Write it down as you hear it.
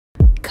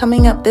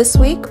Coming up this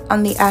week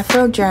on the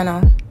Afro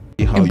Journal.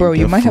 And bro,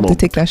 you might have to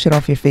take that shit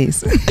off your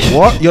face.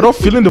 What? You're not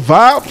feeling the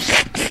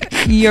vibes?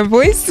 Your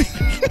voice?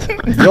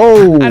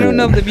 Yo. I don't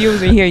know if the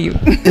viewers will hear you.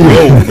 They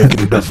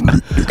can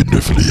definitely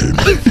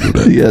feel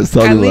that. Yeah,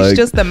 sounded At least like,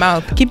 just the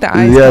mouth. Keep the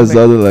eyes yeah, covered.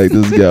 sounded like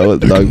this guy was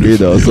Doug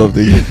Vader or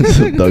something.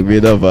 Doug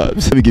Vader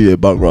vibes. Let me give you a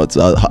background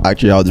to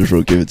actually how the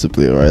show came into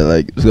play, right?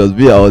 Like, because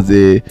me, I was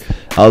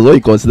what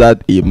you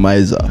considered a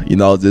miser. You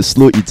know, I was a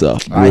slow eater.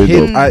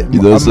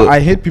 I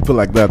hate people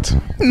like that.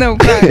 No,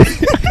 God.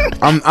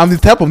 I'm the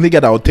type of nigga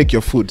that will take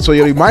your food. So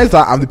you reminds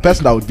that I'm the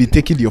person that would be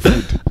taking your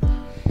food.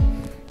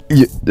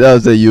 You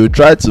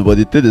try to, but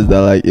the thing is that,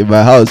 like, in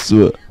my house,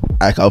 so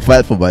I can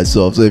fight for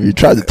myself. So if you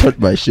try to touch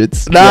my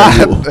shit,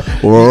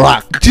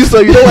 rock. Just so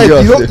you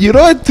know, you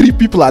know when 3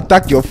 people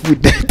attack your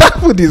food, that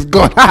food is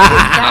gone.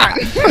 I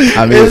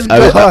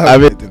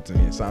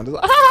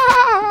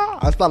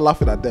start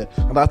laughing at them,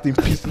 and that thing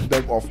pisses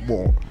them off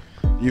more.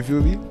 You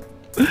feel me?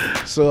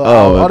 So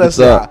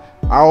honestly,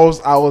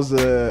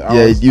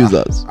 it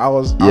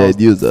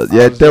users.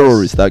 Yeah,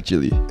 terrorist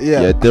actually.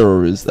 Yeah,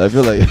 terrorist. I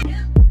feel like.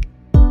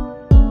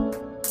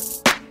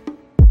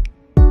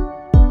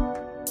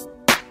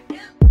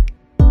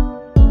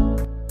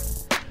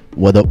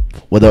 What up?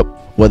 What up?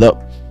 What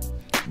up?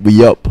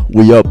 We up.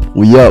 We up.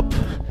 We up.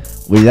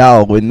 We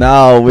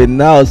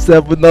now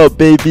 7 up,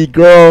 baby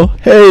girl.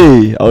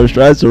 Hey, I was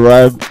trying to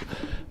rhyme,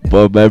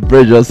 but my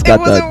brain just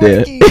scattered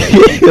there.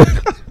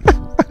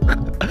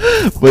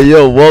 But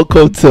yo,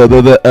 welcome to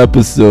another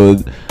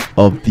episode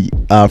of the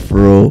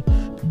Afro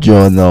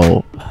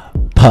Journal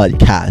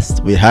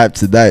podcast. We have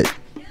tonight.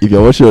 If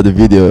you're watching on the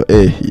video,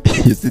 hey,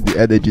 you see the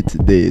energy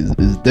today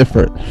is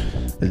different.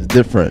 It's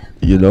different,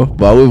 you know.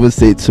 But I won't even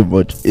say it too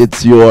much.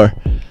 It's your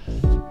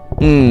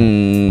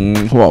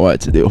who am I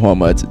today?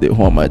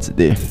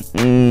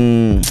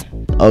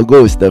 I'll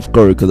go with Steph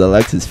Curry because I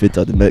liked his fit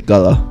at the Met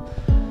Gala.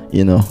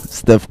 You know,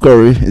 Steph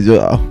Curry is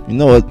your you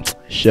know what?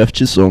 Chef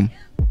Chisom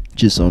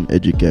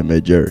Ejike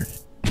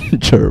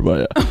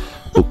Jeremiah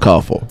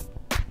Okafor.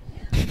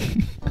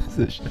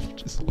 Chef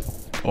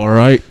Chisom. All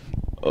right.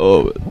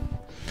 Oh,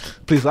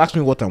 please ask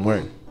me what I'm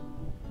wearing.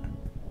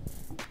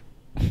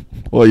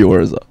 What are you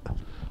wearing?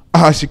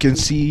 As you can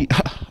see,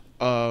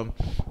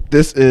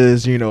 this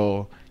is,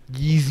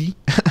 Yeezy,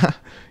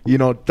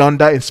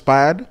 Thunder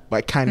inspired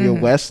by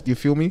Kanye West. You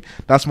feel me?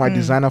 That's my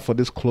designer for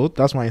this clothes.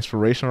 That's my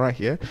inspiration right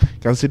here. You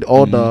can see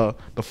all the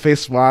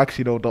face marks,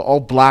 the all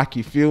black.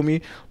 You feel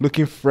me?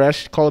 Looking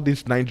fresh. Call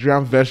this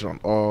Nigerian version,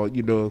 or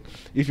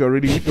if you're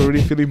really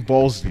feeling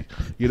ballsy,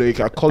 you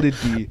can call it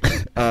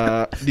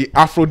the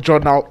Afro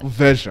Journal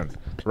version,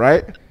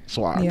 right?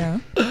 Swag. Yeah.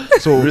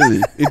 So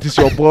really, it is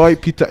your boy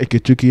Peter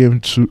Ikechukwu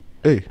M2.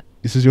 Hey,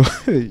 this is your.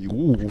 Hey,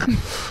 ooh.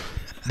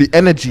 The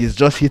energy is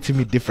just hitting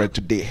me different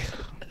today.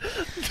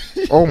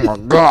 Oh my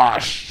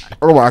gosh!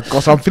 Oh my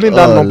gosh! I'm feeling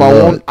that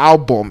number 1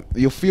 album.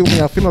 You feel me?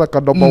 I'm feeling like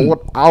a number 1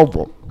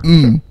 album.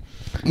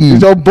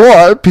 It's your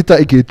boy Peter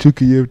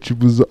Ikechukwu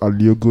Chibuzo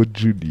Aliogo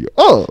Jr.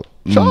 Oh,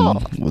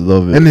 sure. We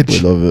love it.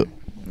 Energy.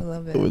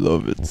 We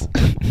love it.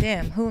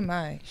 Damn, who am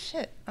I?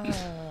 Shit. Who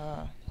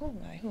am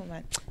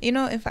I?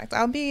 In fact,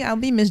 I'll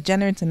be Miss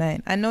Jenner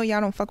tonight. I know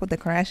y'all don't fuck with the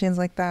Kardashians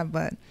like that,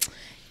 but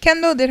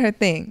Kendall did her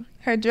thing.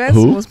 Her dress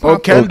was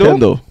popping.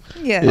 Kendall?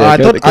 Yeah. I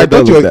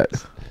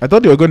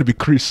thought you were going to be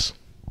Chris.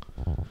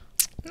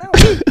 No,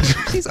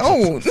 she's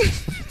old.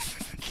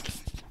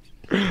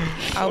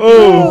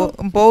 I'll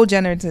be Bo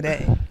Jenner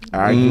today.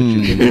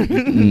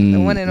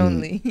 The one and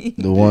only.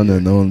 The one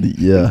and only,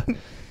 yeah.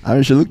 I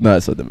mean, she looked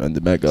nice at the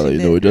Met Gala.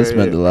 We just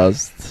spent the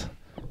last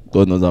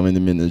God knows how many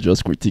minutes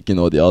just critiquing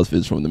all the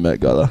outfits from the Met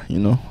Gala.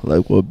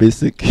 Like what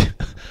basic.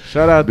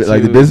 Shout out to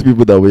like the basic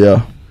people that we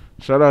are.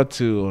 Shout out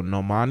to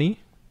Normani.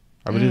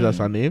 I believe that's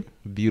her name.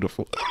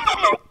 Beautiful.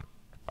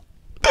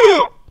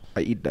 I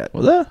eat that.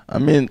 Was that? I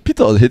mean,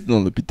 Peter was hitting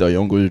on the Peter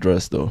Youngo's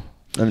dress though.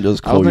 Let me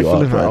just call you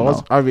out right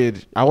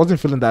now. I wasn't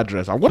feeling that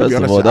dress. I'm gonna be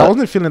honest. I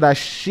wasn't feeling that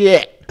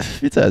shit.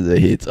 Peter is a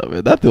hater,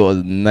 man. That thing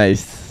was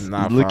nice.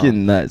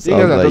 Looking nice.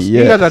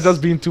 You guys are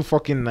just being too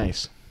fucking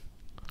nice.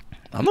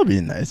 I'm not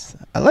being nice.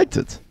 I liked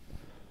it.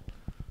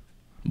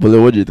 But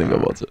what do you think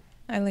about it?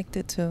 I liked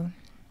it too.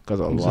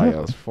 Because of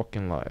liars.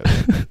 Fucking liars.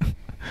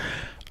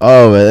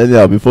 Oh, man.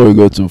 Anyhow, before we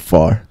go too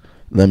far,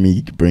 let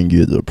me bring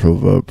you the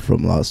proverb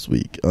from last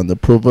week. And the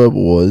proverb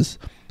was,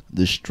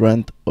 the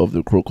strength of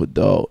the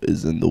crocodile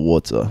is in the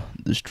water.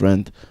 The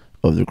strength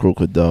of the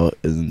crocodile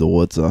is in the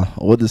water.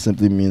 What this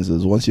simply means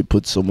is once you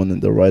put someone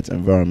in the right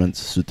environment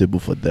suitable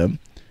for them,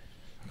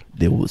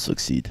 they will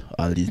succeed.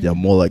 At least they are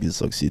more likely to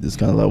succeed. It's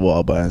kind of like what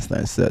Albert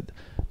Einstein said.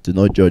 Do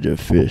not judge a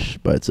fish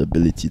by its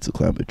ability to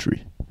climb a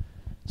tree.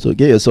 So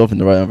get yourself in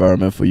the right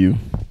environment for you,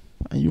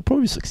 and you'll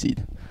probably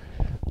succeed.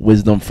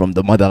 Wisdom from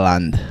the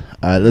motherland.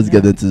 Alright, let's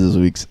get into this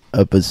week's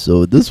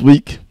episode. This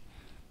week,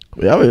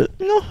 we have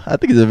I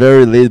think it's a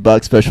very laid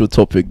back special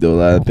topic though.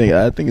 Like,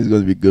 I think it's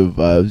going to be good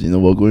vibes.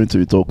 We're going to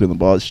be talking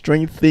about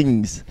strange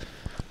things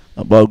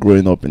about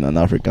growing up in an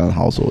African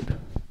household.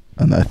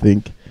 And I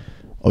think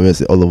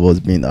obviously all of us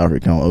being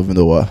African, even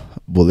though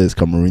Bole is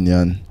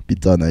Cameroonian,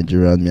 Peter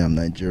Nigerian, me I'm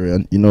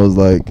Nigerian. You know, it's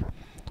like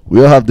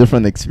we all have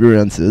different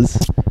experiences,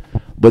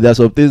 but there's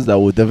some things that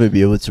we'll definitely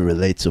be able to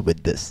relate to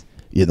with this.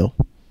 You know.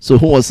 So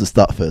who wants to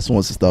start first? Who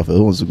wants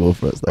to go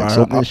first? Like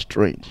something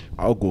strange.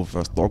 I'll go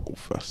first.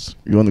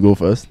 You want to go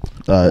first?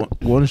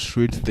 One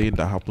strange thing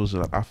that happens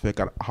in an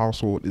African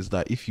household is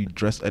that if you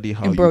dress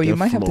anyhow, Bro, you you get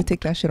might have to flogged. take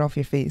that shit off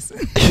your face.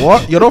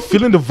 What? You're not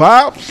feeling the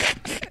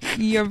vibes?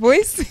 Your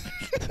voice?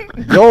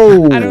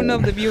 Yo. I don't know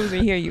if the viewers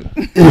will hear you.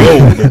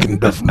 They can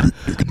definitely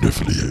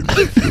feel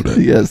that.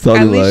 Yeah, At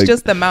sounded least like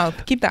just the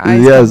mouth. Keep the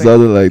eyes yeah, covered.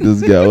 sounded like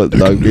this guy was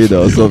Dark Vader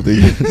or something.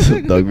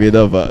 Some Dark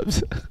Vader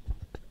vibes.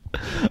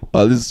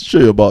 Let's show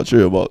you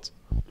about.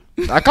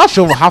 I can't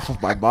show half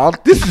of my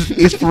mouth. This is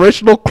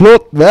inspirational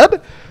cloth,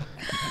 man.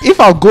 If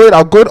I'm going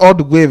all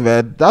the way,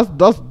 man. That's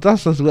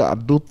just where I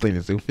do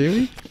things. You feel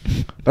me?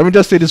 Let me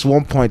just say this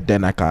one point,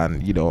 then I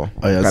can, Oh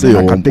yeah, I say your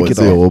can one take point. it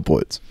Say your off. one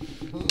point.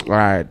 All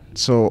right.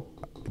 So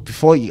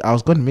before I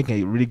was going to make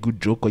a really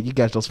good joke, but you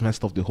guys just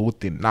messed up the whole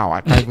thing. Now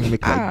I can't even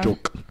make my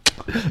joke.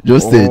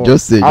 Just say I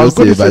was it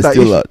gonna say by that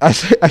still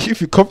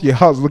if you come to your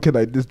house looking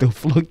like this, they'll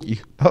flog you.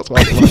 That's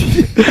what I'm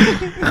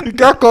saying. You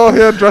can't come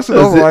here dressing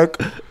up like.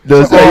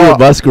 Does are you a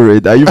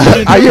masquerade? Are you?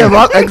 Are you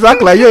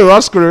exactly? Are you a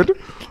masquerade?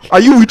 Are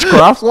you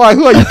witchcraft? Why?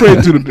 Who are you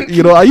praying to?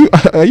 You know, are you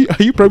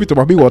praying to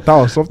Mami Water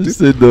or something? You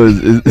said no.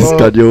 It's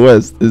Kanye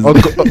West.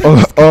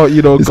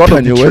 You know, It's God of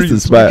Kanye the West trees.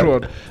 inspired.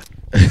 Which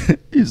one?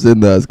 You said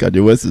no. It's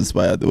Kanye West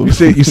inspired. You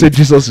say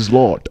Jesus is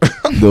Lord.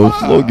 They'll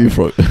flog you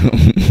from.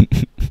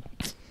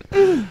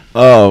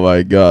 Oh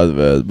my god,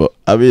 man! But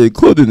I mean,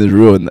 clothing is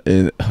real,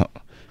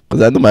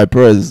 because I know my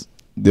parents.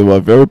 They were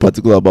very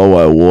particular about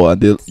what I wore,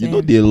 and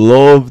they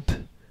loved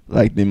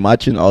like the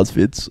matching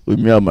outfits with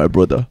me and my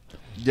brother.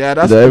 Yeah,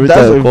 that's Every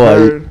that's time a I call,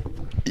 very.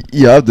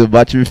 You have the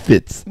matching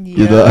fits,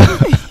 you know.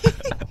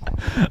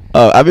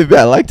 I mean,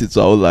 I liked it,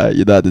 so I was like,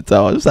 at the time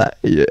I was just like,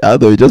 yeah, I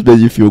don't know, it just made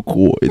you feel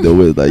cool in a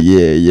way, like,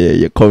 yeah,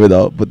 you're coming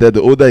out. But then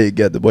the older you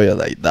get, the more you're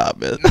like, nah,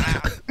 man,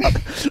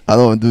 I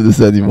don't want to do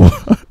this anymore.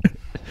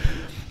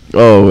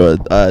 Oh, well,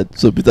 alright.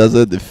 So Peter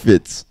said the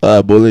fits.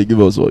 Bole,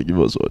 give us one.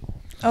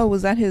 Oh,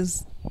 was that your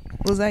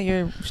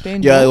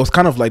strange Yeah, it joke? was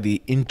kind of like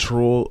the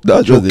intro.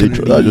 That's just the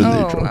intro. That's just the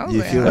Oh, intro. I was You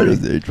like, feel That's me?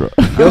 just the intro.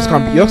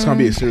 Yours can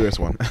be a serious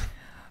one.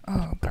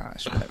 Oh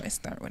gosh, where do I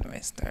start?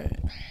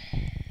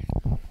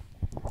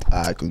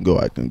 I can go.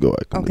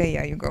 Okay,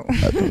 yeah, you go.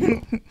 I can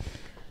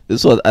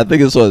go. I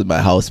think this was my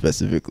house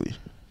specifically.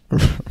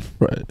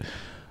 Right.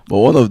 But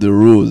one of the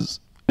rules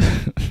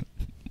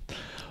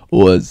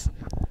was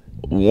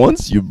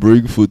once you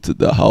bring food to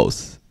the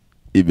house,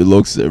 it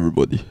belongs to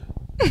everybody.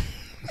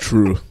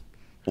 True.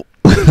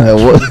 like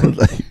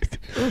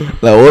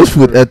once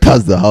food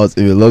enters the house,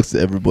 it belongs to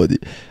everybody.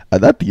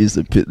 And that thing is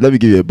let me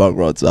give you a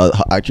background to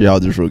how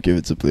this show came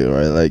into play,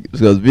 right? Like,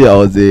 because me, I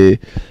was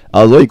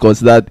what you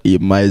considered a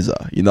miser.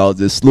 You know, I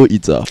was a slow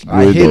eater.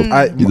 I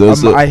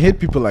I hate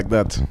people like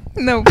that.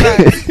 No,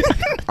 guys.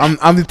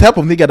 I'm the type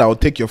of nigga that will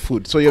take your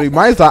food. So you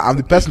reminds that I'm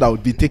the person that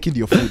would be taking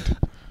your food.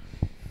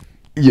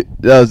 You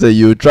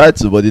try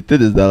to, but the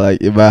thing is that,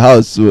 like, in my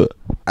house,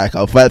 I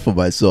can fight for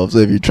myself. So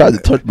if you try to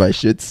touch my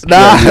shit,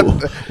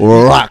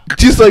 rock.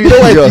 Just so you know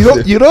when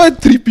You you know when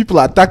 3 people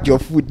attack your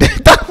food,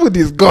 that food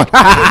is gone.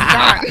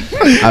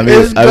 I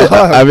mean,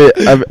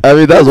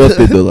 that's one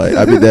thing though. Like,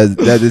 I mean,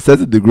 there's a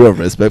certain degree of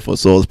respect for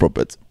someone's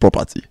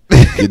property.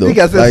 You know,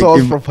 Nigga said like,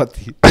 someone's if-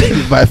 property.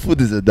 if my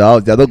food is in the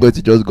house, they're not going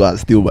to just go and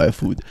steal my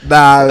food.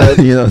 Nah,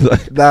 You know,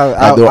 like, nah,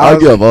 and they'll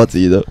argue about it.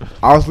 You know.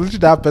 I was literally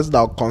that person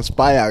that would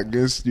conspire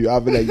against you.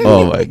 I'll be like,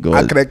 Oh my God.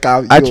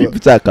 Actually, Actually,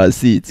 Peter, I can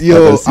see it. yo,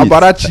 I can see it.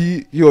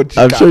 Abarachi, yo,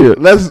 chica, I'm sure you-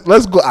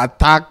 let's go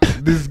attack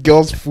this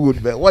girl's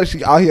food, man. What is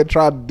she out here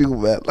trying to do,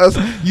 man?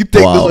 You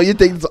take Wow. this or you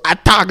take this.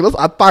 Let's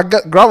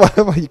attack. Grab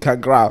whatever you can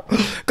grab.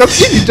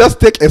 Because if you just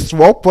take a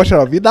small portion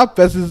of it, that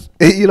person's,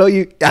 you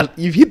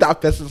hit that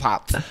person's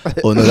heart.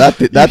 Oh no, that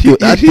You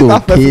will hit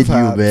that pain person's you,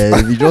 heart. man.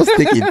 If you just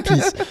take in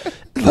peace,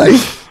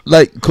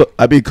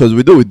 I mean, because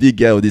we did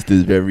get all these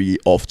things very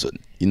often.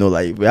 You know,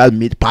 like we had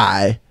meat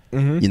pie.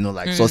 You know,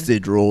 like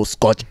sausage roll,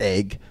 Scotch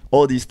egg,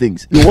 all these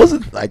things. It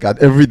wasn't like an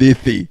everyday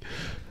thing.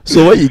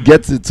 So when you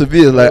get it, to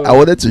me, it's like I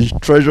wanted to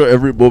treasure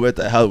every moment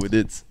I had with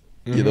it.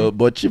 You know,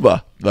 but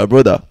Chiba, my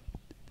brother,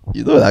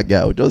 you know that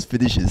guy will just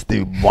finish his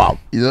thing. Wow,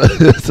 you know,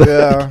 so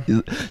Yeah.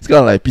 it's kind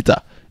of like Peter.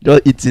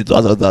 Just eat it,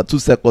 after 2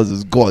 seconds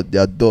is gone. They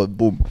are done.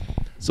 Boom.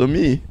 So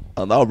me,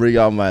 and I'll bring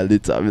out my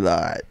litter. I'll be like,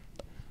 alright.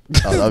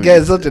 This guy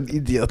is such an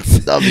idiot.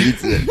 That'll be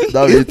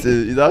it.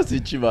 You don't see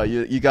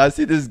Chima. You can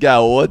see this guy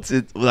wants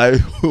it,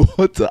 like,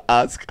 want to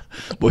ask,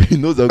 but he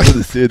knows I'm going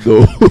to say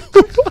no.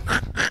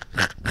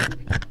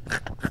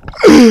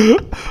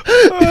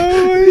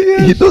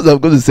 He knows I'm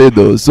going to say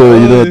no. So,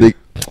 you know,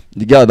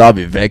 the guy will now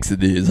be vexed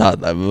in his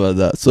heart. I remember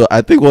that. So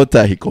I think one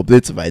time he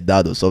complained to my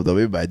dad or something.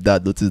 Maybe my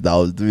dad noticed that I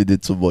was doing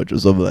it too much or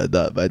something like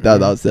that. My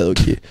dad now said,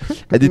 okay,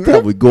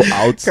 anytime we go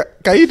out,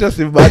 Can you just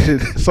imagine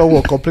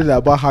someone complaining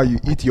about how you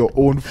eat your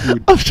own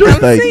food? I'm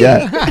just like,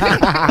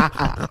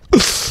 yeah.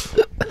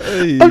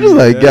 I'm just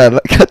like, yeah,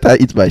 like, can't I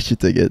eat my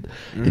shit again?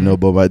 You know,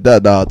 but my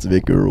dad now had to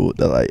make a rule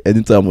that, like,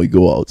 anytime we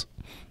go out,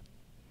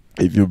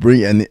 if you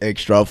bring any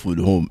extra food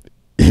home,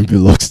 it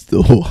belongs to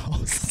the whole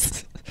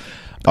house.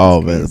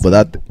 Oh man, but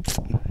that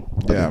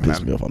Yeah,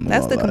 pissed man. me off. I'm not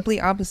That's gonna the lie. complete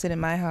opposite in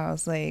my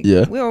house. Like,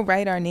 Yeah. we'll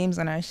write our names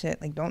on our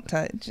shit, like, don't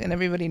touch, and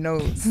everybody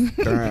knows.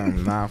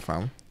 Damn, nah,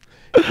 fam.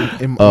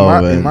 In Oh,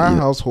 my, man, in my yeah.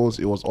 household,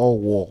 it was all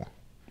war.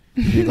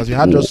 Because you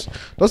had just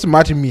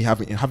imagine me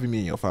having me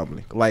in your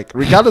family. Like,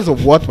 regardless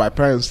of what my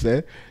parents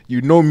say,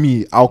 you know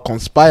me, I'll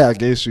conspire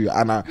against you,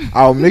 and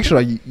I'll make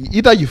sure that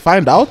either you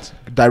find out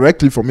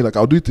directly from me, like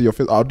I'll do it to your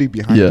face, I'll do it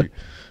behind Yeah. you.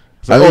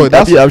 It's like, I mean,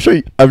 that's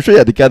I'm sure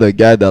you're the kind of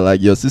guy that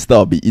like your sister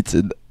will be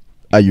eating,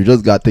 and you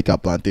just gotta take a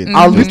plantain.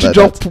 I'll Just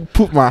literally like just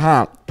put my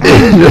hand.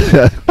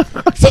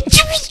 that. Say,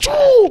 Chips,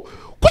 Joe,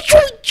 what's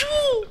wrong with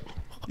you?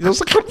 You know, it's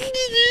like,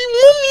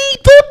 mommy,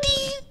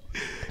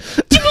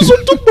 daddy, Chips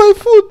don't took my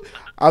food.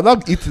 And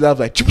I'm eating. I'm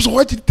like, Chips,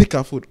 why did you take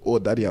our food? Oh,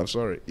 daddy, I'm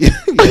sorry.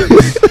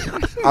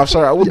 I'm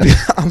sorry. I won't be.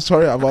 I'm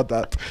sorry about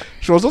that.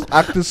 She was just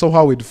acting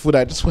somehow with the food.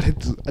 I just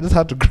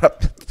had to grab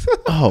it.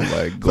 Oh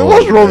my god! So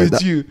what's wrong man.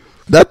 with you?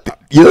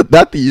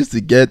 That thing used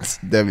to get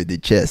them in the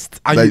chest.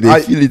 And Like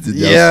they feel it in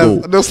their soul.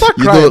 they'll start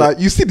You crying. know- Like,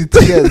 you see the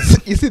tears.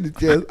 You see the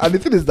tears. And the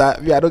thing is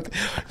that me, I don't.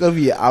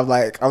 Me, I'm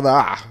like,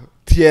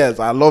 tears.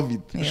 I love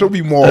it. Yeah. Show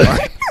me more.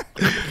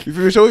 If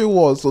you show me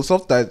more, so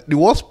sometimes the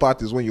worst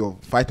part is when you're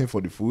fighting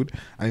for the food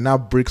and it now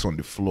breaks on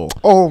the floor.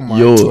 Oh my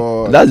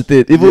god! That's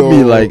the thing. Even me,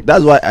 Yo. like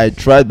that's why I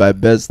tried my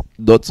best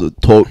not to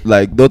talk,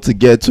 like not to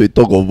get to a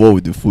tug of war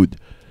with the food.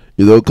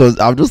 You know, because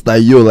I'm just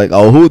like like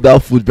I'll hold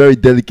that food very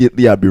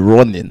delicately and be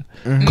running,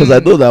 because I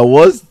know that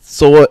once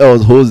someone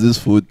else holds this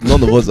food,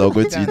 none of us are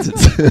going to eat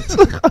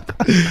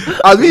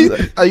it. I mean,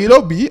 and you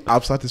know me,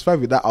 I'm satisfied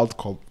with that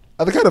outcome.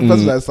 I'm the kind of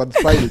person that is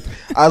satisfied with,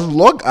 as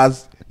long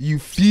as you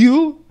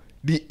feel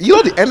the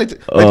energy.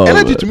 Like, Oh,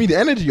 energy man. to me, the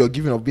energy you're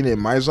giving of being a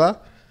miser,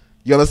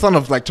 you understand,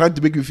 of like trying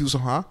to make me feel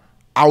somehow.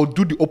 I'll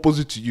do the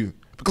opposite to you,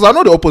 because I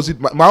know the opposite.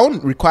 My own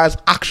requires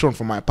action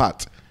from my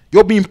part.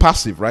 You're being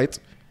passive, right?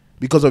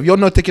 Because of you're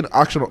not taking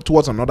action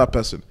towards another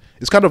person.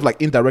 It's kind of like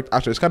indirect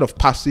action. It's kind of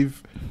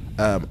passive,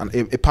 and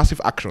a passive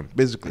action.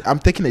 Basically, I'm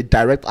taking a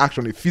direct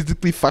action, a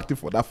physically fighting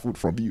for that food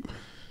from you.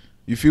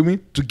 You feel me?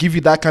 To give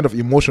you that kind of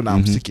emotion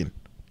I'm seeking.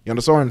 You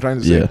understand what I'm trying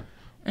to say?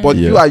 Yeah. But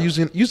Yeah. you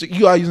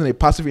are using a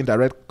passive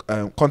indirect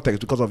context,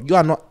 because of you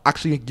are not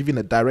actually giving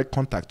a direct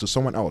contact to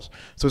someone else.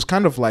 So it's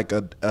kind of like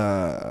an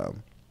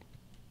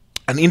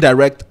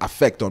indirect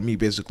effect on me,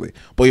 basically.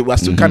 But you are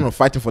still kind of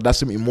fighting for that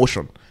same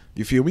emotion.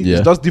 You feel me? Yeah.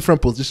 It's just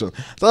different positions.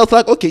 So it's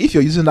like, okay, if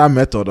you're using that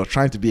method of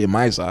trying to be a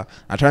miser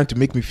and trying to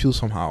make me feel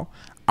somehow,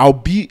 I'll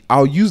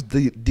use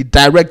the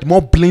direct,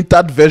 more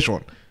blatant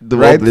version. The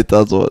right? one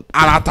later one.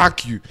 I'll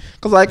attack you,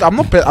 because like I'm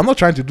not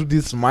trying to do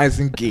this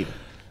mising game.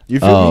 You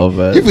feel Oh, me?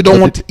 man. If you don't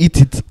want to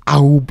eat it, I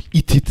will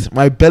eat it.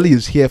 My belly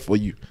is here for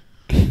you.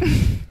 But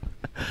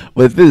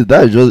the thing is,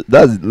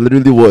 that's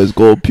literally what is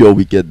called pure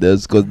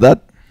wickedness, because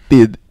that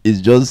thing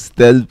is just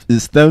it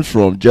stems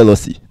from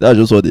jealousy. That's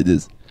just what it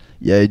is.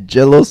 Yeah, a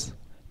jealous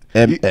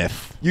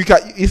MF. You can.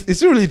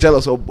 It's really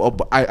jealous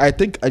of. I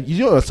think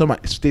you understand my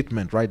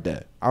statement right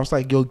there. I was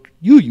like,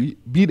 you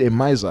being a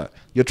miser,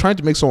 you're trying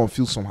to make someone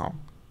feel somehow.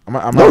 Am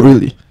I Not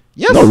really.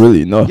 Yes. Not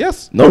really. No.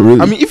 Yes. Not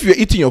really. I mean, if you're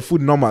eating your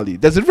food normally,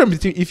 there's a difference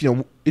between if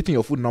you're eating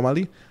your food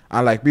normally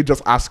and like me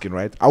just asking,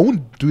 right? I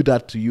won't do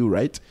that to you,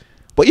 right?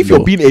 But if No,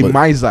 you're being a but-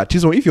 miser,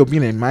 Chizo, if you're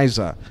being a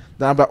miser,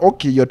 then I'm like,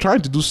 okay, you're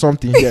trying to do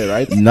something here,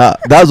 right? Nah,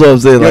 that's what I'm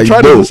saying. You're Like,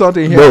 trying to bro, do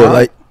something here, bro, huh?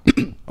 like,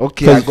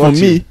 Okay, I because got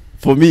you.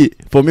 for me,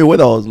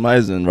 when I was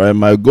mising, right,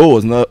 my goal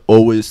was not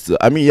always to.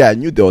 I mean, yeah, I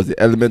knew there was the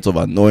element of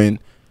annoying,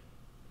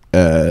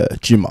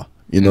 Chima.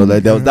 You know,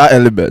 like there was that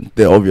element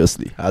there.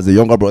 Obviously, as a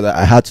younger brother,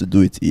 I had to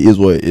do it. It is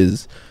what it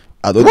is.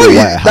 I don't Well, know you-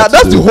 why I had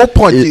that's to. the whole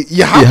point.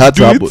 You have to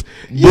do it. happen.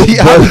 You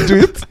have to do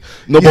it.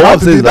 No, You but what have I'm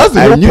to saying do is it. That's that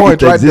the I whole knew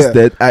point it right there.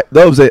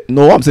 existed.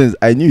 What I'm saying is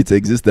I knew it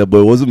existed, but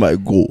it wasn't my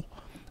goal.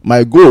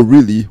 My goal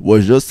really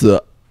was just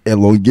to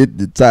elongate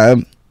the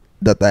time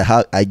that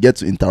I get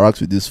to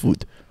interact with this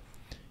food.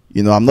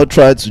 You know, I'm not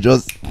trying to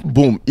just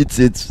boom, eat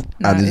it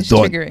Nah, and it's it's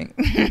done.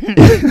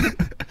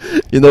 triggering.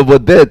 You know,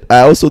 but then I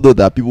also know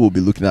that people will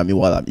be looking at me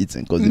while I'm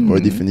eating because they've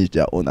already Mhm. finished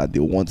their own and they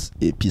want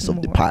a piece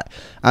of the More. pie.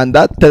 And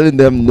that telling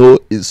them no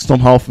is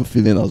somehow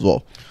fulfilling as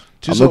well.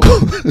 I'm Chiso, not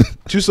going-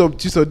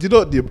 Chiso,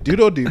 do you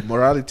know the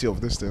morality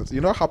of these things?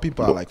 You know how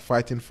people are like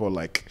fighting for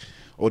like,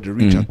 oh, the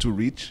rich are too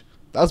rich.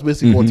 That's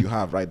basically what you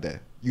have right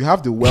there. You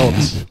have the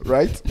wealth,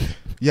 right?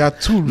 You are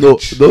too No,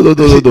 rich. no.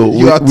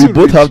 You are we too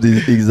both rich. have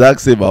the exact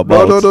same amount.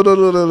 No.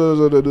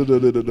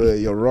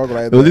 You're wrong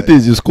right The only there. thing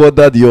is you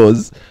squandered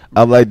yours.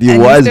 I'm like the And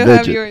you wise still have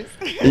virgin. yours.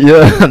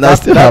 Yeah, and I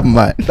still have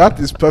mine. That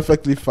is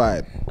perfectly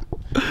fine.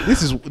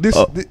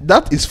 Oh.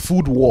 That is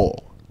food war.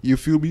 You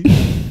feel me?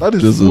 That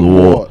is This is food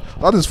war. war.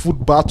 That is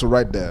food battle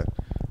right there.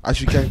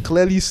 As you can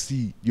clearly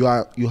see, you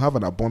have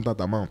an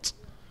abundant amount.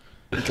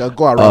 You can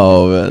go around.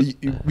 Oh, man.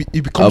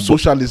 It becomes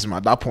socialism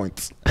at that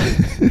point.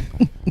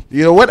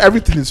 You know, when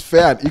everything is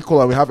fair and equal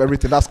and we have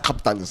everything, that's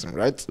capitalism,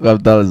 right?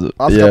 That's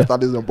Yeah.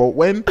 capitalism. But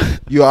when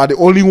you are the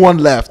only one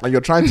left and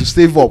you're trying to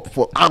save up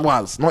for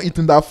hours not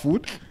eating that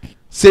food,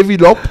 save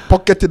it up,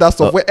 pocket it, that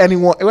stuff where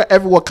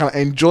everyone can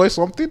enjoy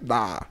something.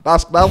 Nah,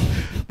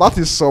 that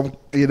is some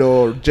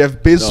Jeff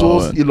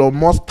Bezos, Elon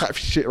Musk type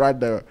shit right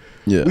there.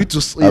 Yeah, we need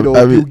to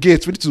Bill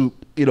Gates. We need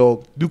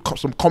to do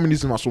some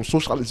communism and some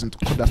socialism to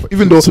cut that stuff.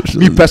 Even though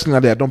me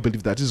personally, I don't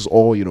believe that. This is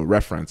all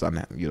reference and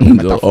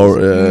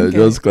metaphors.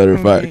 Just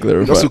clarify.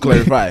 Just to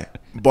clarify.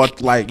 But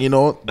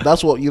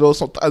that's what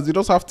sometimes you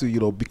just have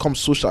to become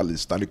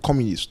socialist and a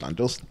communist and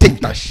just take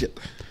that shit.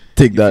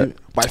 Take that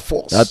by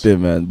force. That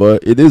thing, man.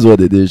 But it is what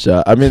it is,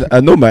 Sha. I mean,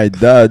 I know my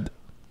dad.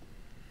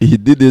 He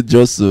did it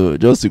just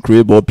to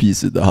create more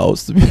peace in the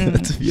house. To be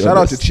honest. Shout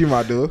out to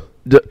Chima though.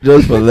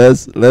 Just for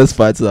less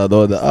fights and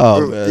all that.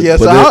 Oh man. Yeah.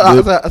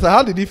 So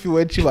how did he feel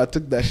when Chima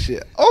took that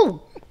shit?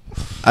 Oh.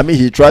 I mean,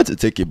 he tried to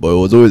take it, but it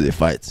was always a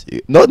fight.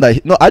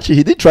 Actually,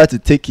 he did try to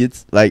take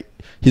it. Like,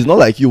 he's not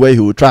like you where he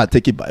would try to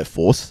take it by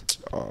force.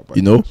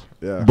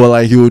 Yeah. But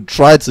like he would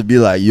try to be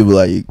like you,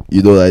 like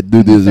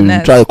do this. He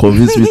would try to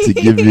convince me to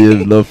give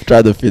him love,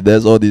 try to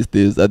finesse all these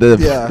things, and then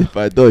if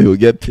I thought he would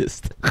get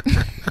pissed.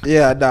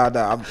 Yeah, nah.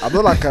 I'm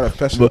not that kind of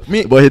person.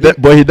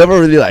 But he never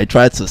really like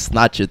tried to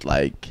snatch it,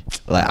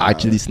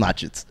 actually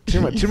snatch it.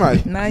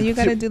 Chima. Now you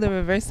gotta do the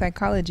reverse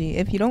psychology.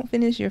 If you don't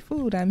finish your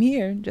food, I'm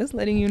here, just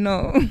letting you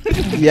know.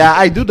 Yeah,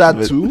 I do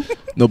that too.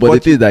 No, but the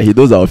thing is that he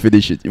knows I'll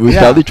finish it. We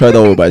probably tried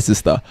that with my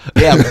sister.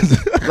 Yeah,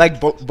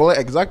 like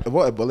exactly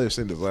what Bola is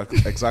saying is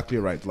exactly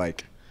right.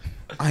 Like,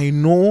 I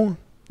know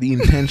the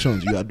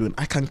intentions you are doing.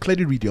 I can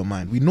clearly read your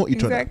mind. We know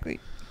each other. Exactly.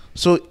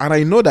 So, and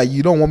I know that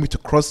you don't want me to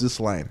cross this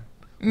line,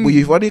 but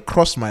you've already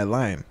crossed my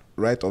line,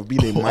 right? Of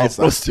being a miser. I've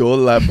crossed your whole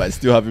line by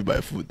still having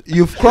my food.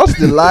 You've crossed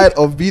the line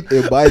of being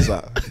a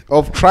miser,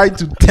 of trying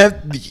to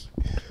tempt me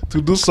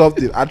to do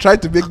something and try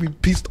to make me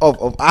pissed off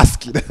of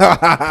asking.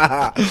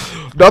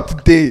 Not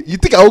today. You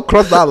think I will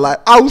cross that line?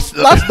 I will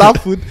snatch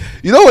that food.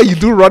 You know when you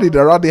do running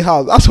around the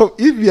house? That's what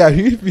if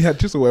me had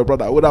just my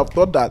brother, I would have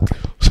done that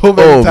so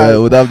many times.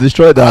 Man, would have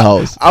destroyed that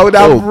house. I would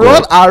have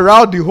run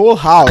around the whole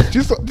house.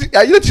 Just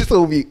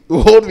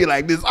will hold me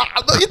like this.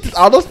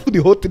 I'll just put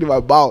the whole thing in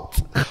my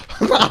mouth.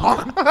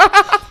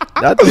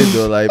 That thing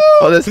though, like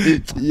honestly,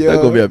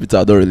 that gonna be a bit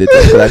not related,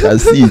 but I can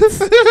see it.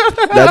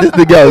 That this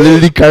nigga will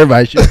literally carry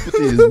my shit, put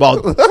it in his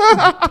mouth.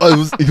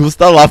 He will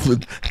start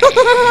laughing.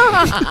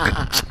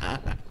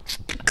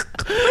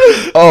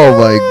 Oh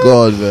my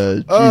god,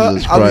 man!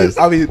 Jesus Christ!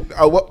 I mean,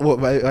 what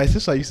my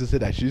sister used to say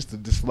that she used to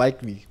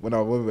dislike me when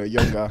we were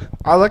younger.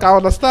 I was like, I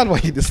understand why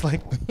you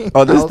dislike me.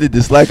 Honestly,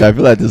 dislike. I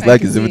feel like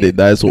dislike is even a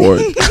nice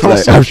word.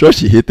 Like, I'm sure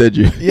she hated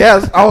you.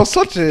 Yes, I was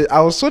such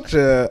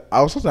an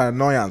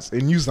annoyance, a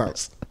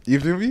nuisance. You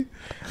feel me?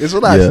 It's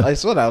what I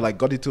saw that I like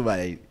got into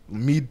my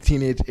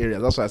mid-teenage area.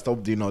 That's why I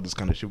stopped doing all this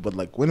kind of shit. But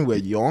like when we were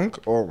young,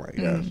 oh my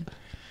gosh,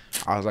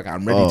 I was like,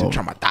 I'm ready to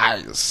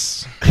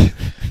traumatize.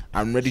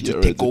 I'm ready to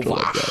take over.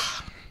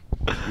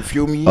 You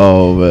feel me?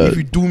 Oh man! If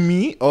you do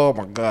me, oh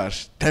my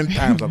gosh, 10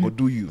 times I go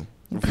do you.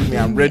 You feel me?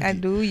 I'm ready. I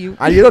do you.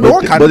 And you know no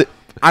one can.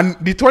 And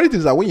the funny thing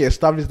is that when you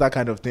establish that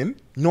kind of thing,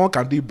 no one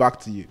can do it back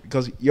to you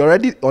because you're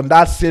already on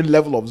that same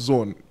level of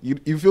zone.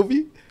 You feel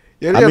me?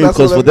 I mean,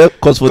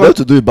 because for them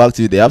to do it back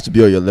to you, they have to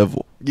be on your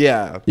level.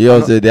 Yeah, you know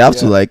what I'm saying? They have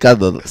to like kind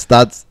of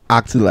start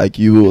acting like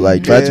you,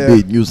 like try to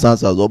be a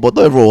nuisance as well. But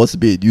not everyone wants to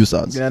be a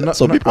nuisance. Yeah,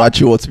 some people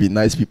actually want to be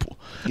nice people.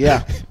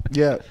 Yeah.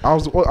 I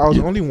was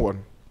the only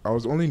one. I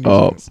was the only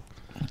nuisance.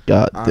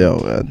 God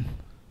damn, man.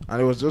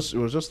 And it was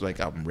just like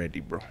I'm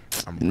ready, bro.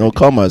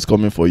 Karma is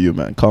coming for you,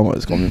 man. Karma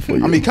is coming for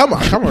you. I mean, karma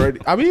ready.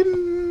 I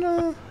mean,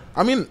 no.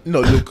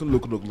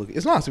 Look.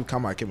 It's not as if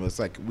karma came. It's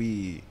like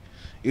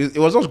It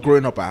was just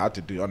growing up I had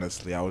to do,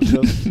 honestly. I was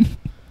just,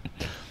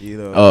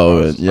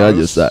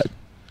 just sad.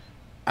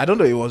 I don't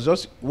know. It was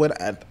just when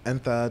I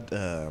entered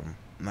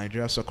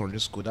Nigeria secondary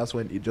school. That's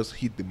when it just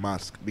hit the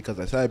mask because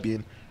I started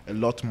being a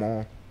lot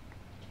more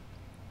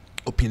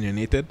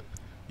opinionated.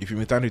 If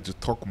you time to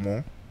talk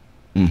more,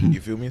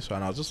 you feel me? So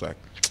and I was just like,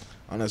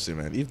 honestly,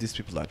 man, if these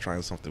people are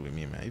trying something with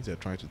me, man, if they're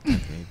trying to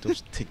take me,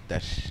 just take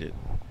that shit.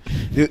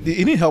 It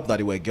didn't help that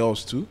they were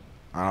girls too,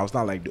 and I was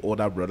not like the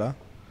older brother.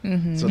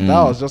 So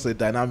that was just a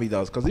dynamic that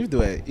was because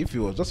if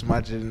you was just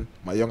imagine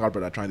my younger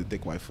brother trying to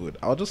take my food,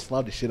 I would just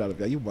slap the shit out of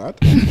you. Are you mad?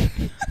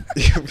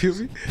 You feel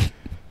me?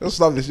 Just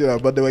slap the shit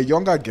out. But they were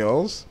younger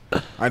girls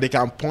and they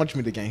can punch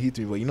me, they can hit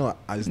me, but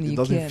it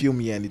doesn't feel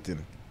me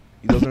anything.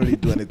 It doesn't really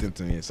do anything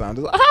to me. So I'm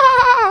just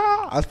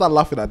I start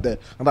laughing at them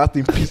and that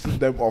thing pisses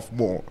them off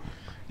more.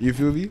 You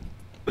feel me?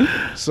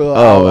 So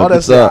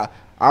honestly,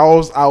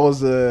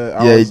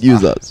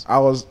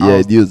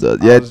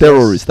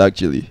 terrorist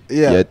actually.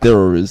 Yeah,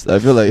 terrorist. I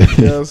feel like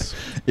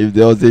if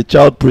there was a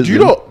child prison. Do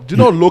you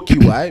know low-key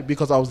why?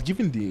 Because I was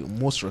given the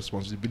most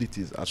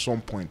responsibilities at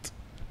some point.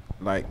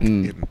 Like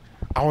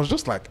I was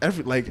just like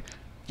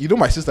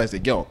my sister is a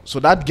girl, so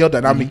that girl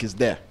dynamic is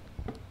there.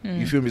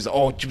 You feel me? It's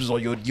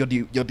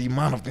you're the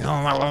man of the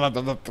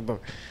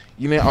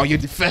you're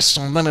the first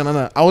son.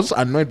 No. I was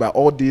annoyed by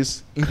all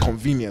this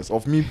inconvenience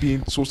of me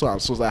being so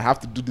I have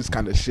to do this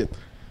kind of shit.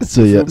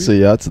 So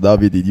you had to now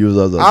be the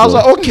users. I was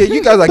like, okay,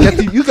 you guys are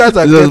getting.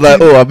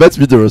 Like, I bet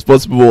me the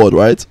responsible one,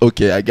 right?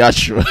 Okay, I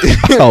got you.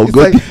 I'll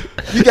go.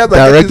 You guys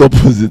are Direct getting,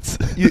 opposites.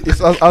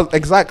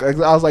 exactly.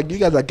 I was like, you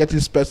guys are getting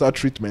special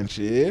treatment,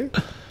 shit.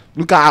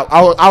 Look,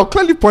 I'll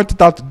clearly point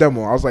it out to them.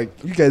 I was like,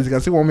 you guys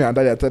can see what me and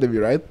daddy are telling me,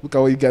 right? Look at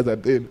what you guys are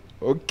doing.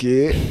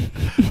 Okay,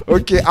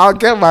 okay, I'll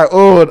get my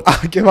own.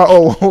 I'll get my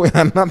own one way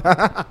or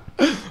another.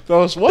 There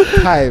was one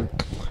time.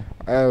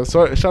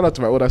 Sorry, shout out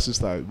to my older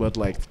sister, but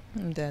like,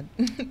 I'm dead.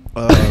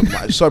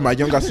 my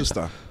younger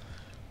sister.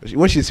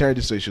 When she's hearing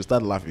this, so she'll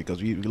start laughing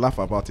because we laugh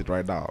about it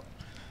right now.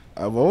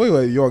 But when we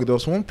were young, there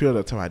was one period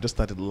of time I just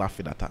started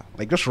laughing at her,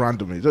 like just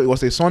randomly. It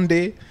was a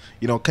Sunday,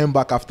 came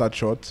back after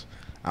church.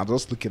 I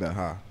was just looking at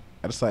her.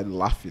 I just started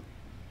laughing.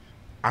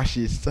 And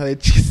she started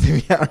chasing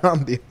me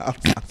around the house.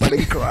 I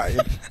started crying.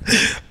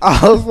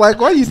 I was like,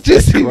 why are you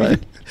chasing me?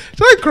 She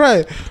started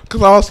crying.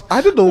 Because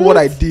I don't know what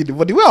I did.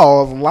 But the way I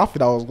was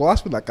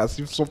laughing like as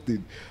if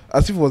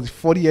it was the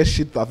funniest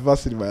shit I've ever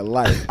seen in my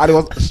life. And it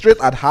was straight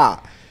at her.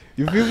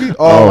 You feel me?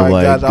 Oh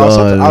my gosh.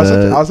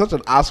 I was such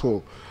an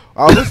asshole.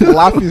 I was just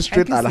laughing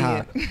straight at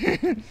her.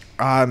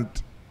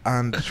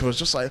 And she was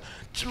just like,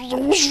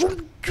 what's wrong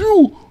with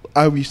you?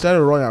 And we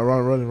started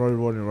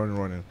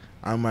running.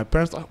 And my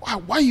parents were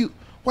like, why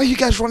are you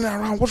guys running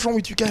around? What's wrong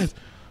with you guys?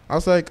 I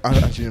was like,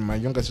 actually, my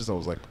younger sister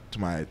was like to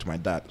my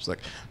dad, was like,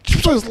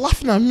 Chipso is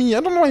laughing at me. I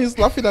don't know why he's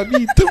laughing at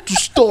me. Tell him to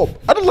stop.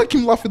 I don't like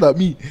him laughing at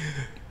me.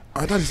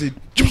 My dad said,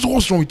 Chipso,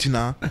 what's wrong with you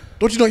now?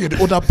 Don't you know you're the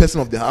older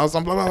person of the house?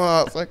 And blah blah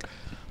blah. I was like,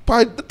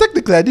 but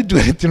technically I didn't do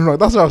anything wrong.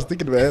 That's what I was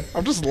thinking, man.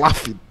 I'm just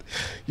laughing.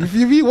 You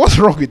feel me? What's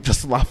wrong with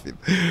just laughing?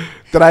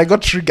 Then I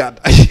got triggered,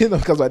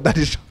 because my dad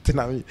is shouting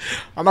at me.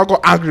 And I got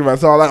angry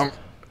myself. Like,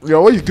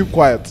 when you keep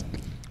quiet,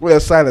 when you're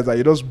silent, and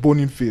you just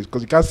boning face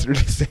because you can't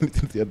really say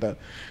anything to your dad.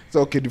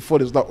 So okay, the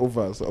phone is not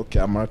over. So okay,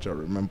 I'm actually I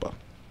remember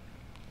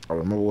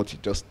what you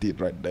just did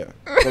right there.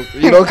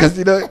 Because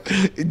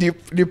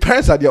the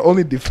parents are your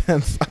only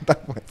defense at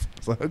that point.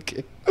 So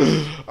okay.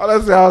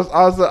 Honestly, I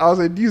was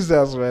a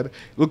nuisance, man.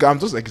 Look, I'm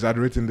just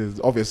exaggerating this,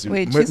 obviously.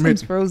 Wait,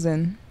 Chisholm's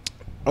frozen.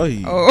 Oh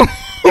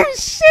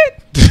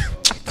Shit.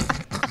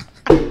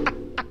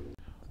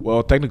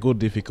 Well, technical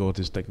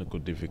difficulties.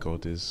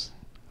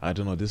 I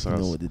don't know. This You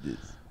know what it is.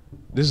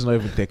 This is not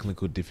even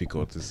technical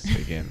difficulties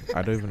again.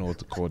 I don't even know what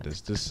to call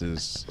this. This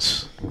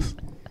is.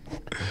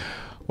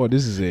 Well,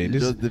 this is a It's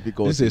just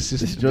difficult. This is a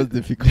It's system. just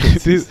difficult.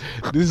 this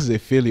is a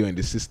failure in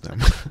the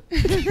system.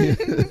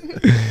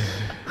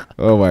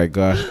 Oh my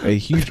gosh! A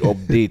huge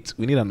update.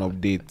 We need an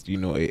update.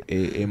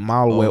 A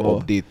malware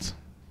update,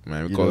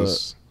 man.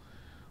 Because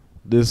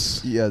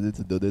this. Yeah, I need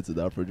to donate to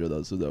that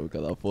project so that we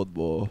can afford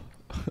more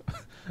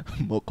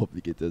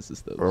complicated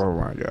systems. Oh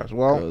my gosh!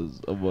 Well,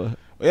 'Cause,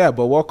 yeah,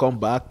 but welcome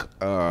back.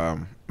 I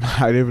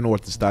don't even know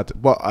what to start.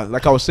 But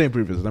like I was saying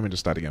previously, let me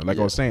just start again. Like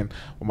I was saying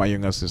with my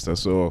younger sister.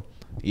 So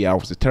yeah, I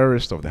was the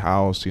terrorist of the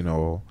house.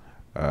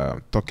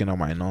 Talking on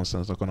my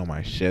nonsense, talking on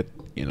my shit.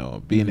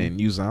 Being a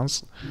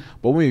nuisance.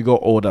 But when you go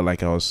older,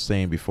 like I was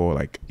saying before,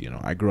 like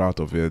I grew out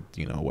of it.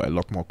 We're a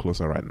lot more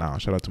closer right now.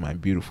 Shout out to my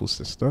beautiful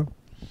sister.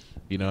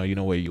 You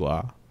know where you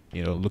are.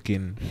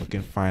 Looking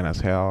fine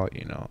as hell.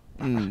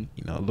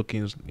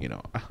 Looking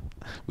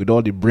with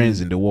all the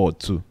brains in the world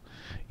too.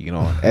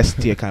 S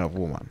tier kind of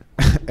woman.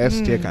 S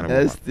tier kind of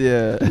woman. S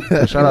tier.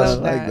 So shout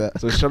out like that.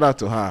 So shout out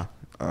to her.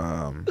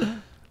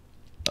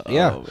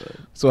 Yeah. Oh,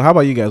 So how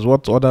about you guys?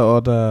 What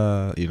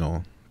other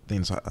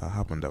things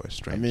happened that were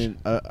strange?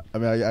 I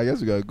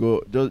guess we gotta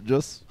go.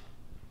 Just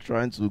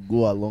trying to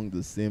go along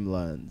the same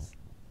lines.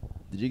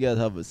 Did you guys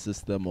have a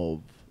system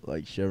of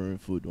like sharing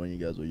food when you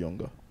guys were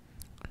younger?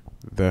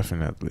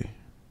 Definitely.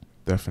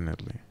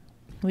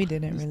 We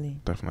didn't really.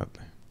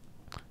 Definitely.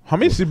 How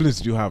many siblings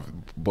do you have,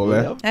 Bole?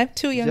 I have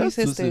two younger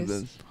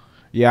sisters.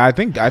 Yeah, I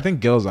think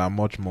girls are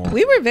much more.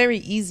 We were very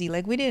easy.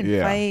 Like we didn't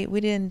fight.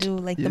 We didn't do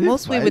like You the didn't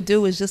most we fight? would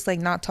do was just like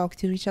not talk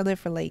to each other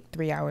for like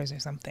 3 hours or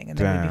something, and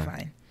then we'd be Damn.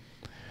 fine.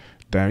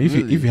 Damn, if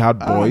you had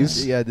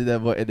boys, You guys didn't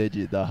have more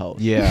energy in that house.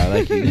 yeah,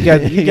 like you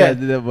guys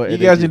didn't have more you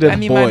energy. guys needed I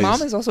mean, boys. my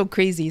mom is also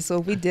crazy, so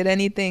if we did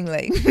anything,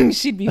 like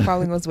she'd be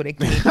following us with a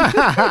cane.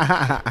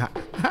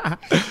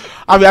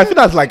 I feel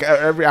that's like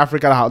every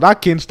African house.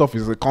 That cane stuff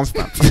is a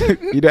constant.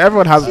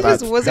 Everyone has She that.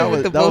 just wasn't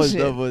with the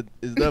bullshit.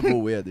 It's never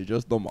weird. It's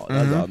just normal.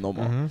 That's our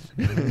normal.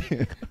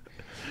 Mhm.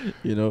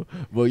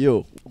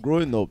 But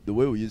growing up, the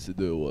way we used to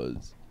do it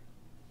was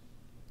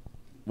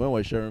when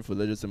we're sharing food,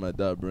 let's just say my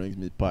dad brings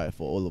me pie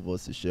for all of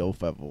us to share, all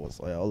 5 of us.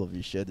 All of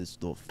you share this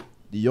stuff.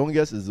 The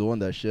youngest is the one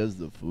that shares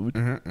the food,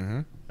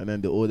 and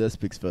then the oldest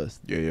speaks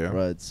first. Yeah.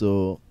 Right.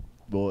 So,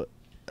 but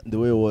the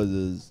way it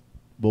was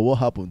but what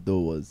happened though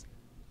was,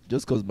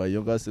 just because my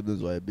younger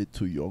siblings were a bit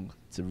too young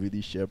to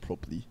really share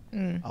properly,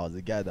 I was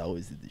the guy that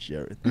always did the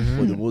sharing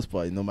for the most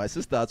part. My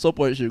sister at some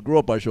point she grew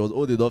up and she was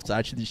old enough to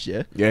actually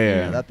share.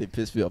 Yeah. And that thing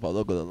pissed me off. I'm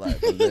not gonna lie.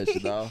 But then she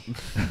now,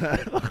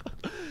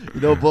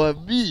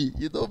 but me,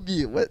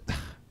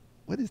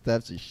 when it's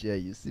time to share,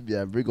 you see me,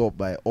 I bring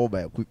up all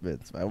my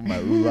equipment, my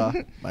ruler,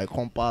 my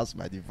compass,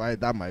 my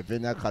divider, my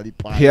vernier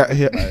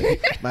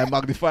caliper, my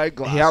magnifying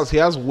glass. He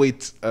has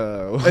weight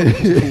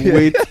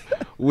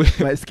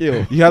My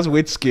scale. He has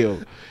weight scale.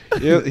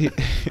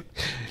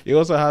 He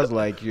also has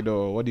like, you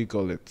know, what do you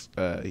call it?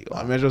 He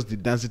measures the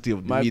density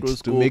of the meat to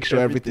Microscope, make sure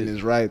everything everything.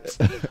 is right.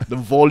 The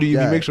volume,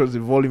 Yeah. he makes sure the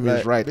volume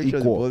is right, Make sure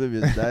the equal.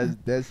 volume is nice,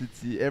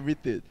 density,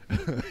 everything.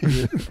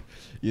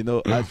 You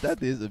know, and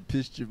that is a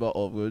pitch trimmer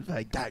of it.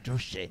 Like, that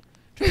just share.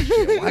 Just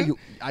share. Why you?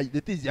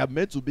 The things you are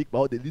meant to make my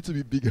mouth a little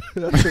bit bigger.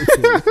 That's what it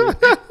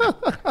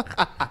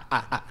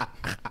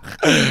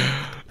is.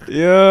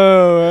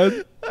 Yeah,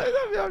 man.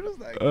 I'm just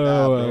like, Oh,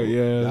 nah, bro.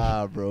 yeah.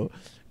 Nah, bro.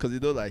 Because you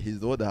know, like, he's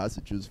the one that has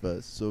to choose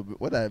first. So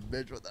when I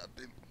measure that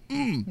thing,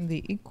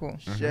 The equal.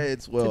 share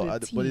it well. the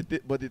And, T.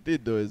 but the thing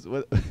though is,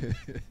 what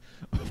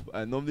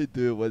I normally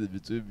do it when it's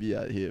between me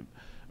and him,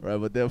 right?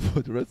 But then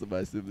for the rest of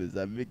my siblings,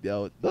 I make their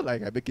own. Not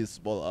like I make it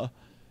smaller,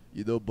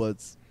 you know, but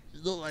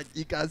you know, like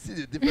you can see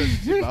the difference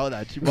between my own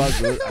and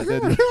Chima's own, and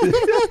then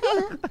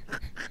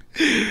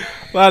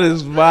That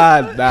is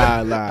mad.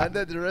 Nah. and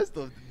then the rest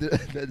of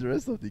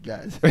the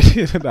guys.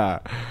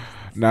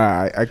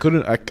 nah, I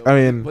couldn't. I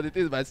mean, but the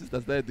thing is, my sister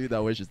started doing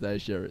that when she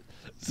started sharing.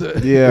 So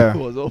Yeah. it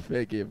was all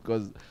fair game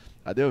because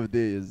at the end of the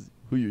day is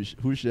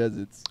who shares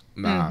it,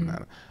 nah.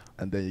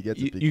 and then you get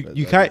to pick You, first.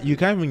 you That's can't it. you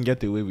can't even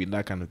get away with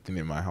that kind of thing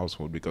in my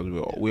household because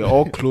we're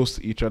all close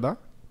to each other,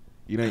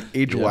 you know,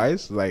 age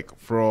wise. Like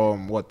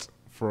from 1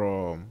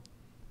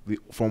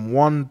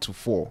 to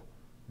 4,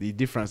 the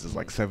difference is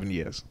like 7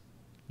 years.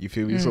 You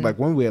feel me? So like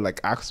when we're like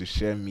asked to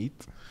share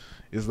meat,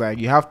 it's like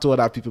you have 2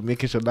 other people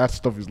making sure that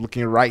stuff is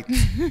looking right.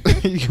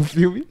 You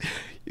feel me?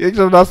 Make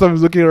sure that stuff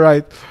is looking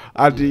right.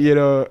 And you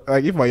know,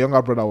 like if my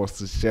younger brother was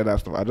to share that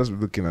stuff, I'd just be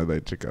looking at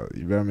like, check out.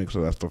 You better make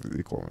sure that stuff is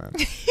equal, man.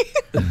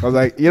 Cause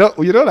like you know,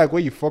 like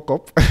when you fuck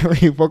up,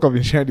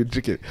 in sharing the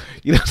chicken,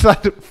 you know,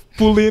 start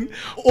pulling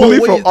when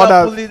you from start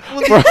others,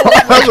 from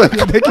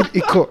others and make it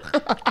equal.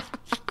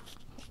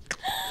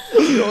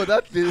 Yo,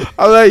 that thing.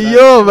 I was like,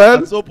 yo,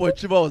 man. At some point,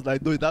 Chima was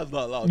like, no, that's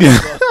not allowed.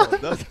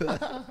 That's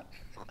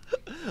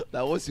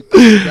that once you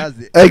cut it, that's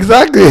the end.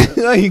 Exactly.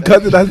 You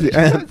cut it, that's the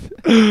end.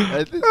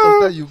 I think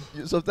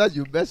sometimes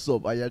you mess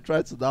up and you're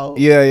trying to now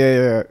Yeah.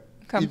 even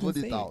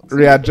Compensate. it out.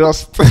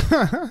 Readjust.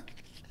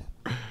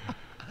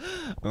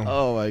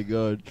 Oh my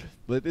god.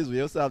 But this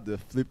we also have the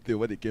flip thing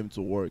when it came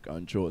to work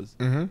and chores.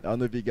 Mm-hmm. I don't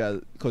know if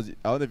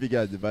you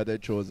guys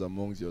divided chores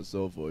amongst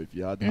yourself or if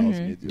you had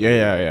housemates.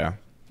 Yeah.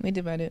 We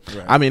divided.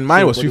 Right. I mean,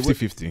 mine So, was but the way-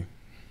 50-50.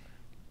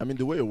 I mean,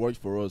 the way it worked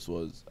for us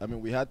was, I mean,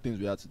 we had things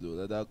we had to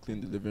do. That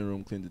clean the living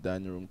room, clean the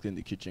dining room, clean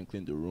the kitchen,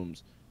 clean the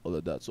rooms, all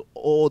of that. So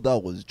all that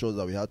was chores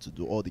that we had to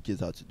do. All the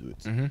kids had to do it.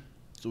 Mm-hmm.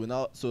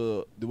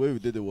 So the way we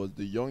did it was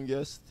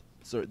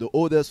the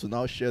oldest will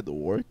now share the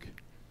work,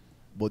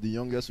 but the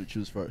youngest will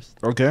choose first.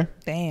 Okay.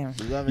 Damn.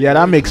 Does that make Yeah,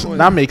 that sense?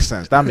 makes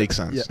sense. That makes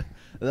sense. Yeah.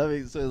 That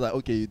makes so it's like,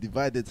 okay, you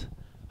divide it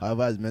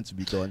however it's meant to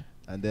be done,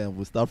 and then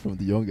we'll start from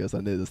the youngest,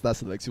 and then they'll start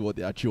selecting what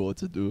they actually want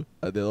to do,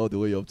 and then all the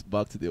way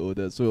back to the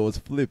oldest. So it was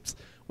flipped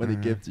when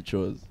it came to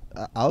chores.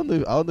 I don't know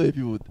if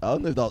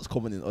that was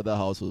common in other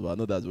households, but I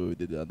know that's where we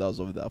did it, and that was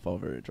something that I found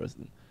very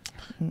interesting.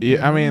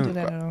 Yeah, I We mean, didn't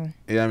do that at all.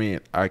 Yeah, I mean,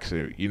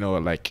 actually, you know,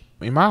 like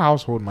in my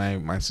household,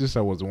 my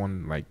sister was the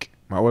one, like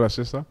my older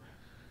sister.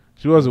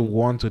 She was the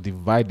one to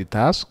divide the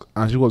task,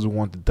 and she was the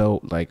one to tell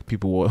like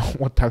people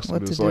what tasks to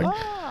What do. to So, do.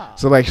 like,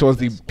 so like she was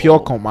the pure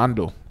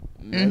commando.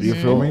 Yes. You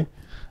feel me?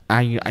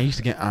 And I used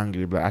to get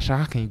angry, like, Asha,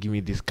 how can you give me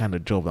this kind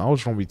of job? And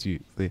what's wrong with you?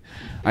 And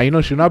you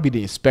know, she'll not be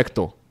the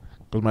inspector,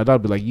 because my dad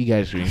would be like, you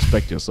guys should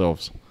inspect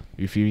yourselves.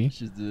 You feel me?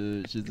 She's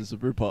the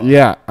superpower.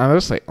 Yeah, and I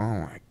was like, oh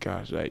my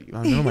gosh, like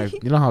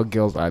you know how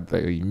girls are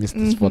like, you missed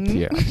the spot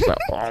here. I was like,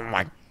 oh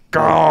my The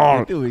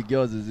god. thing with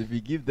girls is if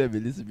you give them a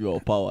little bit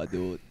of power, they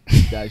will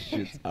take that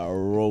shit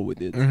and roll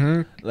with it.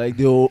 Mm-hmm. Like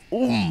they'll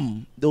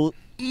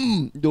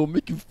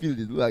make you feel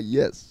it. Like,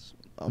 yes,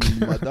 I'm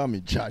madam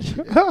in charge.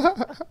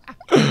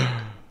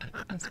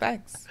 That's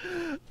facts.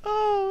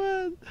 Oh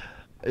man.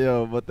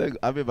 Yeah, but then,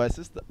 I mean, my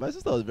sister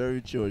was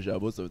very chill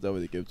most of the time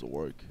when it came to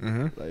work.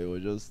 Mm-hmm. Like, it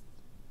was just,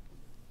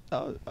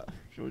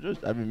 she was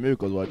just, I mean, maybe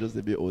because we're just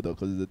a bit older,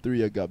 because there's a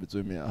 3-year gap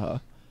between me and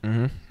her.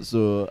 Mm-hmm.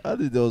 So I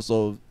think there was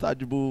some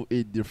tangible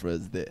age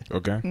difference there,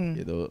 Okay.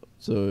 you know.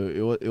 So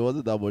it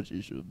wasn't that much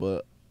issue,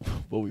 but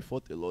we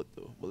fought a lot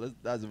though. But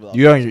that's about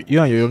You and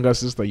your younger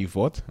sister, you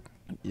fought?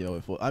 yeah,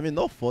 we fought. I mean,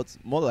 not fought,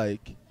 more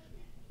like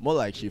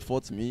she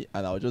fought me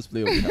and I'll just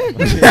play with her.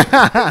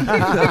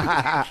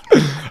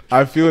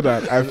 I feel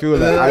that. It's kinda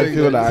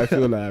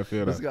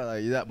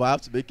like that, but I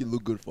have to make it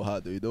look good for her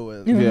though, you know,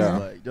 when Yeah. it's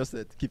like just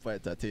to keep her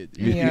entertained.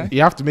 Yeah.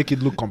 You have to make it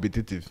look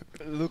competitive.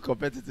 Look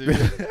competitive.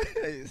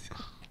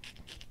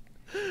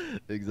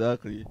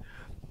 Exactly.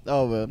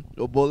 Oh man,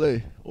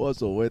 Obole, what's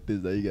some weird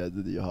things that you guys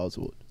did in your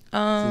household?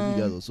 Since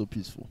you guys are so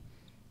peaceful.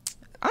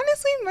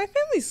 Honestly, my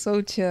family's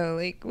so chill.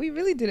 Like, we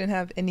really didn't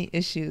have any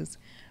issues.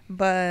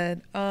 But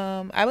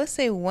I would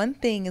say one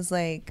thing is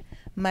like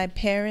my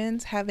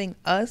parents having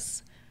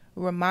us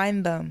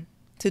remind them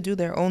to do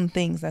their own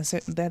things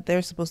that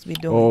they're supposed to be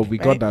doing. Oh, we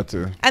got right? that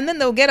too. And then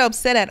they'll get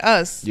upset at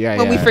us Yeah,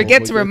 when we yeah.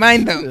 forget to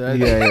remind them.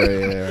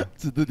 Yeah.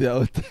 To do their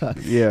own task.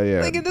 Yeah.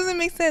 Like, it doesn't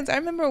make sense. I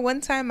remember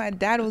one time my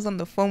dad was on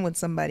the phone with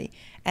somebody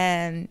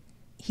and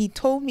he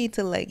told me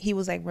to like, he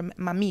was like,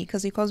 Mami,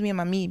 because he calls me a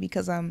Mami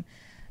because I'm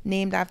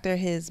named after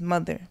his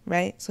mother,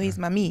 right? So he's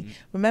Mami.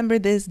 Remember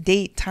this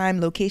date, time,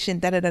 location,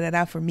 da da da da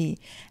da for me.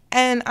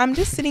 And I'm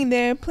just sitting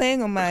there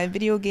playing on my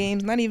video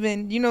games, not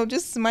even, you know,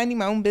 just minding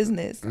my own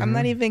business. I'm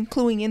not even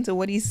cluing into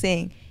what he's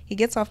saying. He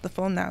gets off the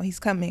phone now. He's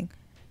coming.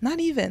 Not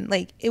even.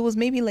 Like, it was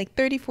maybe like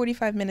 30,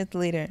 45 minutes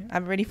later.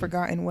 I've already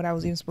forgotten what I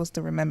was even supposed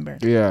to remember.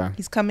 Yeah.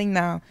 He's coming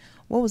now.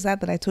 What was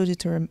that I told you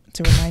to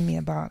remind me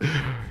about?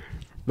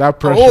 That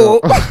pressure. Oh.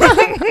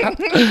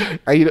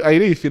 I know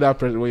you feel that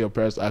pressure when your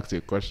parents ask you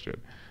a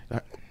question.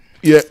 Like,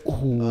 yeah.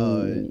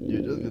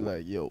 You just be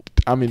like, yo,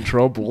 I'm in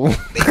trouble.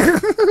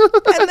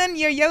 And then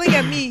you're yelling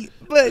at me,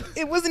 but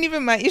it wasn't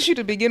even my issue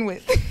to begin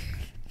with.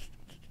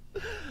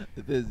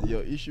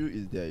 your issue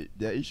is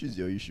their issue is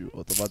your issue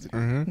automatically.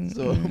 Mm-hmm.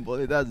 So,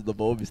 but that's the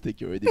one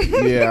mistake you already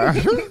made.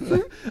 Yeah.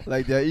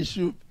 Like their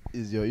issue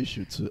is your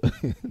issue too.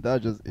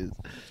 That just is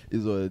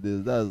what it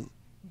is. That's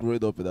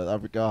growing up in an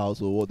African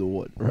household, what the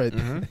what, right?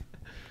 Mhm.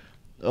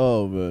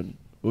 Oh man.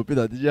 Well,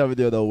 Peter, did you have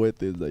any other weird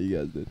things that you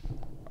guys did?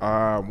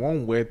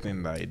 One weird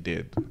thing that I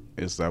did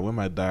is that when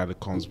my dad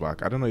comes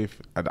back, I don't know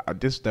if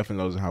this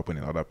definitely doesn't happen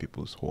in other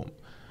people's home.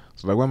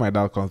 So like when my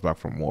dad comes back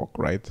from work,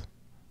 right,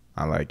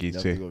 and like he'd You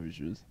say, have to go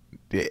issues.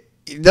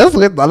 just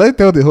let me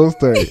tell the whole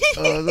story.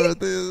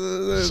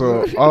 So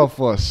So all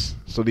of us,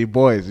 so the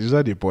boys,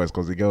 usually the boys,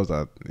 because the girls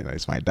are, you know,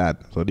 it's my dad.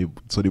 So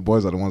the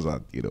boys are the ones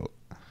that, you know,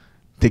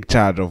 take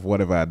charge of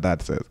whatever our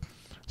dad says.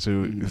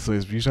 So it's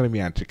usually me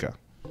and Chika.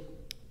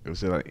 It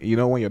was like, you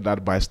know, when your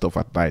dad buys stuff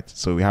at night,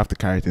 so we have to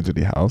carry it into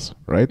the house,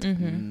 right?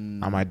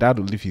 Mm-hmm. And my dad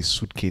would leave his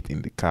suitcase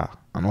in the car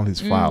and all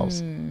his files.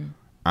 And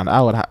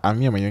I would, and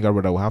me and my younger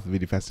brother would have to be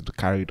the first to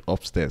carry it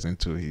upstairs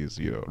into his,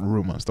 you know,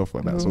 room and stuff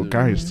like that. So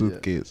carry his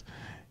suitcase,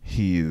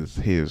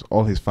 his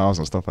all his files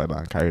and stuff like that,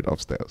 and carry it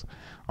upstairs.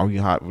 And we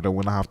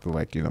don't have to,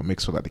 like, you know, make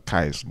sure that the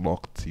car is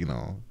locked, you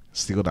know,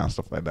 sealed and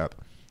stuff like that.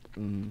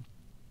 Then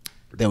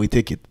we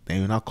take it.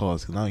 Then you now call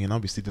us. Now you now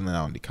be sitting there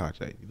on the couch,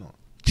 like, you know,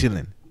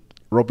 chilling,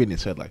 rubbing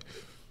his head, like,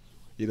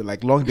 you know,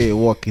 like long day at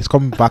work. He's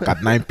coming back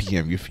at 9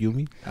 p.m. You feel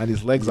me? And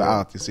his legs are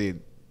out. He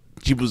said,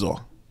 "Chibuzo,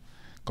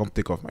 come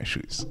take off my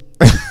shoes."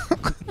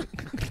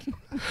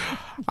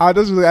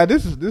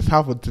 This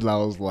happened till I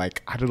was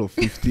like, I don't know,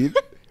 15.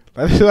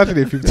 Like,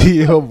 actually a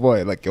 15-year-old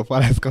boy. Like, your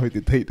father's coming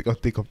to tell you to go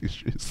take off your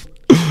shoes.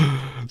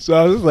 So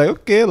I was just like,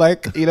 okay,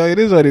 like, you know, it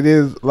is what it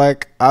is.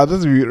 Like, I'll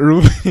just be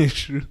removing his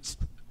shoes.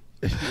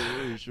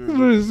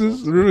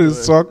 Really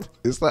sucked.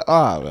 It's like,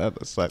 man,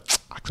 it's like,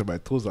 actually my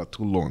toes are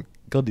too long.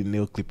 Got the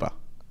nail clipper.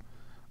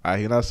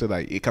 He now said,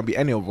 like, it can be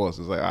any of us.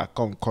 It's like,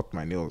 come cut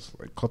my nails.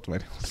 Like, cut my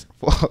nails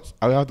for us.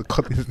 I will have to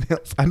cut his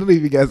nails. I don't know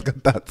if you guys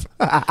got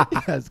that. He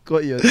has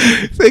cut your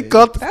Say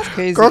cut. That's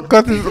crazy.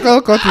 Cut his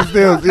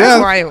nails. That's Yeah.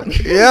 wild.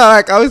 Yeah,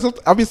 like,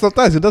 I mean,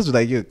 sometimes it does be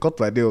like, yeah, cut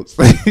my nails.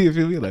 You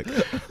feel me? Like,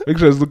 make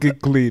sure it's looking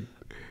clean.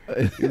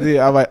 See,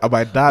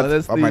 my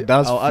dad's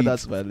I'll add feet. that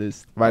to my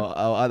list.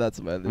 I'll add that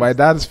to my list. My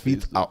dad's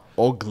feet are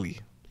ugly.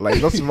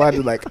 Like, just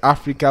imagine, like,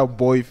 African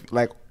boy,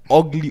 like,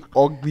 ugly.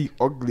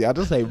 I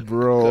just like,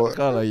 bro. Kind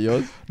of like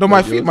yours. No, my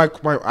Like feet,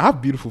 yours? my I have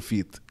beautiful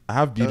feet. I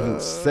have beautiful,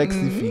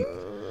 sexy feet.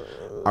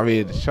 I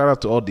mean, shout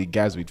out to all the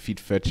guys with feet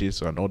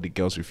fetish and all the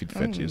girls with feet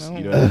fetishes. no.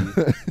 You know what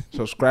I mean?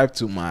 Subscribe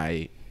to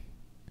my.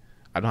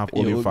 I don't have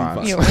Your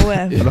OnlyFans. Your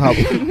OnlyFans.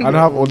 OF. I don't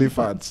have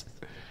OnlyFans.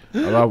 I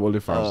don't have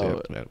OnlyFans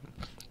yet, man.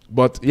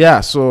 But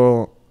yeah,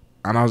 so,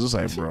 and I was just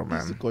like, bro, You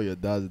used to man. call your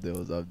dad's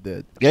nails. I'm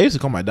dead. Yeah, I used to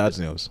cut my dad's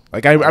nails.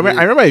 Like, I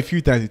remember a few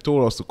times he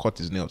told us to cut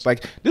his nails.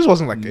 Like, this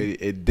wasn't like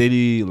a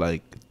daily,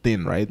 like,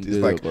 thing, right? It's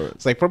Yeah, like, correct.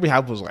 it's like probably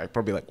happens like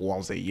probably like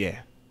once a year.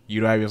 You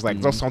know what I mean? It's like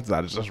just something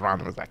that is just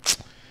random. It's like,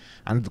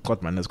 I need to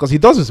cut my nails. Because he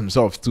does this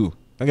himself too.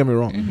 Don't get me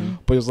wrong.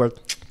 But it's like,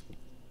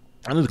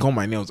 I need to cut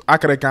my nails.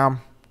 Akarekam,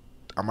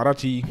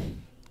 Amarachi,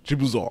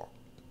 Chibuzo,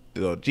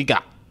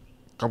 Chica,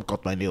 come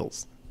cut my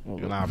nails. You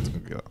don't have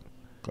to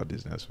cut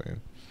these nails for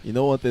him. You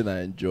know one thing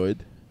I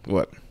enjoyed?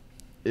 What?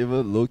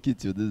 Even low-key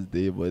to this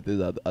day, but it is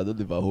I don't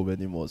live at home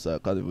anymore, so I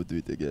can't even do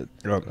it again.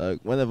 What? Like,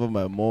 whenever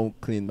my mom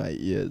cleaned my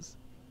ears,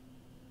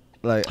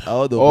 like,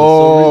 out of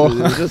Oh. some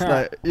reason, it's just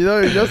like, you know,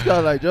 you just kind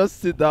of like, just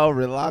sit down,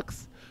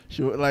 relax.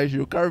 She'll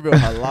carry me on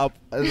her lap,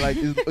 and like,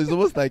 it's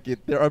almost like a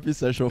therapy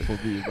session for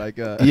me. It's like,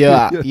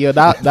 Yeah,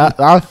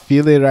 that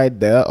feeling right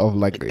there of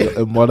like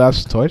a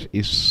mother's touch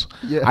is.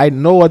 Yeah. I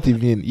know what you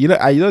mean. You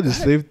know the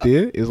same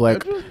thing. It's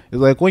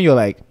like when you're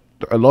like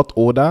a lot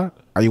older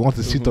and you want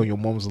to sit on your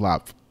mom's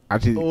lap.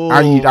 And she, Oh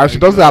and she my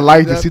doesn't God. allow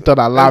you to sit on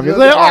her lap.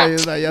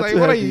 It's like, you're like, too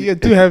what are heavy. you're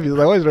too heavy. It's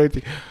like, what's wrong with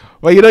you?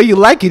 But you know, you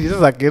like it. It's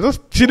just like, you're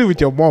just chilling with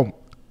your mom.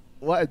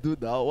 What I do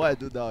now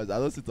is I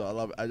don't sit on her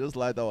lap. I just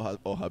lie down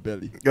on her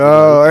belly.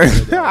 Oh. I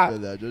just sit on her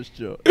belly, I just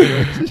chill.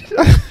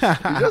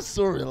 It's just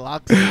so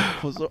relaxing.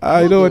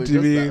 I know what you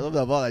Just mean.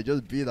 something about like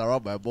just being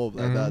around my mom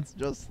like that.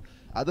 Just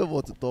I don't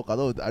want to talk.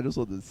 I just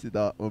want to sit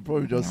down. I'll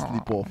probably just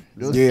sleep off.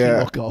 Just Yeah.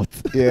 knock out.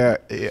 Yeah,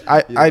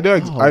 I know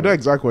I know Oh.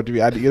 exactly what you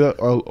mean. And, you know,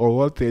 or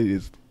one thing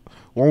is,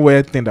 one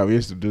weird thing that we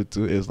used to do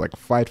too is like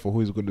fight for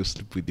who's going to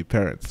sleep with the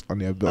parents on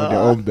their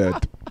own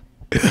bed.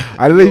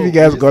 I don't know if you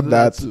guys we used to got do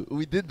that. too.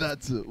 We did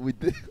that too. We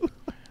did.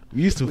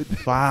 We used to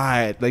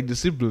fight. Like the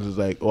siblings is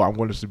like, oh, I'm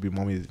going to sleep with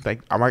mommy. It's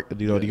like, am I?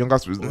 You know, the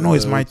youngest was, no,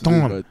 it's my Today is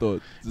turn. my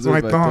turn. It's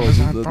my turn. It's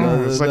my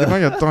turn. It's like, it's not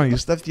your turn. You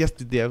slept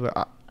yesterday. I was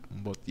like,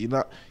 but you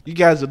know, you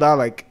guys are now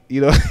like, you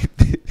know,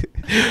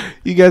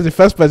 you guys, the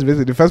first person,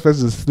 basically, the first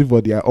person to sleep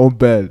on their own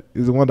bed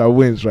is the one that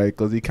wins, right?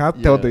 Because you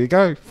can't tell them, you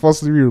can't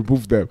forcibly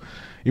remove them.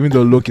 Even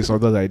though Loki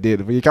sometimes I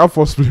did, but you can't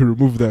forcibly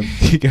remove them.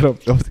 You get up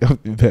the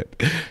bed.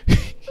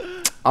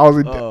 I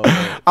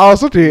was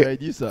such a,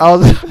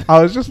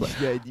 I was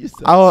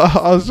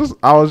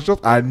just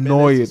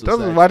annoyed.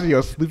 Doesn't imagine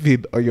you're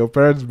sleeping on your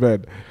parents'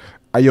 bed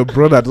and your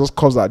brother just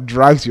comes and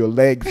drags your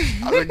legs.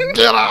 I'm like,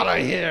 get out of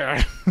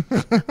here.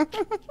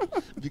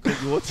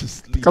 Because you want to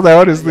sleep. Because I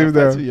want to sleep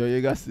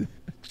there.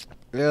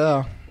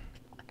 Yeah.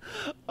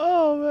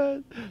 Oh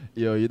man.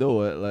 Yo, you know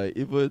what? Like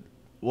even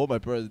what my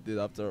parents did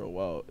after a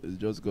while is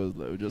just because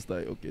like we're just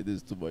like, okay, this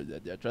is too much.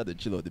 They're trying to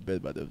chill on the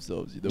bed by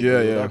themselves. You know?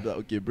 Yeah. Like,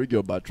 okay, bring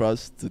your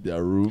mattress to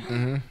their room.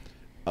 Mm-hmm.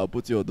 I'll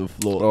put you on the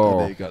floor Oh.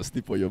 and then you can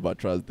sleep on your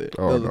mattress there.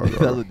 Oh, That's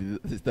what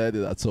they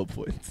started at some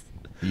point.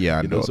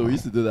 Yeah, You know, so we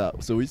used to do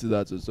that. So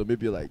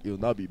maybe like it'll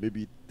now be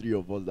maybe 3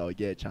 of us that will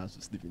get a chance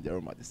to sleep in their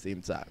room at the same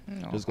time,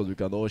 just because we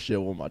can all share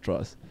one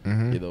mattress.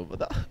 Mm-hmm. You know, but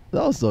that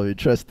was so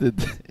interesting.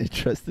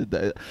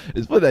 That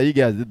it's funny that you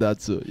guys did that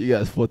too. You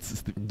guys fought to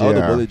sleep. I don't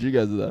know, did you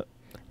guys do that?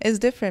 It's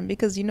different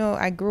because you know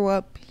I grew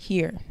up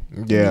here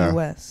in Yeah. the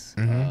US.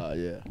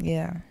 Mm-hmm.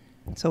 Yeah.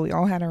 So we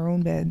all had our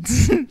own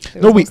beds. There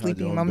No, was we- sleeping in Had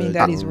your own mommy and bed,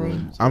 daddy's your own room.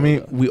 rooms, I all mean,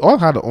 that. we all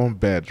had our own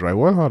beds, right?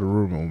 We all had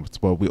rooms,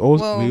 but we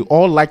Well-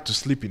 all like to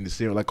sleep in the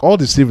same. Like all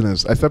the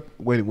siblings, except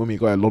when we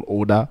got a lot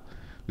older,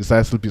 we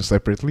started sleeping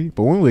separately.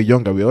 But when we were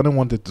younger, we only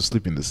wanted to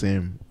sleep in the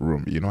same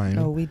room. You know what I mean?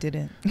 No, we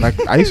didn't. Like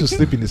I used to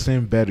sleep in the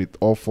same bed with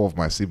all 4 of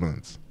my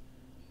siblings.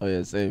 Oh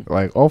yeah, same.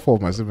 Like all 4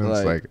 of my siblings.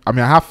 Like- Like I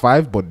mean, I have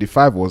 5, but the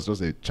 5 was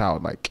just a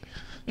child. Like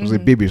it was a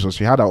Mhm. baby, so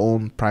she had her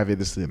own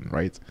private scene,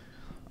 right?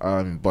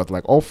 But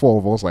like all 4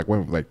 of us, like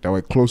when like they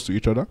were close to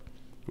each other,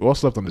 we all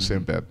slept on the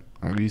same bed,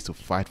 and we used to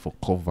fight for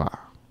cover.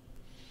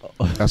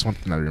 That's one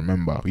thing I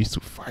remember. We used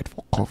to fight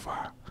for cover.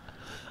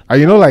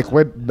 And you know, like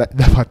when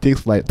that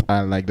takes light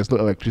and like there's no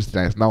electricity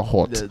and it's now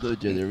hot. There's no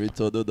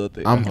generator, no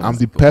nothing. I'm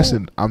the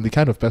person. I'm the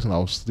kind of person that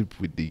will sleep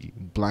with the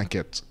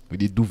blanket, with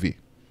the duvet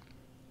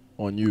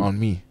on you. on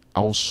me.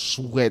 I will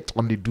sweat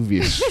on the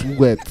duvet,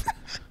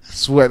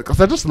 sweat, because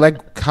I just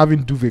like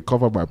having duvet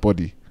cover my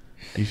body.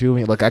 You feel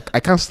me? Like I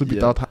can't sleep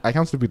Yeah. without. I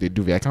can't sleep with a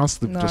duvet. I can't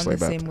sleep No, just I'm like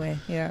the that. same way.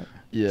 Yeah.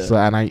 Yeah. So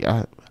and I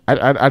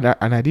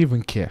didn't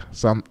even care.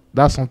 So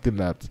that's something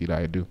that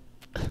I do.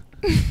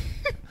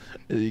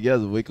 You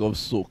guys wake up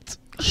soaked.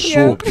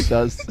 Yeah. Soaked.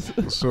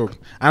 That's So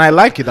and I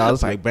like it. I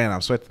was like, man,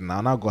 I'm sweating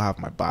now. Now go have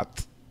my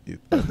bath.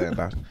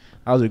 That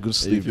was a good you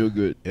sleep. feel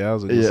good. Yeah, that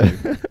was a good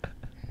sleep.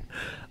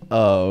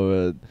 Oh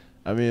man.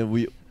 I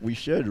mean, we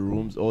shared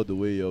rooms all the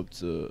way up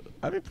to,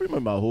 I mean, pretty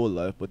much my whole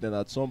life. But then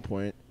at some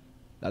point,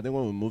 I think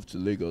when we moved to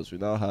Lagos, we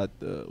now had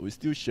we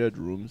still shared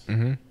rooms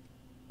Mm-hmm.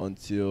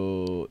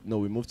 until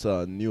we moved to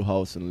a new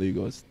house in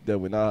Lagos.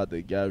 Then we now had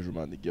the guys' room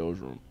and the girls'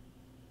 room.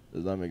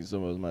 Does that make sense? It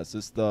was my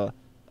sister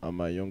and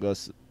my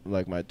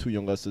my 2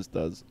 younger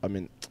sisters. I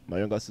mean, my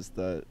younger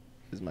sister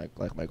is my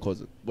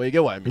cousin. But you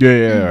get what I mean?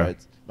 Yeah.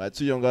 Right? My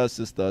 2 younger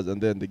sisters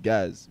and then the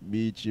guys,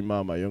 me,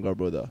 Chima, my younger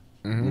brother.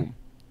 Mm-hmm.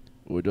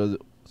 Room.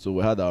 So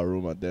we had our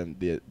room and then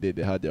they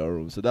had their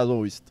room. So that's when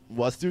we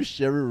were still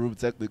sharing room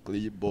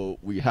technically,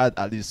 but we had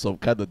at least some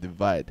kind of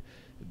divide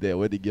there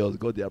where the girls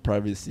got their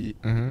privacy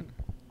Mm-hmm.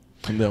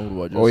 and then we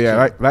were just Oh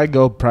yeah, chilling. that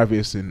girl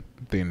privacy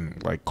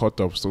thing like caught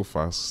up so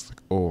fast.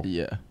 Oh,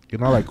 Yeah.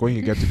 like when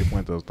you get to the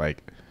point of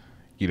like,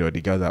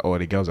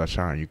 the girls are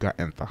showering, you can't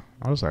enter.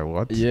 I was like,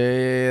 what?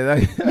 Yeah.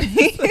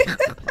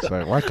 It's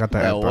like, why can't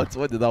I enter?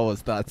 When did that one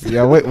start?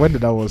 Yeah, when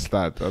did that one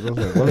start? I was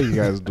like, what are you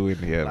guys doing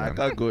here, I man?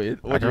 can't go in.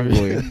 I What do you can't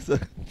go mean?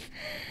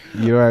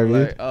 in. You know what I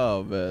mean? Like,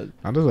 oh man.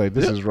 I'm just like,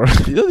 this is wrong.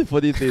 You know the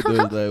funny thing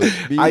though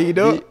is like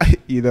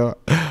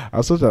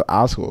I'm such an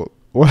asshole.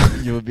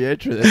 What? you'll be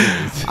entering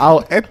anyways.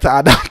 I'll enter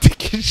and I'm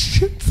taking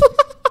shit.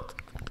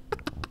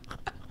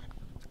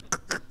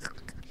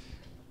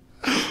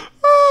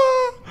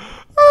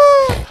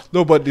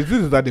 No, but the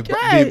thing is that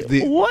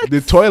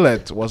the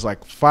toilet was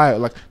like 5.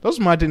 Like, just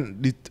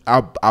imagine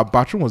our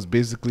bathroom was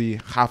basically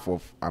half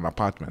of an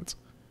apartment.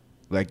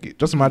 Like,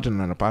 just imagine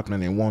an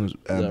apartment in one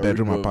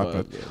bedroom Ripple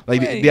apartment. vibe, yeah.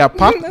 Like Wait, the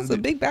apartment. That's a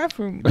big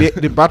bathroom.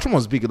 The bathroom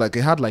was big. Like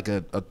it had like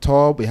a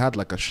tub, it had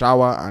like a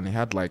shower, and it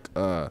had like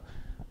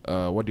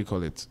what do you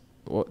call it?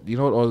 All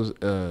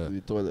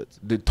The toilet.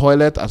 the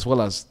toilet, as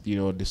well as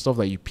the stuff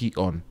that you pee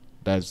on.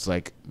 That's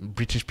like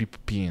British people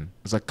peeing.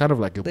 It's like kind of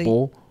like a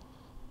bowl,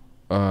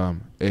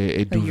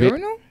 a duvet,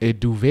 urinal? a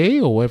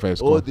duvet or whatever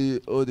it's called.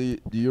 The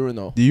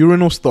urinal. The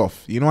urinal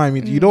stuff. You know what I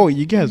mean?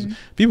 You guys,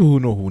 people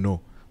who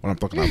know what I'm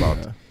talking about.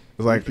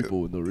 It's like Rich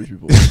people, no rich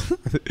people.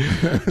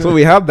 so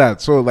we have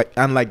that. So like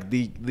and like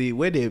the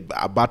way the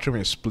bathroom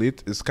is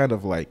split is kind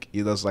of like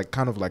there's like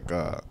kind of like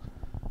a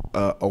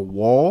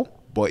wall,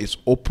 but it's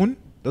open.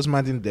 Doesn't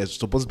imagine there's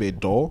supposed to be a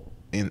door,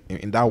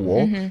 in that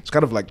wall. It's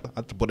kind of like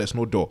that, but there's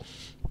no door.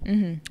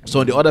 So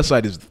on the other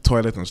side is the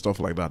toilet and stuff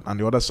like that, and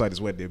the other side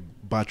is where the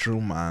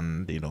bathroom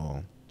and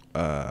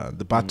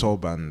the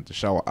bathtub and the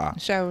shower are.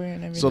 Shower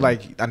and everything. So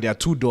like, and there are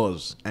two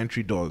doors,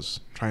 entry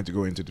doors, trying to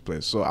go into the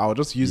place. So I'll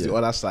just use the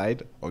other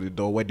side of the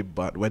door where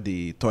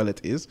the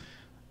toilet is,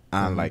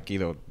 and like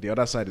the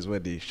other side is where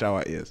the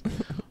shower is.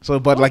 So,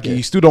 but like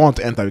you still don't want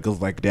to enter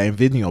because like they're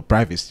invading your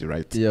privacy,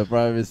 right? Yeah,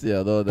 privacy.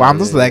 I know that. But I'm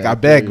just like, yeah, I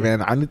beg,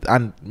 man. I need,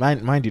 and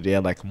mind you, there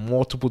are like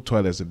multiple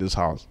toilets in this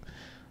house.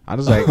 I'm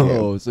just like,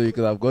 oh, so you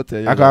could have got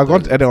to. I could have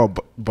gone to anyone,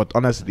 but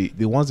honestly,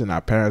 the ones in our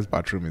parents'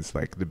 bathroom is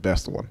like the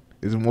best one.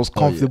 It's the most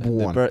comfortable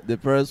one. The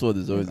parents' one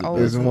is always the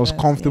It's best. the most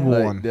comfortable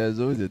Like, one. there's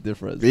always a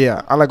difference.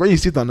 Yeah, and like when you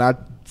sit on that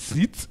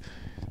seat,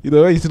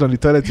 when you sit on the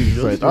toilet, it's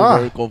It's like,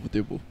 very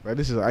comfortable. Like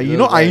this is, like- you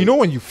know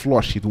when you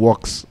flush, it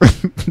works.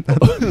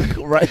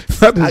 Right.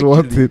 That is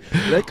one Actually,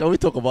 thing. Like, can we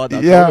talk about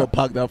that? Yeah. I'm gonna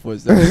park that for a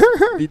second.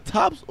 The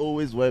taps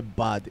always went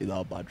bad in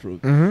our bathroom.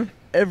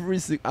 I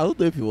don't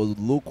know if it was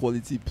low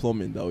quality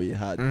plumbing that we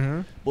had,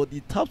 but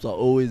the taps are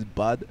always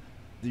bad.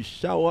 The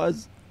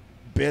showers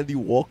barely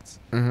worked,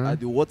 and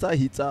the water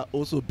heater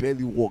also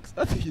barely works.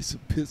 That thing used to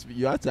piss me.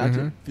 You have to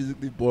actually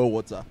physically boil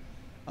water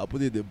and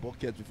put it in the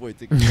bucket before you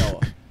take a shower.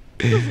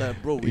 It's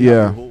like, bro, we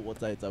have a whole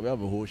water heater, we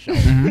have a whole shower.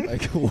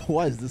 Like,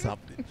 why is this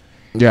happening?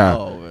 Yeah,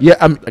 Oh,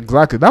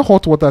 exactly. That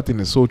hot water thing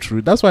is so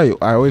true. That's why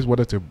I always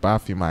wanted to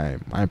bath in my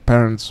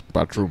parents'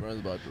 bathroom,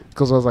 Parents' bathroom.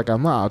 because I was like,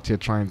 I'm not out here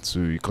trying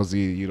to, because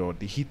the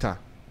heater,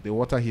 the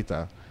water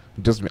heater,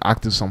 just be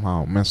active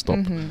somehow, messed up.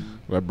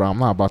 Like, bro, I'm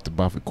not about to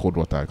bath with cold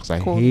water because I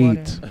Cold hate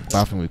water.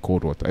 bathing with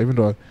cold water. Even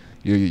though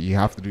you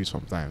have to do it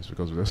sometimes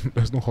because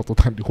there's no hot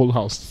water in the whole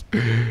house.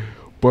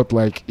 But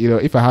like,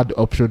 if I had the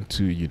option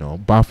to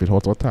bath with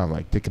hot water, I'm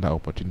like taking that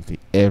opportunity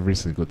every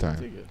single time.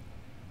 Take it.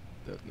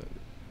 Definitely.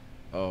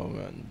 Oh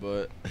man,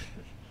 but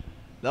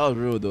that was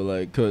real though.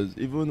 Like, cause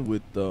even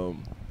with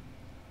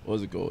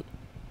what's it called?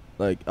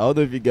 Like, I don't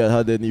know if you guys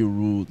had any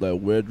rules, like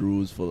weird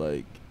rules for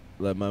like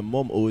my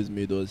mom always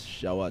made us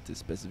shower at a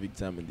specific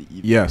time in the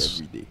evening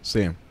Yes. every day.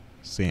 Same.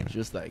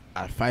 Just like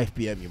at 5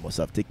 p.m. you must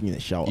have taken a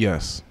shower.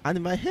 Yes. And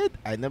in my head,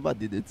 I never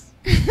did it.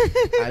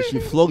 And she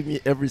flogged me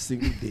every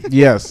single day.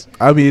 Yes.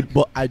 I mean,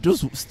 But I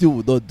just still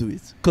would not do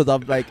it. Because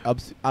I'm like,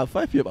 at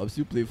 5 p.m. I'm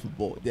still playing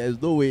football. There's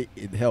no way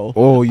in hell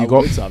oh, you I'm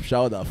got going to have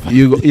showered at 5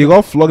 you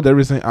got flogged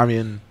everything. I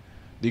mean,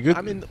 the good.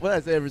 I mean, when I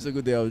say every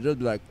single day, I would just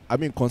be like,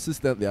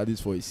 consistently at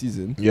least for a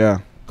season. yeah.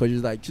 Because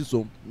she's like,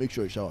 Chisom, make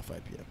sure you shower at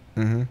 5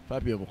 p.m.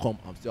 5 p.m. will come,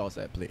 I'm still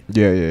outside playing.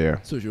 Yeah.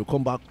 So she'll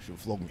come back, she'll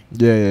flog me.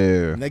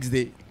 Yeah. Next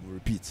day, we'll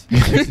repeat.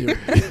 Next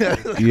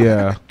day,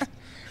 Yeah.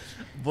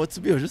 But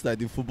to me, it was just like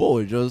the football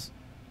was just,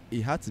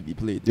 it had to be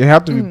played. It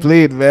had to be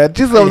played, man.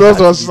 Just of It those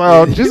had ones to be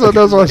sound. played. Just of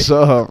those ones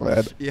sound,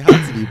 man. It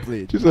had to be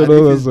played. Just And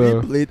another if it's being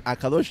song. played, I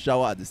cannot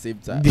shower at the same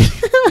time.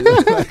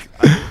 Like,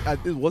 I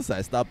think once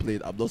I start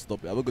playing, I'm not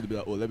stopping. I'm not going to be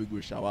like, oh, let me go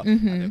shower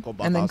and then come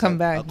back. And then come outside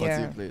back, and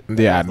continue yeah. playing. Yeah,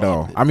 That's not no.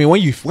 happening. I mean,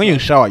 when you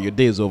shower, your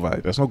day is over.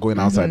 There's no going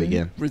outside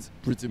again.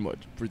 Pretty much.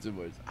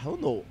 I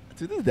don't know.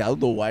 To this day, I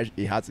don't know why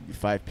it had to be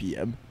 5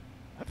 p.m.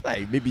 I feel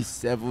like maybe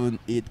 7,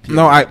 8 p.m.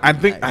 No, I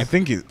would be think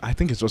nice. I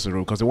think it's just a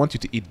rule because they want you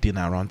to eat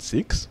dinner around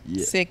 6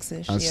 Yeah.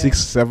 6-ish. and yeah. 6,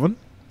 7,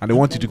 and they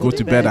want you to go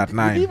to bed at We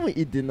 9. didn't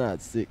even eat dinner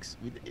at 6.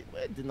 We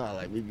ate dinner at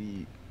like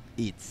maybe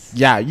 8.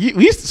 Yeah,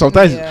 we used to,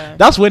 sometimes Yeah.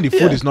 that's when the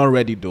food Yeah. is not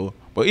ready though.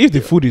 But if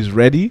the food is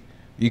ready,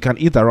 you can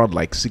eat around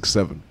like 6,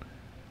 7.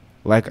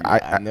 Like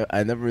I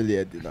never really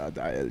ate dinner at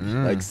that early.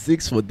 Like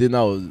 6 for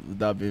dinner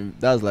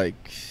that's like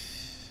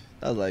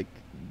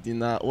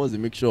dinner. What was the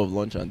mixture of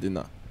lunch and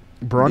dinner?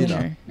 brunch.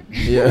 Dinner.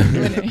 Yeah.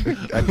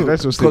 I think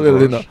let's just say Call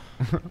it brunch.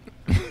 dinner.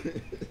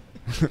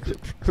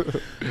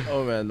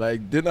 Oh man,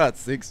 like dinner at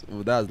 6,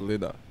 well, that's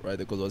dinner, right?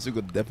 Because I was still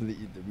gonna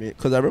definitely eat the meat.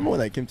 Because I remember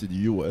when I came to the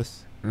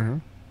US, Mm-hmm.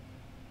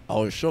 I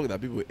was shocked that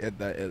people ate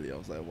that early. I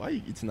was like, why are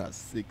you eating at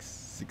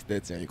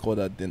 6:30 and you call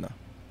that dinner?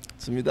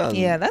 To me,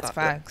 that's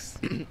facts.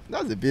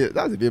 That's a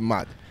bit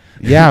mad.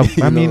 Yeah,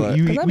 You I know, mean, like-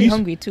 you, Because I'll we be used-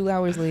 hungry 2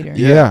 hours later.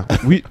 yeah,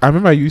 I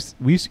remember we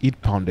used to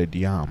eat pounded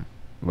yam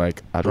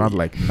like around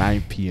like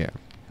 9 p.m.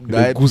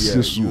 The 9 goose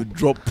p.m., soup. you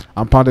drop.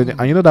 And pounded,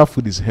 and you know that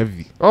food is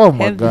heavy. Oh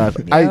my Heavy. god,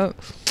 Yep.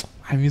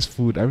 I miss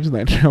food. I miss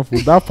Nigerian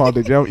food. That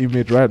pounded yam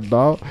image right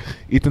now,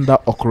 eating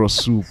that okra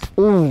soup.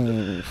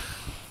 Oh,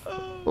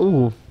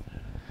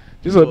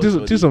 these are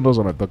those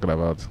what I'm talking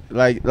about.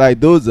 Like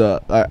those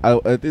are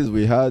I think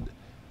we had.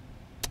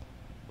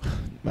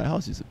 My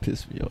house used to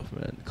piss me off,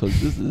 man, because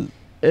this is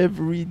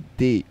every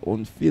day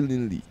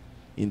unfailingly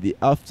in the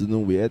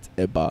afternoon we ate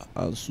eba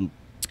and soup.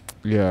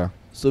 Yeah,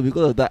 So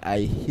because of that,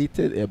 I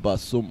hated eba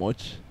so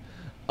much.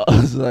 I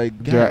was like,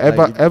 yeah. God,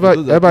 like, for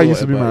those that Eba know,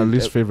 used to be my is-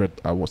 least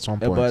favorite at some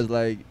point.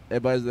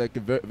 Eba is like a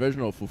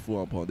version of fufu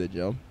and pounded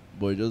yam,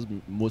 but it's just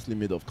mostly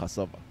made of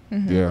cassava.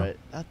 Yeah, Right?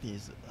 That thing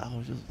is,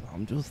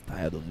 I'm just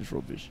tired of this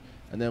rubbish.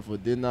 And then for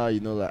dinner,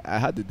 like I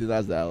had the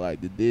dinners that I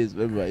like. The days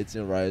when we were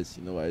eating rice,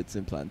 we're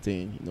eating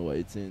plantain, we're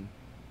eating,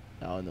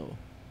 I don't know,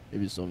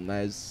 maybe some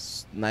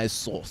nice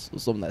sauce or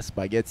some like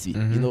spaghetti,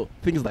 Mhm.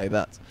 things like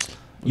that.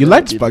 You But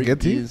like then they bring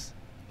spaghetti? these-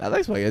 I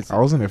like spaghetti. I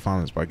wasn't a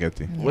fan of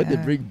spaghetti. When they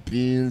Yeah. bring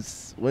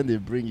beans, when they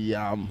bring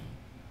yam,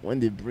 when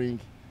they bring,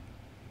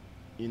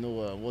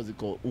 what's it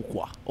called,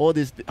 ukwa, all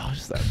this. I was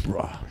just like,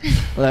 bruh.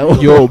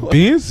 Like, Yo,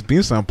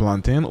 beans and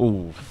plantain.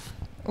 Oh,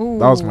 Ooh,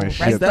 That was my rice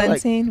shit.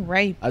 plantain,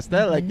 ripe. I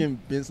started Mhm. liking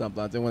beans and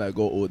plantain when I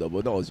got older,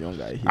 but when I was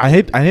younger, I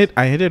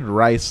hated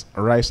rice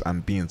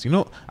and beans.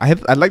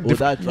 I like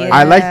that dry.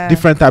 I like Yeah.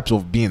 different types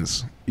of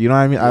beans. You know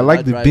what I mean? Yeah, I like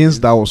that the dry beans beans.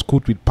 that was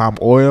cooked with palm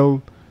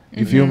oil.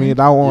 You feel me? Mhm.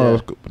 That one Yeah.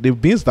 was the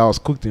beans that was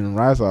cooked in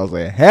rice. I was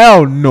like,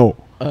 hell no.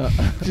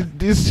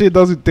 This shit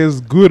doesn't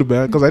taste good,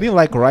 man. Because I didn't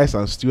like rice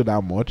and stew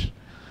that much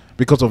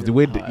because of the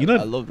way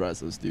I love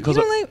rice and stew. You don't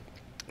like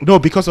no,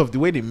 because of the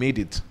way they made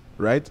it,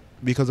 right?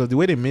 Because of the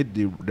way they made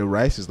the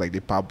rice is like they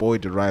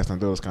parboiled the rice and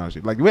those kind of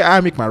shit. Like the way I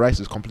make my rice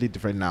is completely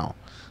different now.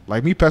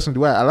 Like me personally, the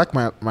way I like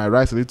my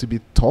rice a little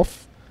bit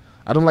tough.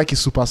 I don't like it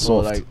super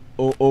So soft.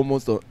 like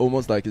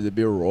almost like it's a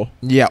bit raw.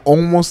 Yeah,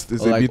 almost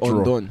it's Or a like bit raw.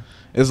 undone.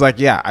 It's like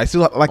I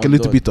still like a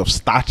little Undone. bit of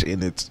starch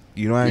in it.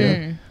 You know what I mean?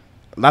 Mm.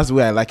 That's the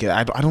way I like it.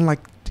 I don't like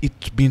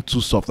it being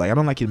too soft. Like I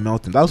don't like it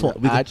melting. That's what.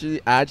 I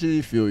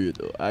actually feel you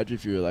though. I actually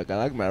feel you. Like I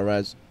like my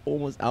rice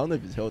almost. I don't know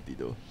if it's healthy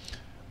though.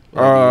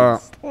 Like,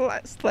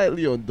 it's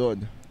slightly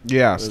undone.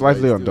 Yeah, But slightly it's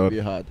still a undone.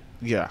 bit hard.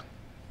 Yeah,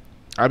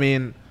 I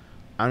mean,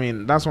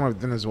 that's one of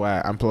the things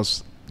why. And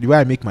plus, the way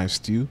I make my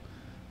stew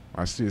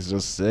is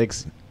just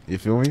sexy. You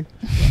feel me?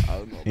 I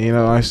don't know. You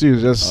know, my stew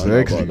is just I don't know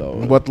sexy. about that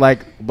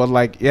one. But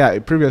like, yeah.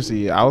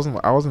 Previously, I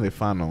wasn't a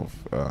fan of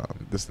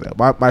this.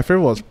 My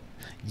favorite was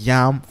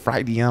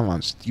fried yam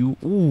and stew.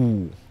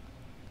 Ooh.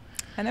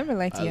 I never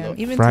liked I yam, love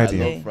even fried I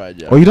today. love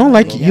fried yam. Oh, you don't I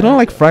like love you don't yam.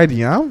 like fried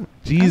yam? I don't like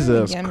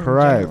Jesus yam in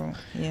Christ! general.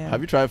 Yeah,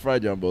 Have you tried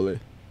fried yam, Bole?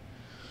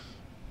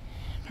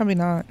 probably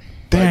not.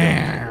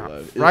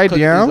 Damn, fried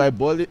yam. It's like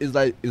boiling.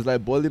 It's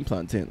like boiling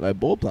plantain. Like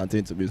boiled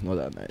plantain to me is not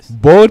that nice.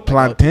 Boiled Like,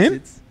 I'll eat plantain.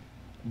 it,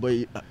 but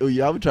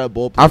you haven't tried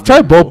boiled plantain. I've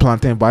tried boiled before?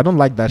 plantain, but I don't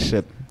like that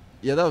shit.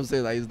 Yeah, that's what I'm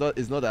saying. Like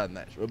it's not that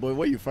nice. But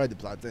when you fry the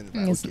plantain, it's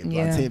like It's- okay,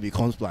 yeah. plantain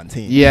becomes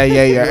plantain.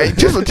 Yeah.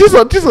 Just what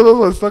I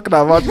was talking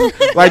about.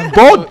 Like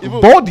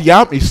boiled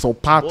yam is so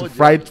part to Boiled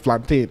fried yam.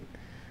 plantain.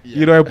 Yeah.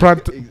 You know,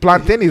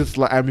 plantain is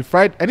like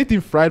fried.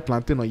 Anything fried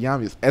plantain or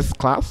yam is S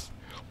class.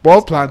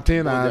 Boiled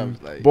plantain Boiled yam and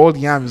is like boiled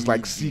yam is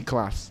like C. C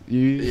class.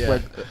 It's Yeah.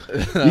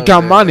 like you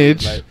can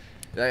manage.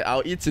 Like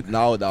I'll eat it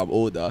now that I'm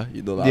older.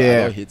 You know, like, Yeah. I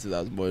don't hate it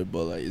as much,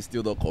 but like it's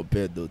still not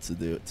compared though to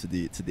the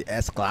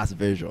S class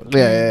version.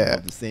 Yeah.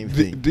 Of the same Do,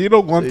 thing. do you know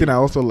one thing I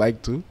also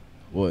like too?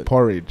 What?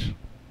 Porridge.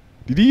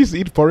 Did you used to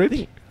eat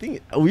porridge? We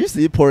used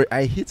to eat porridge.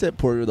 I hated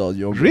porridge when I was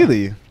younger.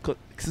 Really?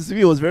 Because to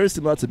me it was very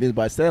similar to beans,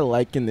 but I started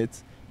liking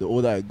it the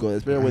older I got,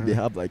 especially when they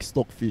have like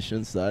stockfish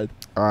inside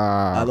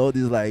and all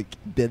these like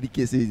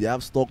delicacies. They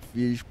have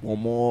stockfish,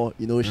 pomo,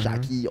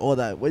 shaki, all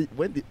that.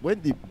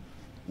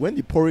 When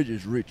the porridge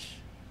is rich,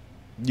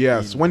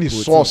 Yes, in when the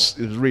protein. sauce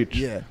is rich.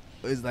 yeah,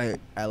 it's like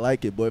I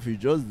like it. But if you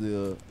just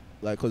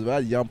because we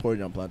had yam porridge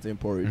and plantain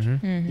porridge.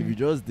 Mhm. If you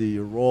just the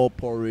raw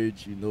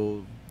porridge, It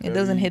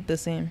doesn't very- hit the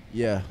same.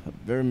 Yeah,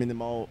 very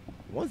minimal.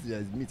 Once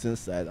there's meat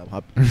inside, I'm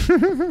happy.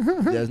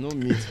 There's no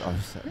meat. I'm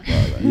like,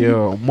 wow, like,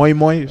 Yo, moi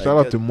moi. I Shout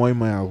out get- to moi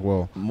moi as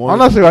well. moi-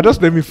 Honestly, we're just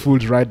naming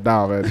foods right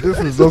now, man. This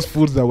is those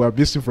foods that we're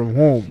missing from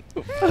home.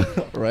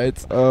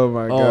 right? Oh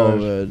my Oh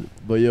gosh. man,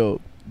 but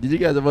yo, did you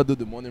guys ever do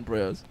the morning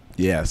prayers?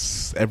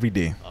 Yes, every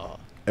day. Oh,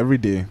 Every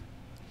day.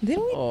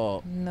 Didn't we?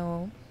 oh.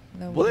 No.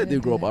 But they didn't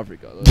did grow do up that.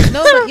 Africa.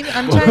 No, but even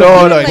I'm trying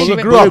No, to no, even, she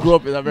like, grew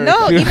up. in America.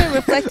 No, even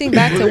reflecting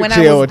back to when I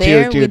Chill, was chill,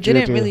 there, chill, we chill,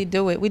 didn't chill. really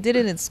do it. We did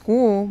it in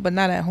school, but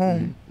not at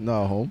home.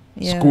 No, home.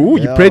 Yeah. School?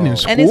 You Yeah. prayed in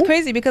school? And it's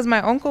crazy because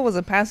my uncle was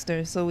a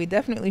pastor, so we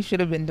definitely should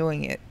have been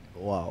doing it,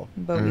 Wow.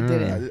 but we Mm.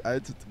 didn't. I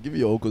had to give you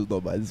your uncle's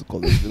number. I just call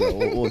him. Like,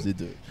 what was he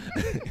doing?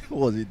 What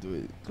was he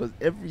doing? Because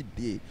every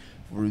day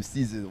for a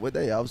season,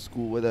 whether you have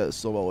school, whether it's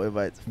summer,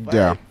 whatever, it's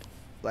Yeah.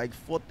 like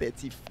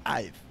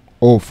 4:35.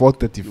 Oh, You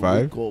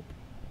 4:35. wake up.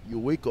 You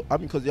wake up.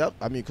 Because you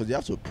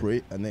have to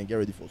pray and then get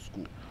ready for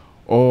school.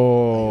 And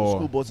your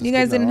school Oh, bus is You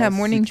guys coming didn't have around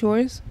morning 6.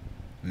 chores?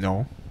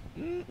 no.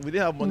 We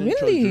didn't have morning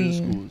church Really? during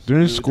school.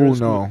 During school,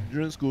 no.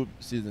 During school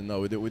season, no.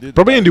 We did.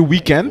 Probably in the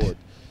weekend.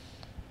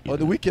 On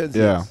the weekends,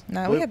 Yeah. yes.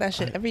 Nah, But- we had that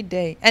shit every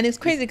day, and it's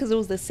crazy because it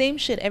was the same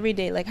shit every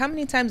day. Like, how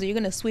many times are you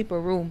gonna sweep a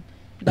room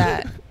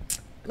that,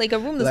 like, a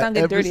room that's Like, not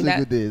get every dirty? single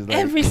That day is like-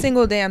 every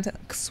single day,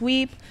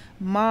 sweep,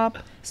 mop,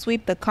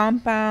 sweep the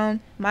compound.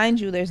 Mind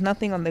you, there's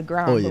nothing on the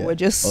ground, Oh, but yeah. we're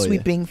just Oh, yeah.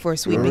 sweeping for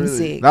sweeping Really?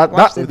 sake. That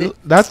Watch that the di-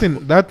 that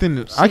thing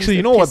is She actually, you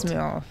used know to what? piss me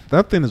off.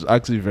 That thing is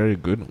actually very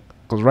good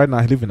because right now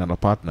I live in an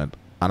apartment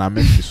and I'm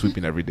meant to be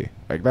sweeping every day.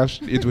 Like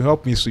it will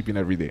help me sweeping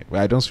every day.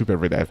 Well, I don't sweep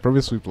every day. I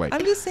probably sweep like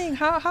I'm just saying,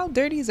 how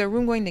dirty is a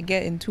room going to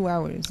get in 2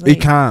 hours? it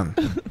can.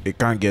 It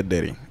can't get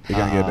dirty. It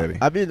can get dirty.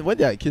 I mean, when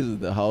there are kids in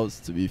the house,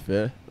 to be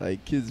fair,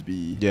 like kids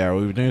be. Yeah,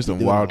 we're doing some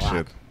doing wild a lot.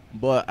 shit.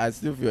 But I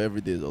still feel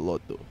every day is a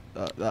lot, though.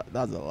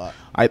 That's a lot.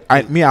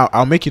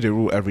 I'll make it a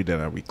rule every day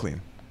that we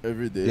clean.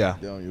 Every day. Yeah.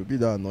 Damn, you'll be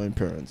that annoying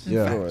parents.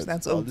 Yeah. It's Facts, alright.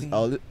 that's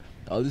I'll, OD.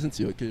 I'll listen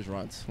to your kids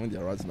rants when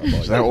they're ranting about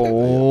It's like, you.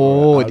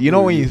 oh, I'll you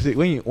know do when it. you say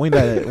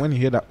when you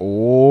hear that,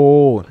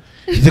 oh,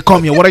 He said,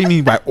 come here. What do you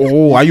mean by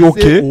oh? Are you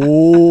Say, okay?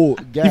 oh,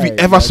 guy, If you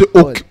ever say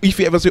my okay, if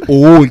you ever say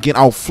oh again,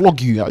 I'll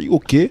flog you. Are you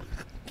okay,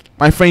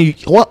 my friend?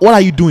 What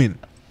are you doing?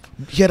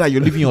 Hear that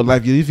you're living your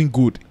life. You're living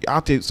good. You're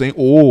out there saying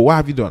oh, what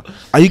have you done?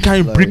 Are you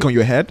carrying Like- brick on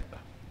your head?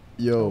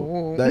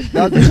 Yo, that's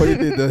the funny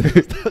thing.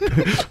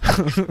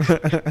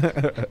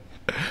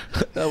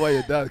 That's why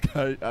your dad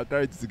carried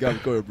the cigar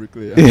because a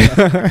bricklayer.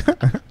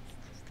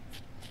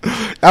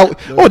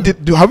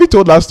 Have you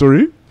told that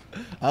story?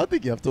 I don't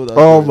think you have told that.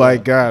 Oh story, my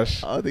man.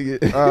 gosh. I don't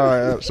think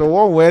it. So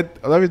one weird,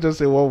 let me just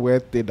say one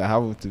weird thing that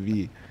happened to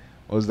me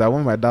was that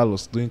when my dad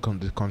was doing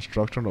the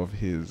construction of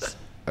his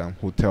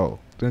hotel,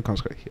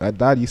 my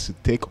dad used to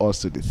take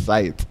us to the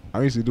site.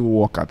 I used to do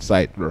work at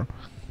site, bro.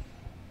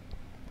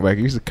 Like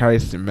he used to carry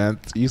cement.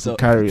 He used to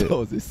carry That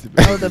was a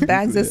cement. Oh, the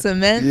bags of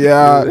cement,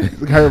 yeah, he used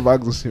to carry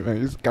bags of cement.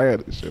 He used to carry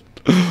the shit.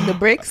 the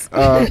bricks.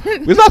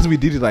 We thought we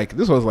did it like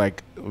this was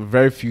like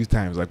very few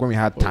times, like when we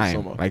had Oh, time,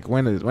 summer. like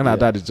when our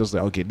dad is just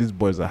like, okay, these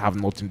boys that have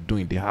nothing to do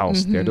in the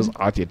house, they're just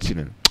out here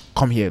chilling.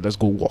 Come here, let's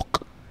go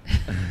walk.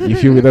 You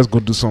feel me? Let's go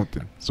do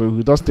something. So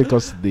he just take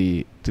us to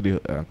the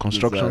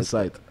construction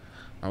site.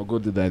 I'll go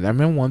do that. I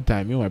remember one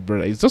time, me and my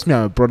brother. It's just me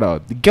and my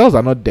brother. The girls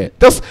are not there.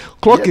 Just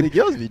clock Yeah, it. the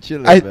girls be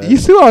chilling, You man.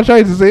 see what I'm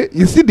trying to say?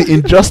 You see the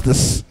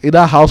injustice in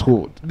that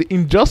household, the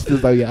injustice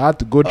that we had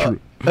to go through.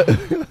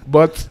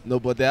 But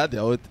No, but they had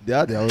their own. They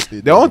had their own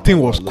thing. their own thing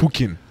was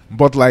cooking.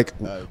 But like,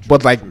 True,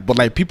 but like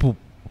true. people,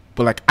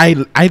 but like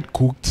I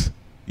cooked.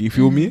 You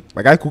feel me?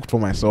 Like I cooked for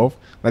myself.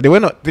 Like they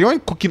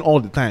weren't cooking all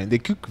the time. They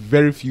cook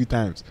very few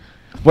times.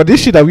 But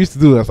this shit that we used to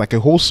do was like a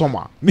whole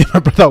summer. Me and my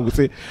brother would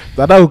say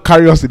that would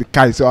carry us in the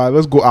car. So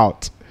let's go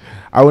out.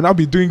 I would now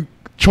be doing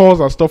chores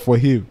and stuff for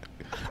him.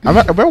 I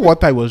remember one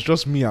time it was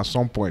just me at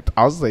some point.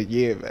 I was like,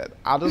 yeah, man.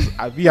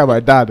 I be and my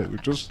dad. We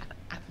just,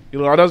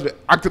 I just be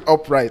acting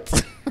upright.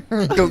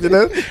 Because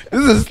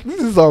this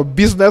is a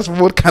business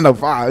mode kind of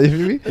vibe.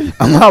 You feel me?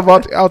 I'm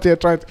not out here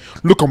trying to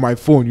look on my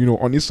phone,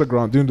 on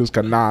Instagram doing those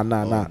kind. Nah.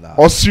 nah.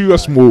 Or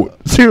serious mode.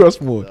 Serious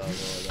mode.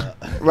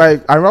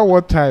 Like I remember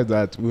one time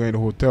that we were in a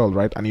hotel,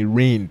 right, and it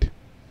rained,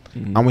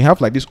 and we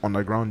have like this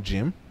underground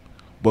gym,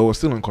 but it was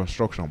still in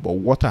construction. But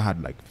water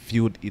had like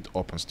filled it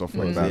up and stuff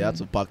like So you that. had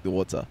to pack the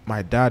water.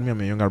 My dad, me and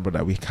my younger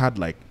brother, we had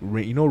like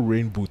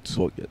rain boots,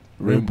 Bucket.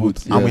 rain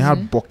boots, and we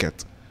had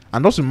bucket.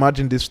 And just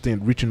imagine this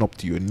thing reaching up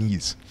to your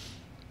knees.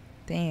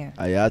 Damn.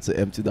 I had to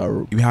empty that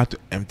room. We had to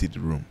empty the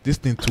room. This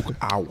thing took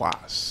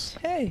hours,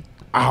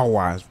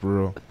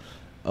 bro.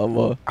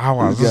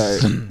 Hours.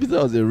 This guy,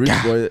 Peter was a rich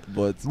boy,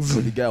 but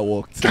when the guy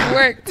walked, It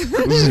worked.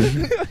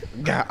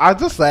 Yeah, I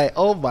just like,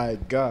 oh my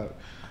god.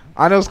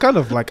 And it was kind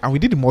of like, and we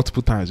did it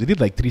multiple times. We did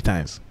like 3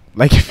 times.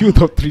 Like it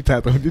filled up 3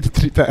 times, and we did it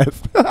 3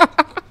 times.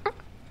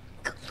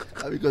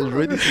 because it's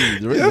rainy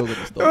season, the rain is not going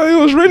to stop. It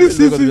was rainy It's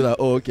not gonna be season. like,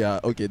 oh,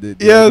 okay, they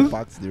Yes.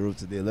 packed the room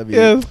today. Let me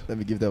Yes.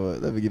 give them.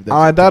 And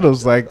my dad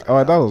was like,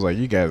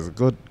 you guys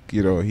good,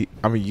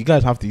 you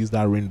guys have to use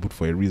that rain boot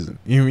for a reason.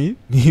 You know what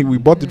I mean? We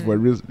bought it for a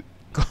reason.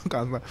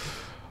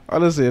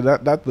 Honestly,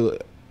 that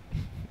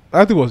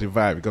thing was a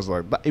vibe because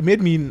like it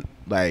made me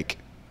like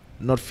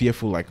not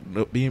fearful, like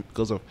not being,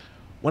 because of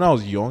when I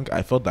was young,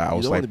 I felt that I You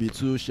was don't like, want to be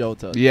too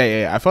sheltered.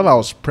 yeah, I felt I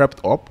was prepped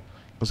up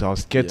because I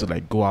was scared to Yeah.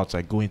 like go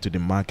outside, go into the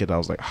market. I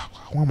was like,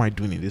 what am I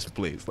doing in this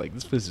place? Like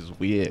this place is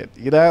weird.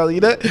 You're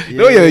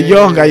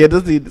young and you're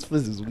just this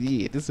place is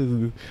weird. This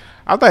is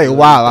after a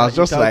while I was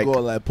just like, go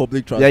on, like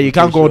public yeah, you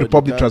can't go on the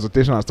public you can't-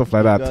 transportation and stuff like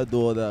You that. can't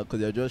do all that because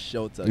you're just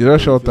sheltered. You're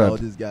just You feel sheltered. All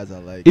these guys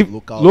are like If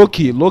local. low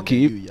key,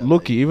 you're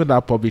like- even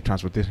that public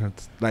transportation,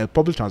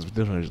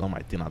 is not my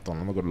thing at all.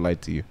 I'm not gonna lie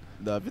to you.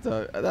 Nah,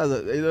 Peter,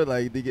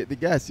 like the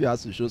guy still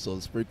has to show some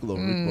sprinkle of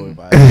rip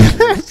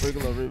vibe.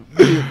 Sprinkle of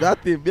rip. That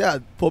thing, me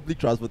and public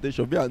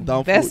transportation, me and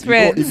downfall. Best If you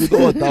know friends.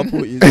 what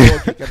downfall is, you know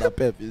what kicking a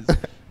pep is.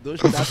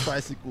 That's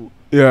tricycle.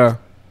 Yeah.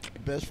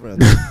 Best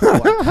friend.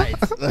 Our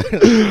tights. Like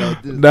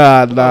this.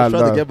 Nah. When I was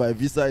trying to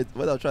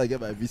get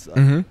my visa,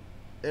 Mm-hmm.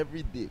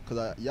 every day,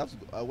 because you have to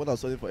go, when I was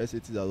studying for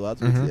SATs, I had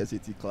to go to the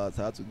SAT class.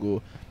 I had to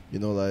go,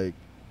 like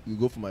you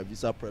go for my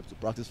visa prep to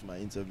practice for my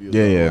interview.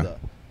 Yeah, and all yeah. that.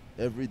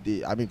 Every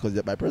day, I mean, because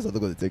my parents are not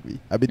going to take me.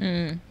 I mean,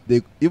 Mm.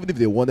 they even if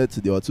they wanted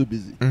to, they were too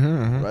busy,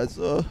 Mm-hmm. right?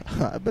 So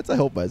I better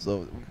help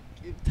myself.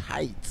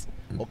 Tight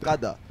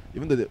Okada,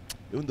 even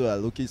though I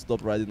low-key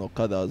stopped riding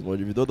Okada as much.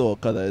 If you don't know,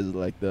 Okada is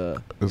like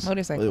the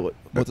Motorcycle.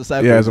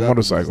 motorcycle. Yeah, it's a exactly,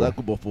 motorcycle.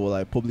 but for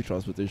like public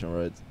transportation,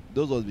 right?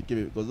 Those ones became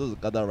it because those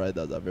Okada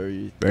riders are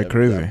very They're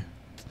crazy.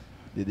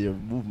 They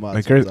move mad.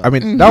 They're crazy. I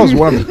sometimes. mean, that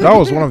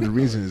was one of the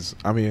reasons.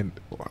 I mean,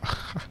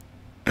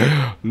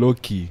 low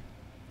key.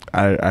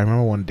 I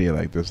remember one day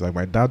like this. Like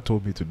my dad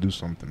told me to do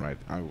something, right?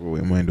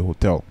 We were in the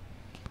hotel,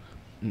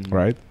 Mhm.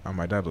 right? And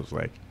my dad was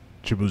like,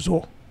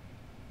 "Chibuzo,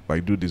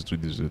 like do this."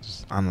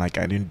 And like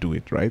I didn't do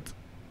it, right?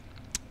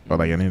 But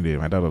like I didn't do it.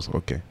 My dad was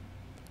okay.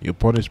 Your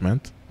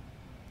punishment,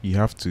 you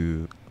have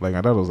to, like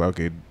my dad was like,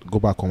 okay, go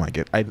back home and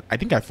get. I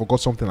think I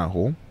forgot something at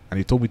home, and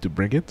he told me to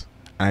bring it,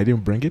 and I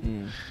didn't bring it.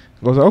 Mm.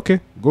 I was like, okay,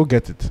 go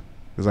get it.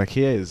 It's like,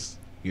 here is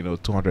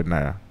 200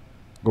 naira.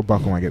 Go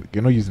back home and get it.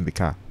 You're not using the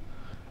car.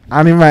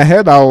 And in my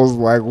head, I was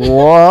like,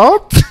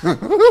 what?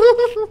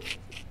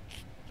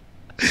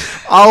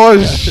 I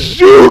was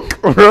shook,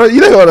 bro.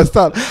 You don't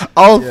understand.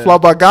 I was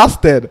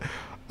flabbergasted.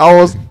 I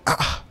was,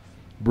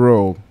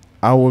 bro.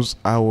 I was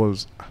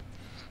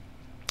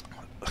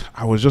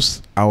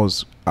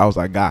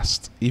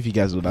aghast. If you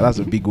guys know that, that's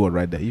a big word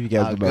right there. If you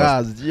guys know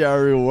that,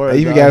 GRE word.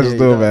 if you guys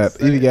know, man.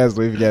 If you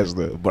guys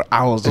know. But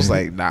I was just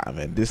like, nah,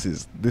 man. This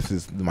is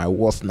my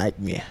worst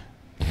nightmare.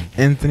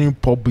 Entering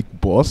public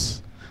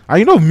bus. And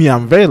you know me,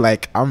 I'm very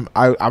I'm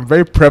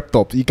very prepped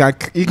up. You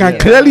can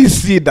clearly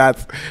see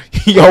that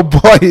your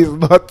boy is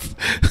not.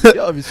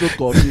 I'll be so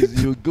confused.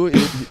 You go in,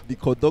 the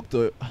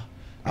conductor.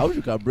 I wish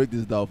you can break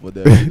this down for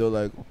them. You know,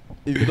 like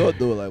if you don't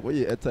know, like when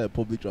you enter a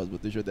public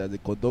transportation, there's a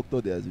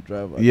conductor, there's a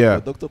driver. Yeah.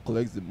 The conductor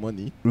collects the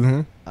money,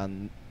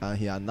 and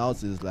he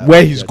announces like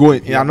where he's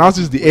going. He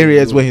announces the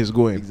areas where he's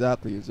going.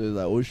 Exactly. So it's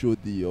like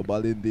Oshodi or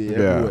Balinde,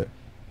 everywhere.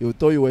 He will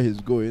tell you where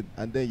he's going,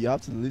 and then you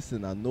have to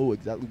listen and know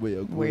exactly where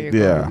you're going.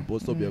 The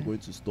bus stop you're going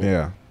to stop.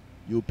 Yeah.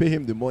 You pay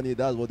him the money.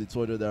 That's what the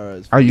 200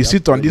 is. And you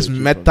sit on this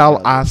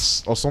metal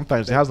ass, or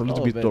sometimes it has a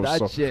little bit of that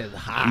stuff. chair is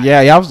hard.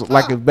 Yeah, you have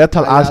like a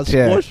metal ass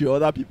chair.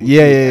 Other people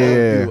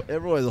Yeah.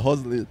 Everyone is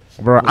hustling,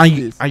 Bro,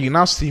 and you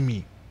now see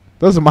me.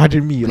 Just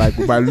imagine me like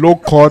with my low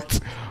cut,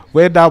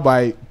 wear down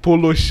my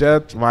polo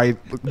shirt, my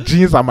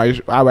jeans, and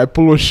my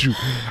polo shoe.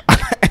 And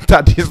I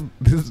enter this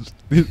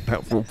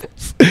Danfo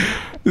bus.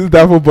 This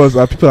Danfo bus,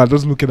 and people are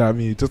just looking at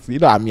me. Just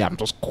I'm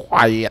just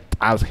quiet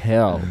as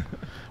hell.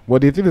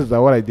 But the thing is that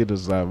what I did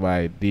was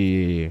my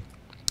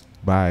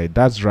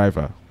dad's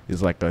driver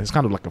is like he's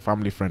kind of like a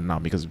family friend now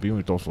because he's been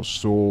with us for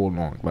so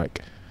long.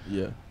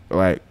 He's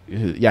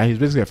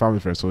basically a family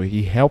friend. So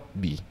he helped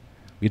me.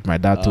 With my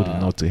dad told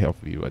him not to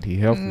help me, but he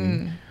helped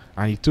me,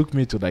 and he took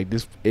me to like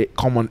this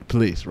common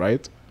place,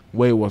 right,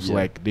 where it was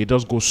like they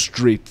just go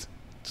straight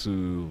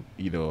to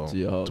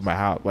to my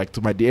house, like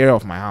to the area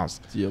of my house,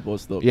 to your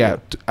bus stop. Yeah,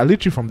 I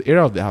literally from the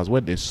area of the house where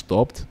they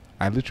stopped,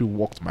 I literally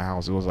walked to my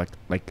house. It was like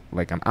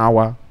an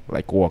hour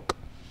walk.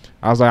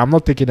 I was like, I'm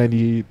not taking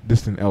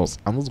anything else.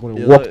 I'm just going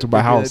to walk to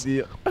my house.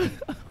 Yeah,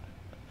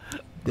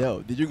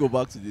 did you go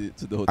back to the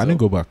hotel? I didn't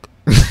go back.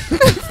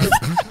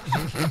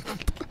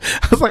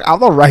 I was like, I'm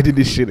not riding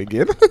this shit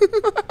again.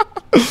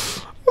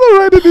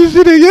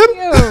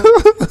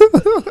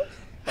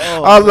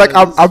 I was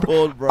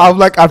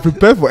like, I'm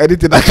prepared for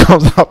anything that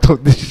comes out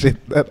of this shit.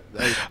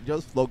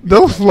 Just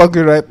flog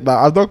me right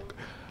now.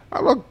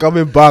 I'm not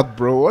coming back,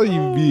 bro. What do you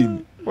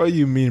mean? What do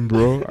you mean,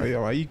 bro?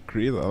 Are you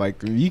crazy?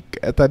 Like, we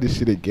enter this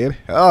shit again?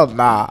 Hell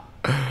nah.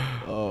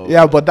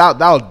 Yeah, but that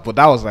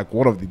was like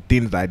one of the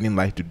things that I didn't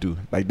like to do.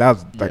 Like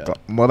that's like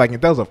more like in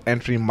terms of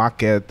entering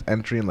market,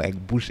 entering like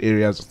bush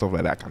areas and stuff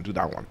like that. I can do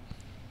that one.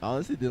 I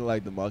honestly didn't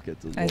like the market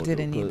as well. I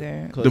didn't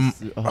either.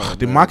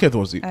 The market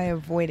was I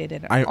avoided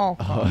it at all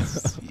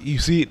costs. You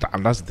see,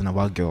 and that's the thing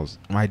about girls.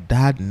 My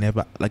dad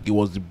never it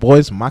was the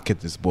boys'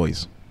 market is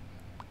boys.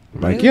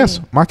 Like really? Yes,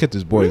 market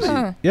is boys.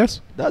 Really? Yes,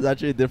 that's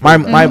actually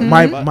different. My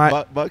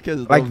market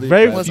is like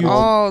very it was few.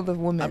 all the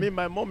women. I mean,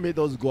 my mom made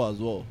us go as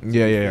well.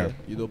 Yeah.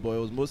 You know, but it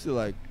was mostly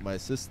like my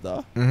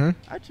sister.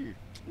 Actually,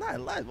 I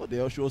lied. What the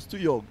hell? She was too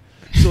young.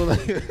 So like,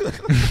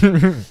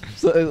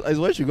 so it's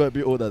when she got a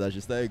bit older that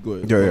she started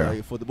going. Yeah.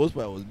 Like, for the most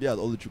part, it was me and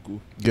Oluchuku.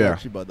 Yeah.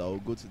 But I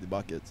would go to the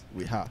market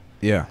with her.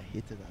 Yeah. I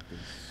hated that thing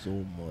so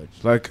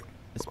much.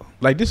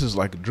 Like this is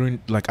like during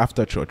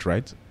after church,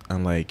 right?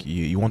 And like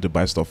you want to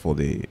buy stuff for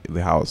the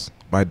house.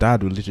 My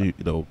dad would literally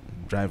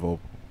drive up,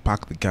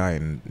 park the car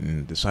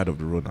in the side of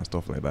the road and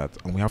stuff like that,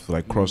 and we have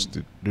to cross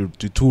the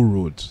two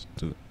roads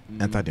to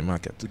enter the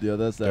market. To the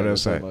other side.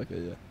 The market,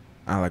 yeah.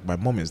 And like my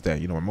mom is there,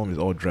 my mom is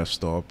all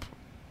dressed up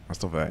and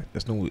stuff like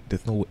that.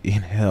 There's no way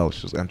in hell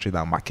she's entering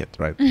that market,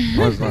 right?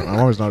 My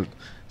mom is not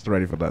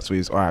ready for that. So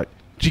he's all right,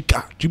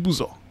 Chika,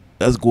 Chibuzo,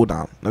 let's go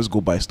down, let's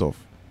go buy stuff.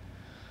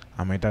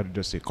 And my dad would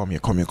just say, come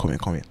here,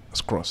 let's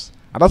cross.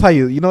 And that's how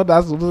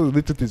that's one of the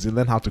little things you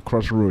learn how to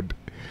cross road.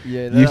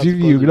 Yeah,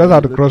 you learn how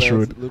to cross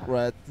road. Look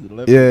right to the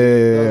left.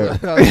 Yeah.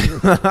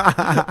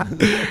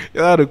 You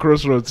know how to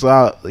cross road.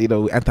 So we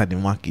enter the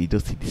market, you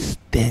just see the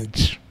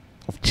stench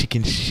of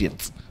chicken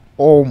shit.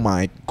 Oh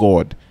my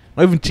god.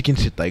 Not even chicken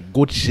shit, like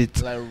goat shit.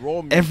 Like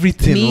raw meat.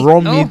 Everything. Raw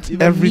meat,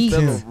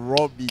 everything. Of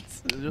raw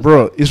meat.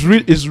 Bro,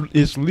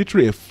 it's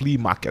literally a flea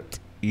market.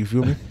 You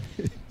feel me?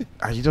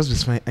 And you just be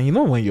smiling.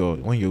 And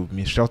when you've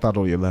been sheltered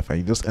all your life and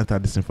you just enter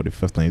this thing for the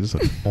first time, you just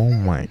like, oh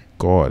my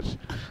god.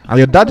 And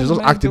your dad is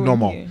just acting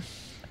normal. Here?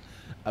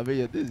 I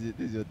mean, this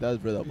is your dad's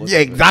bread and butter. Yeah,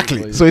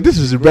 exactly. So this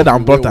is the bread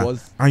and butter.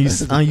 And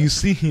you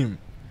see him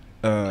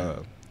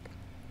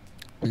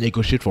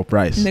negotiate for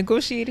price.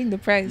 Negotiating the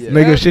price. Yeah.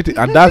 Negotiating.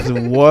 And that's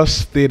the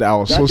worst thing. I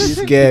was so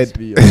scared.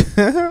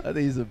 I think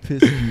he's a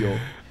piss me off.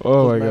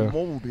 Oh my god. My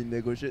mom will be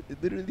negotiating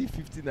literally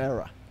 50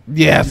 naira.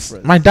 Yes.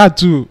 My dad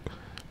too.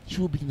 She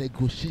will be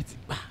negotiating.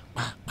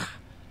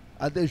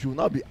 And then she will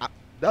not be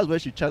that's where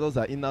she channels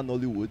her inner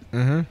Nollywood.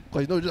 Mm-hmm.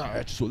 Because you know, just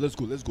alright, so let's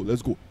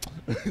go.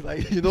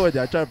 Like, you know, when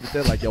they're trying to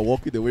pretend like you're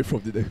walking away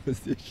from the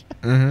negotiation.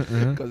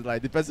 Mm-hmm. Because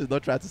like the person is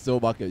not trying to sell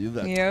market. You're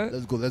like, Yeah.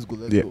 let's go.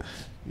 Yeah.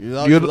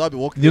 You'll not be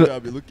walking away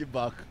and be looking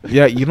back.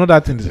 Yeah, you know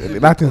that thing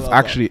is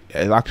actually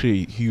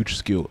a huge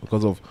skill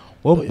because of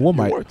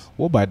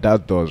what my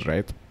dad does,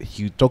 right?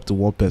 He talk to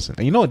one person,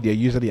 and you know they're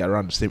usually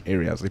around the same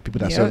areas, like people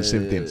that sell the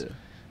same things.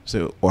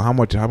 So, how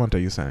much are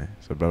you selling?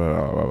 So blah blah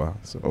blah blah blah.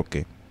 So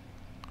okay,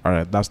 all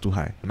right, that's too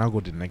high. And I'll go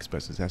to the next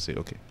person. So I say,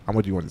 okay, how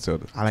much do you want to sell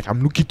this?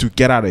 I'm looking to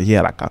get out of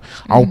here. Like I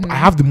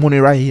have the money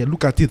right here.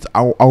 Look at it.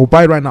 I'll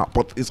buy it right now.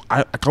 But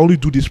I can only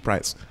do this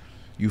price.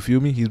 You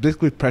feel me? He's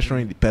basically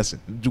pressuring the person,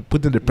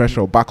 putting the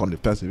pressure back on the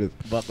person.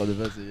 Back on the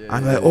person. Yeah.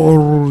 I'm like,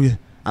 oh, yeah.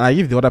 And I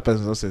give the other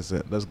person says,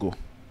 let's go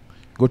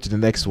to the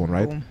next one,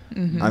 right?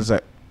 Mm-hmm. And it's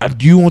like,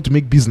 do you want to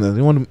make business? Do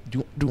you want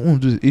to do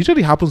this? It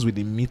usually happens with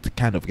the meat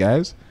kind of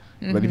guys,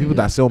 like the people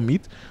that sell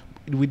meat.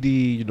 With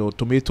the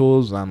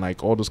tomatoes and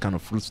like all those kind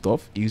of fruit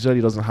stuff, it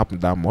usually doesn't happen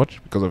that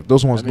much because of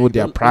those ones know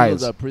their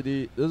price.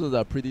 Those ones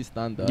are pretty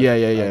standard.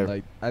 Yeah.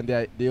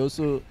 And they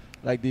also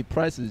like the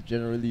price is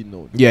generally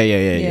known.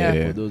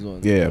 Yeah. For those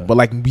ones. Yeah, but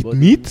like with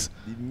meat,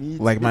 the meat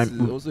like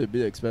is also a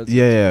bit expensive.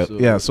 Yeah.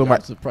 So So my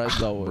price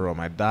that one. bro,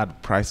 my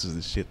dad prices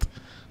the shit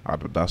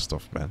out of that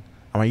stuff, man.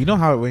 I mean, you know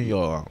how when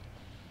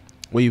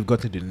you've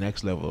got to the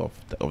next level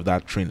of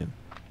that training,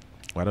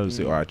 why don't you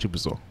say, all right,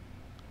 Chibuzo,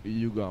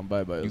 you go and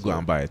buy by yourself. you go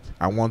and buy it.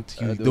 I want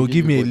you. They'll They'll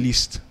give me a you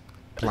list: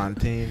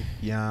 plantain,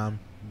 yam,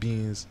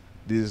 beans,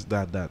 this,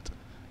 that.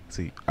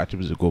 See, I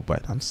Chibuzo go buy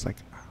it. I'm just like,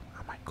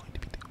 am I going to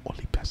be the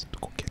only person to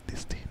go get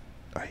this thing?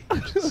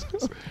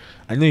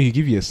 I know he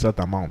give you a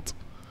certain amount.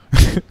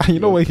 And you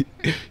know when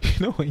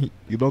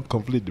you don't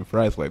complete the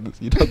price like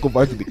this, you don't go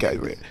back to the guy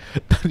and say,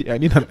 Daddy, I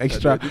need an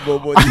extra. I need more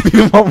money. I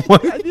need more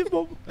money. I need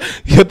more money.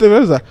 Your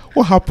person is like,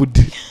 what happened?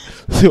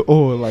 Say,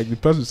 oh, like the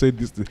person said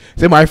this thing.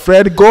 Say, my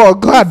friend, go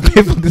and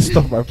pay for this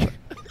stuff, my friend.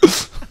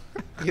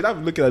 You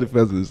have looking at the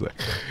person, it's like,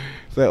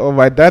 oh,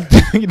 my dad.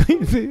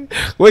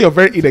 When you're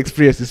very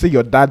inexperienced, you say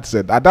your dad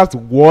said that. That's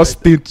the worst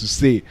thing to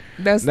say.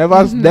 That's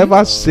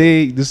Never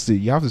say this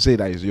thing. You have to say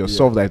that it's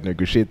yourself that is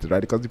negotiated,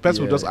 right? Because the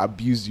person will just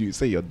abuse you.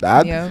 Say your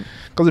dad. Yeah.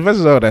 Because the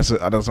person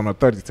that's an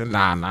authority. Say,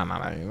 nah.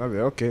 You know,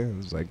 okay.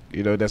 It's like,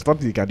 there's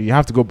nothing you can do. You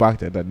have to go back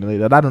there. That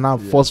don't now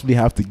forcibly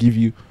have to give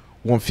you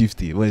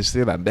 150. When you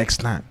say that next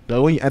time.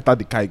 Then when you enter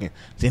the car again,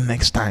 say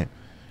next time.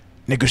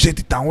 Negotiate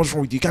it down. What's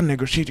wrong with you? You can't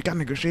negotiate.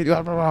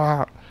 Blah, blah,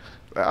 blah.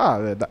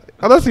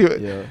 Honestly,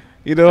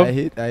 you know,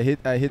 I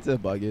hate a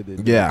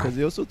bargain. Yeah. Because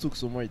they also took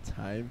so much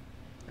time,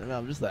 and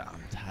I'm just like,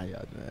 I'm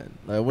tired, man.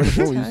 Like when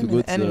we used to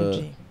go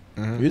to,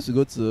 we used to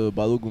go to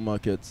Balogun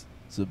Market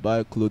to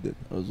buy clothing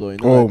as well. You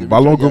know, like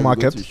Balogun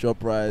Market. Go to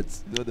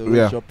ShopRite. You know, they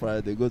go to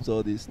ShopRite. They go to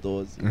all these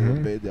stores. You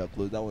know, pay their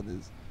clothes. That one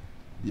is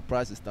the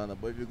price is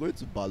standard. But if you go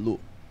to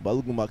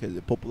Balogun Market is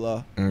a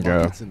popular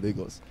market in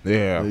Lagos.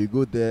 Yeah. So you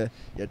go there,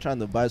 you're trying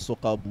to buy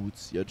soccer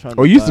boots. You're trying.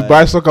 Oh, you used to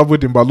buy soccer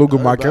boot in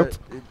Balogun Market.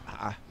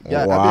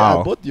 Yeah,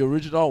 wow. I bought the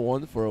original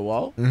one for a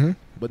while,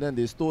 but then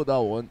they stole that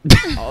one. They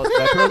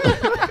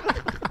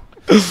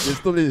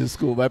stole it in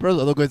school. My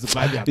parents are not going to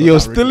buy me. You're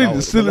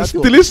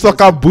stealing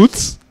soccer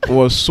boots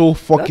was so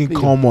fucking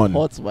common.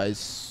 Hurts my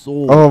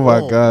soul. Oh my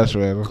gosh,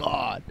 man.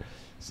 God.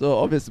 So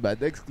obviously my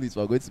next cleats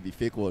were going to be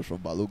fake ones from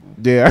Balogun.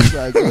 Yeah.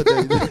 So I go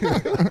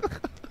there.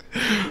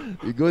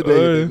 You go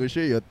there, you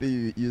negotiate your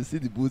thing. You see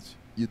the boots.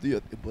 You do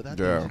your thing, but that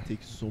thing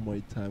takes so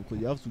much time because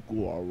you have to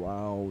go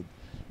around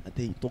and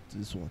then you talk to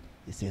this one.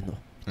 They say no.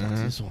 Talk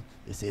to this one.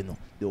 They say no.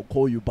 They'll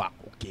call you back.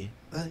 Okay.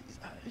 And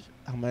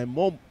my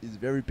mom is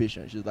very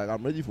patient. She's like,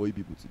 I'm ready for you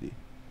people today.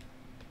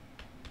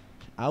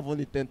 I have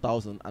only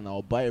 10,000 and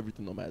I'll buy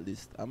everything on my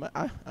list. I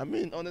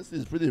mean, honestly,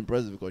 it's pretty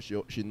impressive because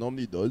she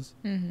normally does.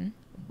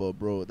 But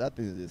bro, that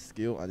thing is a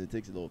skill and it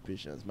takes a lot of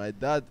patience. My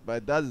dad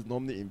is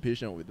normally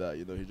impatient with that.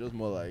 You know, he's just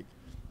more like.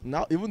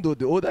 Now, even though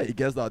the older he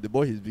gets now, the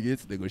more he's beginning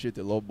to negotiate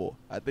a lot more.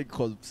 I think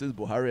because since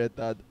Buhari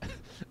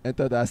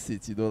entered that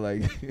seat, you know,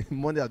 like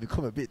money has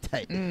become a bit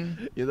tight.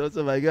 You know,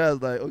 so my guy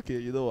is like, okay,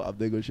 you know, I've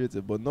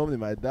negotiated. But normally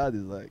my dad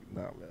is like,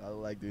 nah, man, I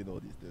don't like doing all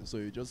these things. So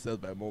he just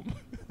tells my mom,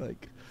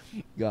 like,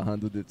 gotta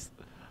handle this.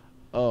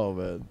 Oh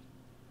man,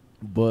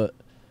 but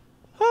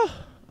I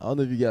don't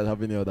know if you guys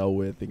have any other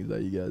weird things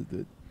that you guys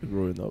did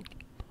growing up.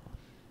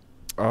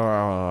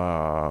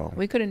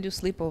 We couldn't do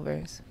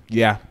sleepovers.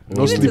 Yeah,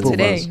 no Even to sleepovers.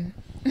 today.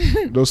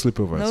 No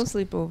sleepovers. No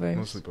sleepovers.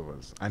 No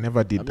sleepovers. I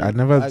never did. I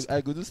mean,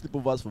 I could do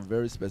sleepovers for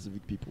very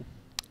specific people.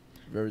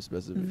 Very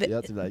specific. You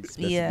have to like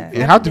specific. Yeah.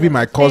 it had to be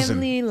my cousin.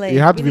 Family, like, it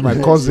had to be really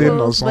my close, cousin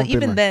or something. But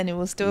even like, then, it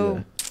was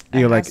still.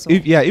 yeah, like hassle.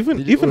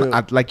 even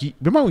at like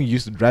remember when you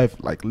used to drive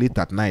like late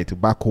at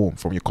night back home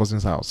from your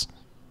cousin's house?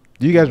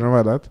 Do you guys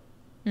remember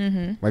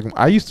that? Like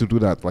I used to do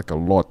that like a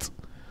lot.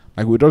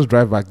 Like we just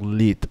drive back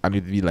late and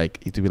it'd be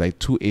like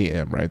 2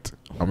 a.m. right?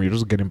 I mean, you're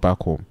just getting back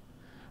home.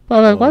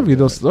 But like, why don't we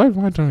just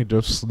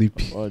sleep?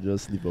 Or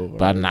just sleep over.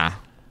 But nah,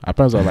 our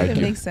parents are like, It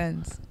makes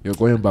sense. you're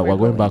going back. We're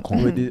going back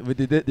home.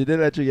 Did they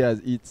let you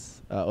guys eat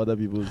at other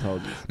people's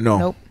houses? No.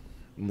 Nope.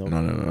 No.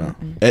 No.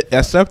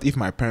 Except if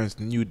my parents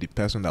knew the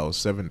person that was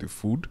serving the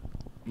food,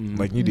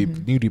 like knew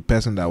the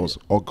person that was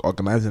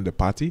organizing the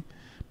party.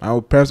 My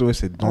parents always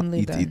said, "Don't Only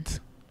eat then. it."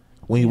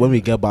 When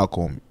we get back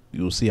home,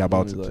 you'll see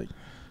about it. Like,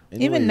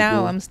 Even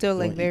now, I'm still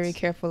like don't very eat.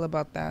 careful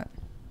about that.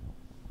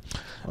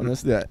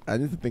 Honestly, I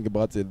need to think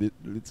about it a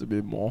little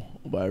bit more,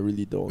 but I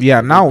really don't. Yeah,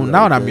 I now think,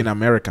 that like, I'm in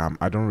America,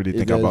 I don't really if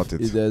think there's- about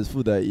it. If there's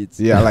food I eat.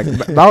 Yeah, like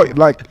now,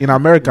 like in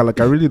America, like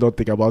I really don't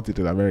think about it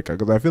in America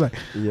because I feel like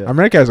Yeah.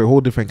 America is a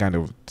whole different kind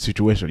of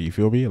situation. You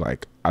feel me?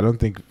 Like I don't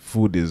think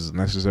food is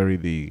necessarily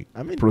the I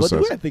mean, but process. the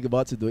way I think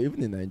about it, though,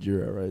 even in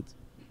Nigeria, right?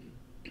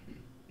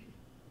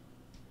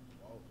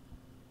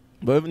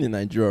 But even in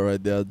Nigeria,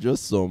 right, there are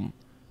just some,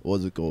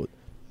 what's it called?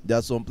 There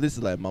are some places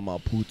like Mama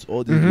Put,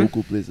 all these Mhm.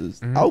 local places.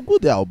 Mhm. I'll go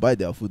there, I'll buy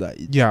their food, I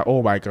eat. Yeah.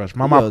 Oh my gosh, You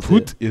know Mama what I'm saying?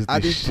 Put is the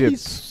And it shit.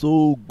 tastes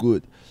so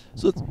good.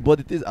 So, but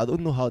the thing is, I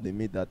don't know how they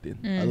made that thing.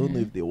 I don't know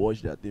Mhm. if they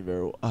wash that thing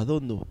very well. I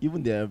don't know.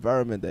 Even the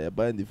environment that you're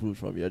buying the food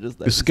from, you're just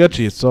like It's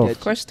sketchy itself.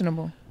 sketchy.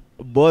 Questionable.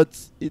 But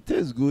it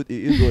tastes good.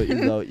 It is what it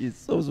is. Now it's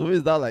so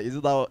is that like is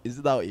it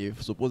now a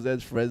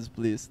supposed friend's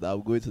place that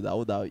I'm going to that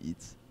would now eat?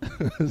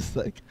 It's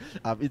like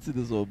I'm eating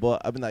this one,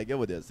 but I mean I get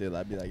what they're saying.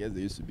 I mean I guess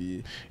they used to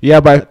be. Yeah, I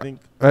but think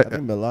uh, I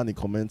think Melanie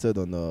commented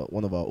on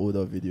one of our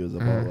older videos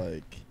about Mhm.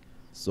 like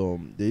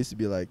some there used to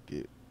be like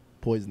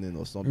poisoning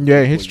or something.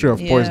 Yeah, history of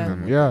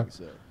poisoning, yeah.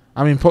 So,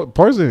 I mean,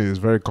 poison is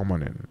very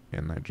common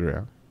in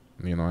Nigeria.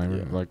 You know what I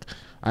mean? Yeah. Like,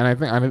 and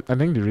I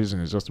think the reason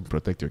is just to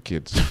protect your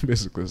kids.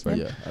 Basically, it's like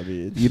yeah, I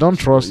mean it's- you don't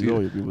trust. you know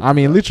your people I do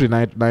mean, that.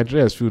 literally,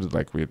 Nigeria is filled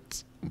with,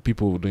 with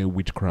people doing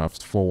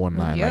witchcraft,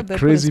 419, Yeah, like they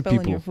crazy put a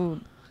spell in your people.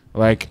 food.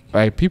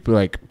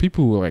 Like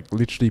people who like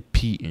literally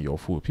pee in your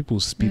food. People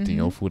spit in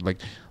your Mhm. food. Like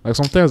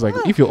sometimes like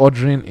if you're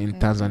ordering in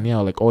Tanzania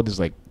or like all this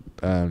like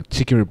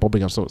Chicken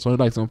Republic and stuff, so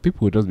like some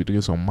people will just be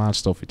doing some mad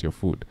stuff with your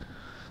food.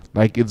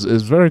 Like it's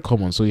very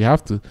common. So you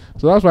have to.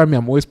 So that's why I'm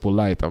always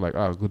polite. I'm like,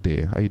 oh, good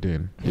day. How you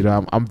doing? You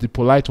know, I'm the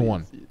polite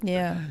one.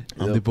 Yeah.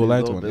 I'm Yeah, the please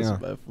polite don't one, mess yeah.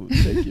 with my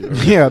food. Thank you.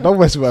 Yeah, don't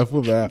mess with my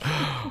food, man.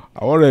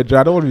 I want to.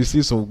 I don't want to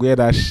see some weird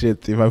ass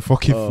shit in my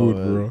fucking Oh, food,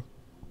 man. bro.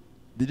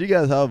 Did you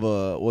guys have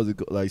what's it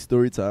called, like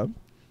story time?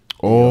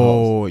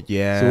 Oh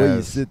yeah. So when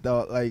you sit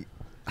down, like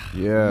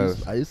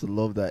Yes. I used to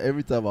love that.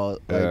 Every time I was,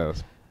 like,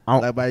 Yes.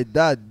 like my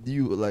dad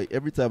knew, like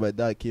every time my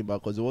dad came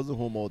back because he wasn't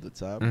home all the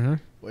time. Mhm.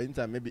 But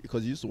anytime maybe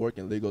because he used to work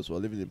in Lagos, we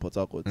were living in Port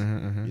Harcourt.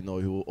 Mhm. You know,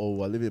 he will, or we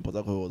were living in Port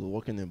Harcourt, he was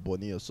working in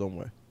Bonny or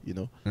somewhere. You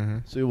know,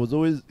 Mhm. so it was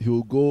always he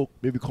would go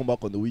maybe come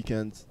back on the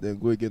weekends, then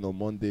go again on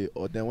Monday,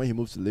 or then when he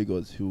moved to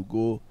Lagos, he would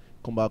go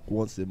come back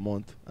once a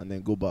month and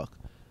then go back.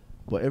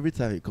 But every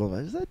time he comes,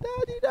 he's like,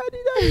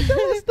 Daddy,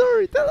 tell a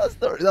story, tell a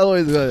story. That's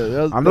always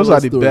good. And those are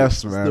the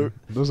best, man.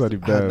 Those are the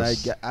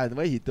best. And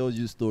when he tells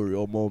you story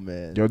or more,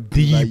 man, You're it's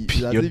deep.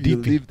 it's as You're if you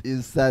deep. lived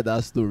inside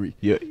that story.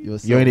 You're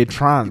in a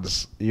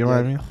trance. You know what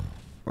I Yeah. mean?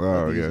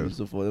 Oh That is yeah.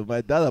 so funny.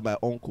 My dad and my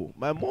uncle.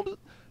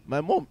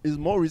 My mom is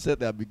more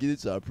recently. I'm beginning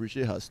to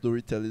appreciate her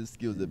storytelling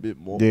skills a bit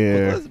more.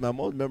 Yeah. Because my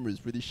mom's memory is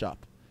pretty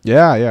sharp.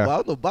 Yeah, But yeah. I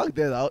don't know, back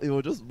then, it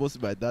was just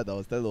mostly my dad that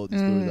was telling all the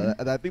stories.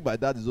 And I think my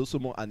dad is also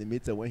more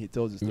animated when he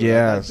tells the story.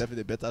 Yes. He's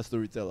definitely a better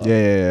storyteller.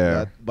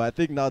 Yeah. But I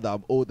think now that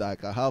I'm older, I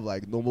can have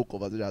like normal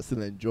conversation. I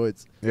still enjoy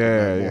it. with Yeah,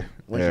 my mom yeah,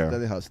 when yeah. she's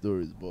telling her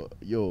stories. But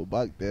yo,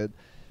 back then,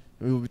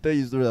 we will tell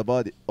you stories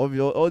about it. All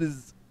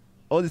these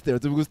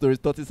stereotypical stories,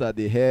 tortoise at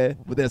the hair.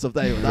 But then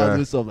sometimes he will now Yeah.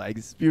 do some like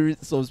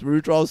some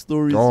spiritual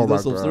stories. Oh you know, my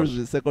some gosh. stories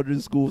in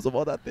secondary school, some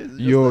other things. It's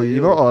just Yo, like,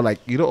 you know, or like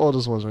all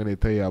those ones when they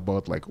tell you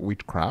about like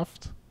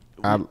witchcraft.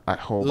 Oh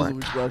those my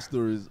witchcraft god.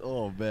 stories.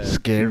 Oh man,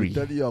 Scary. They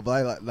will tell you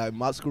about like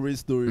masquerade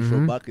stories Mhm.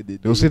 from back in the day.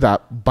 They'll say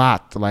that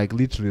bat, like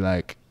literally,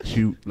 like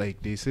she,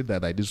 like they said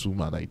that like this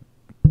woman like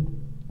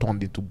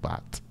turned into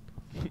bat.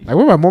 Like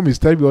when my mom is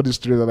telling me all these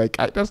stories, I'm like,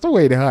 there's no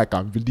way in hell I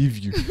can believe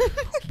you.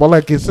 But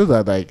like it said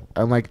that like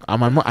I'm like, and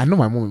my mom, I know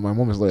my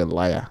mom is not a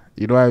liar.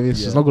 You know what I mean?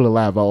 She's Yeah. not gonna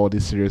lie about all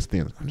these serious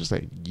things. I'm just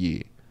like, yeah.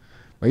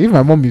 Like if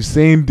my mom is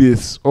saying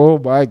this, oh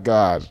my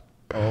god.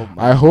 Oh,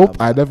 I hope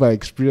I man. never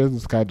experienced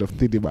this kind of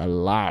thing in my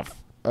life.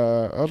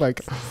 I'm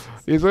like,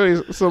 it's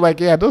always, so like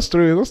yeah, those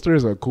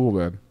stories are cool,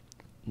 man.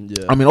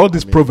 Yeah. I mean, all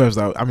these proverbs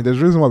are. I mean,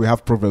 there's a reason why we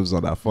have proverbs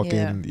on that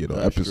fucking Yeah.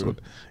 That's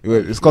episode. true.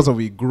 It's because of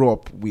we grew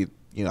up with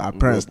our We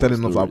parents grew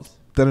up with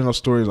telling us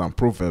stories and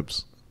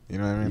proverbs. You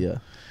know what I mean? Yeah.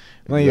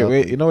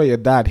 You know when your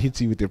dad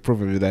hits you with a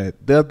proverb, that.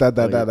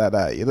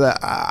 You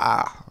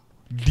know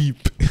deep.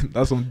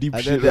 That's some deep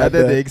And shit. then, right and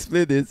then there. they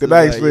explain it. Did so I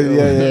like, explain? yo,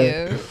 Yeah.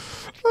 Yeah.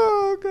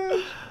 Oh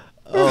god.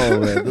 Oh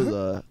man, those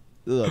are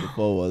the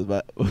fun ones.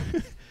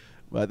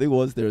 But I think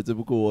one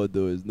stereotypical one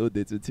though is no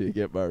dating till you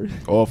get married.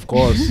 Of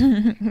course.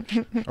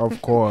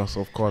 Of course.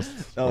 That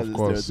was Of a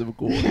course.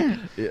 stereotypical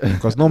one. Yeah.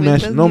 Because no It mention,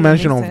 doesn't no even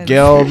mention make of sense.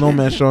 girl,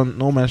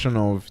 no mention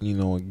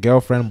of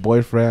girlfriend,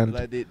 boyfriend.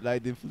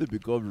 Like they fully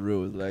become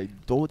real. It's like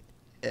don't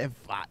ever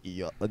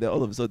and then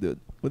all of a sudden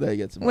when I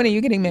get to When are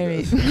you getting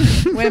married?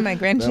 When are my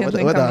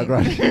grandchildren when are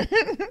coming?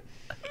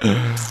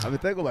 I mean,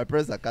 thank God my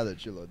parents are kind of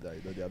chill on that.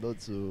 You know, they are not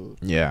too.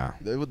 Yeah.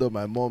 Even though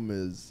my mom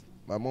is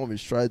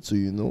trying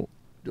to,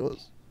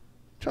 just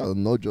trying to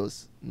not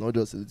just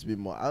a little bit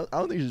more. I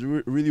don't think she's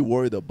really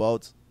worried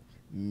about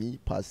me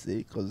per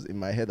se, because in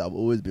my head I've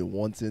always been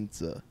wanting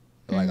to,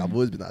 like I've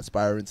always been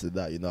aspiring to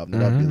that. You know, I've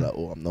never been like,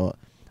 oh, I'm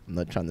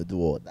not trying to do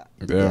all that.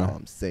 You know what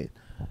I'm saying?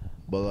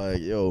 But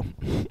like, yo,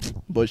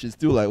 but she's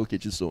still like, okay,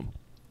 just so,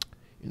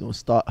 you know,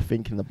 start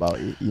thinking about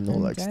it. You know,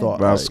 like start.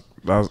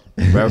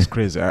 That's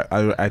crazy.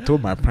 I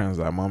told my parents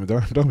that, Mom,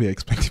 don't be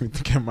expecting me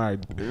to get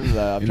married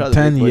Like, in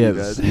 10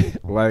 years.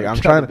 Like I'm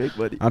trying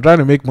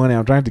to make money.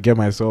 I'm trying to get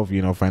myself,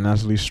 you know,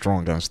 financially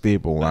strong and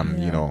stable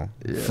and you know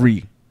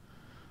free.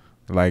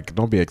 Like,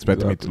 don't be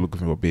expecting me to look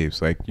for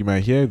babes. Like, you might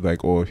hear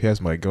like, oh, here's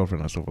my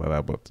girlfriend and stuff like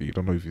that, but you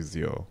don't know if it's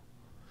your.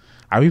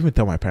 I would even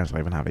tell my parents I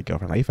even have a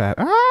girlfriend. Like, if I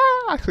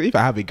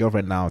have a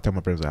girlfriend now, I'll tell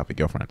my parents I have a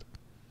girlfriend.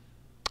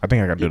 I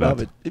think I can do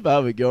that. If I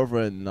have a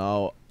girlfriend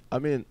now, I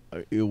mean,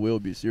 it will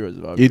be serious.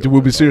 It will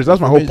be serious. That's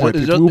my whole point.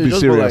 It will be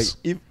serious.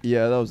 Like,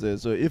 that was it.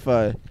 So if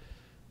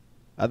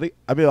I mean,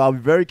 I'll be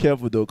very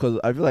careful though, because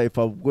I feel like if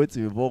I'm going to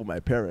involve my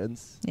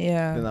parents,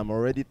 then I'm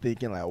already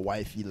thinking like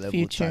wifey level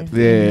Future. type.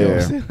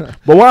 Yeah.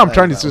 But what I'm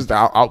trying to say is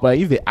that like,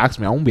 if they ask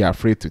me, I won't be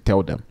afraid to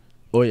tell them.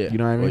 Oh yeah, you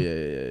know what I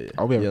mean?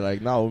 Oh yeah.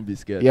 Like now I won't be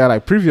scared. Yeah,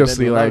 like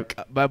previously, like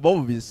my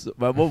mom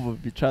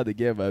would be trying to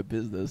get my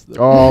business.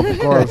 Though. Oh, of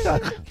course.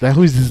 Like,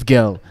 who is this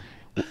girl?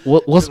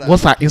 What's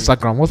her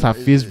Instagram? What's her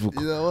Facebook?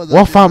 You know,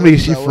 what family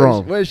is she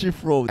from? Where is she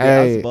from? They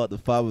ask about the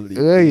family.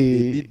 They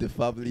need the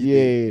family.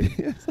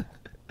 Yeah.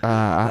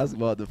 Ask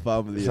about the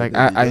family. It's like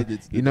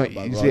you know,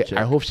 you say,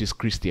 I hope she's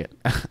Christian.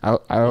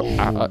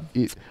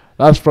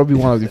 That's probably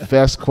one of the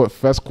first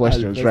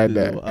questions right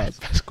there.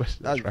 First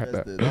questions right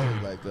there.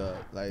 That was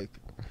like,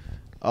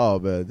 oh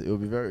man, it will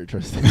be very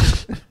interesting.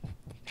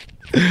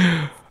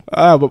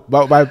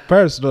 But my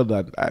parents know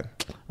that I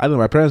don't know.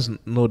 My parents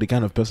know the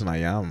kind of person I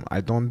am.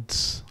 I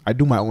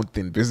do my own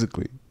thing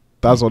basically.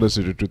 That's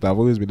honestly the truth. I've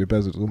always been the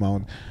person to do my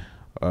own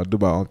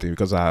thing,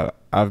 because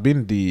I've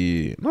been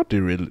not the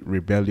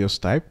rebellious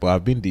type, but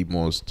I've been the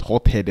most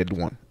hot-headed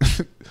one.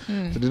 So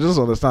they just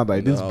understand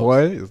that this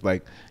boy is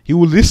like, he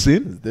will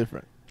listen. It's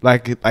different.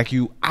 Like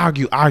you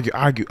argue,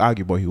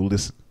 but he will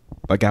listen.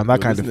 Like, I'm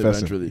that kind of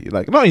person. Eventually.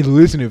 Like, no, he's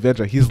listening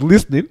eventually. He's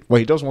listening,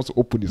 but he just wants to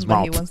open his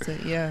mouth. He wants to,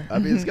 yeah. I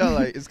mean, it's kind of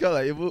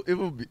like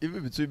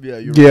even between me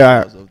and you.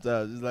 Yeah.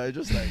 Sometimes it's like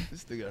just like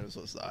this thing is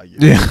so argue.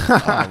 Yeah.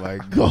 Oh my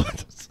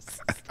god.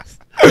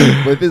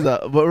 But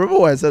remember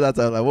when I said that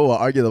time, like when we were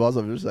arguing about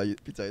something, just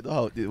like, Peter, you know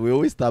how we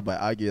always start by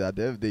arguing. At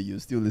the end of the day, you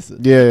still listen.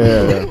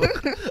 Yeah.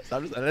 So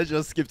let's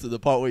just skip to the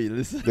part where you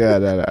listen.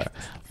 Yeah.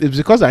 It's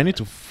because I need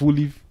to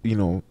fully, you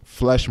know,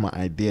 flesh my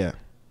idea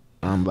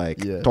and like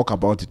talk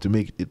about it to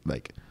make it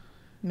like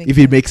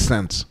it makes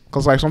sense.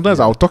 Because like sometimes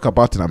I'll talk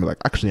about it and I'm like,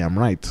 actually I'm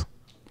right.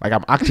 Like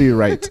I'm actually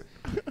right.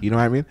 You know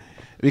what I mean?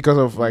 Because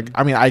of like,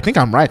 I mean, I think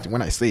I'm right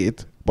when I say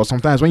it. But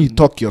sometimes when you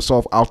talk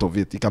yourself out of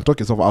it, you can talk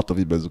yourself out of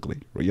it basically.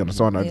 You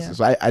understand?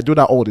 So I do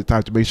that all the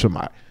time to make sure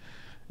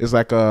it's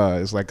like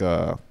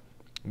a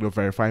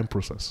verifying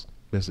process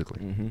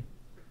basically.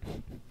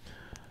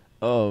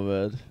 Oh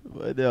man,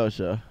 are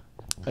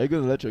you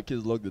gonna let your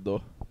kids lock the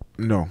door?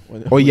 No.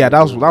 Oh yeah, that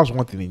was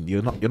one thing.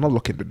 You're not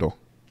locking the door.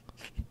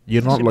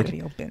 You're not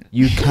locking.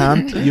 You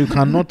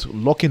cannot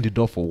lock in the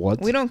door for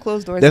what? We don't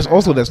close doors.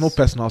 There's no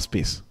personal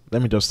space.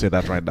 Let me just say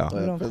that right now.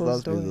 We don't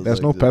close doors.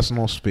 There's no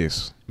personal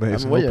space.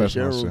 There's no personal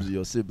sharing space. rooms with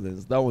your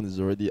siblings, that one is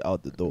already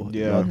out the door.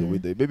 Yeah. Out the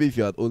window. Maybe if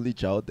you're an only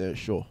child, then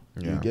sure,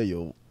 Yeah. you get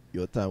your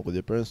time, because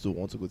your parents still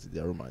want to go to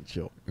their room and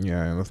chill.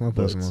 Yeah, there's no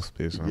personal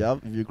space.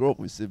 If you grow up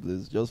with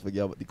siblings, just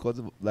forget about the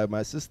concept. Like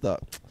my sister,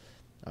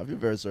 I feel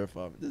very sorry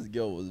for her. This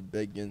girl was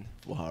begging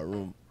for her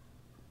room,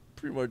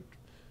 pretty much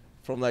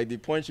from like the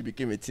point she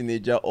became a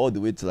teenager all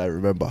the way till I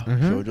remember.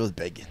 She was just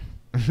begging.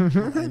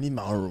 I need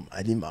my room.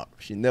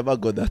 She never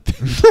got that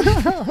thing.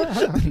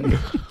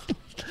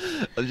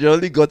 She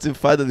only got it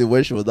finally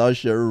when she was out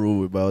sharing room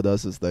with my other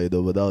sister, you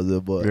know, but that was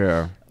it. But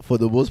Yeah. for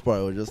the most part,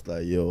 it was just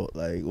like, yo,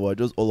 like, we're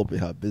just all up in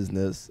her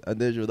business. And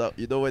then she was out,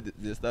 you know, when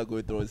they start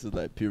going through this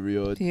like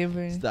period,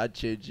 start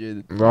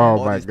changing.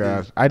 Oh my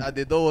God. And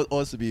they don't want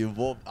us to be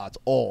involved at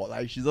all.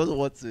 Like, she doesn't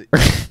want to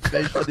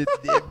mention it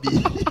near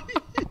me.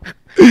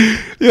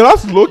 Yeah,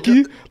 that's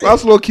low-key.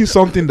 That's low-key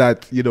something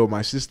that, you know,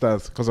 my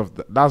sisters, because of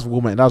that's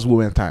woman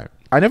time.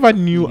 I never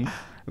knew.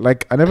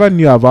 Like, I never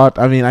knew about,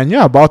 I mean, I knew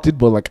about it,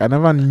 but like, I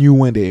never knew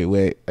when they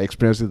were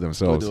experiencing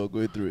themselves. When they were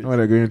going through it. When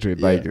they're going through it.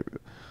 Yeah. Like,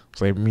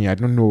 it's like me, I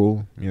don't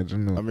know. I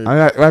mean,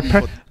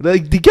 but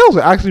like, the girls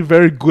were actually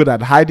very good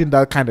at hiding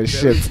that kind of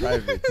shit.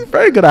 private.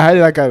 Very good at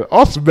hiding that kind of,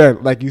 us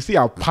men, like, you see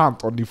our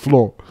pant on the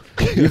floor.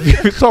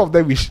 If some of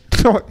them, you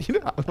know,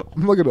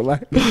 I'm not gonna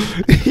lie.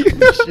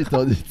 Shit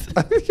on it.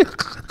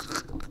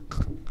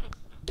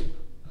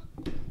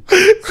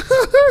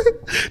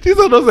 These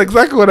are knows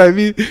exactly what I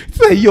mean. It's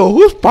like, yo,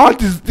 whose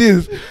part is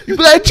this? You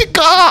be like,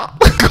 Chica,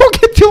 go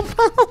get your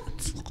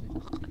pants.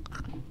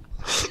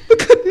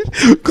 Look at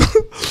it.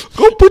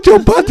 Go put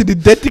your part in the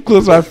dirty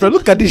clothes, my friend.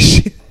 Look at this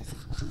shit.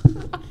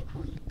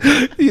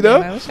 You know?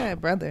 I wish I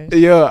had brothers.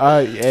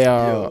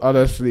 Yeah,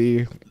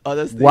 honestly,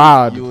 Honestly,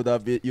 Wild. you would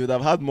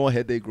have had more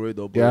headache growing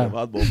up, but Yeah. you would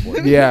have had more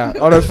fun. Yeah,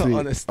 honestly,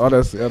 Honestly.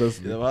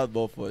 honestly. You would have had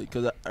more fun.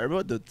 Because I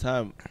remember the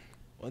time,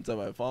 one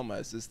time I found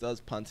my sister's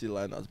panty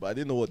liners, but I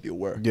didn't know what they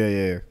were.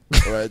 Yeah.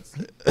 Right?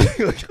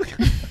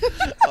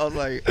 I was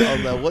like,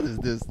 what is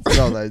this?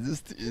 So I was like,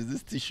 is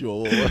this tissue?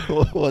 Or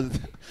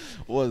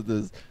what is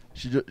this?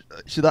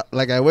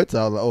 Like I went to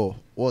her, I was like, oh,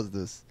 what's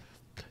this?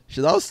 She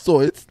now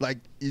saw it, like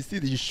you see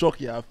the shock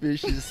in her face.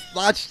 She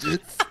snatched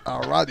it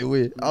and ran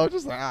away. I was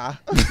just like, I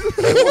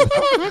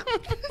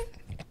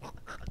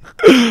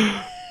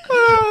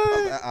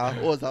was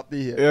like, what's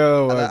happening here?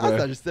 Yeah, And I my asked God.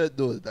 her, she said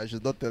no, that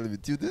she's not telling me.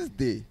 Till this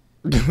day,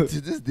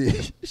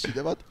 she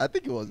never. I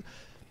think it was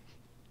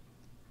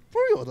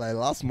probably was like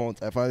last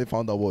month. I finally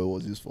found out what it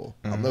was used for.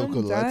 I'm not I'm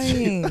gonna lie to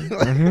you.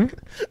 dying.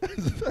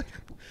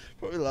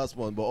 Probably last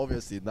month, but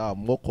obviously now I'm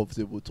more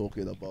comfortable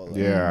talking about. Like,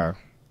 Yeah.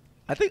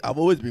 I think I've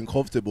always been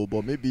comfortable,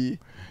 but maybe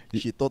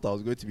she thought I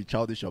was going to be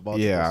childish about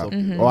it Yeah. or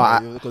something. Well, I-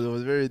 Because it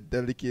was very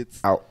delicate.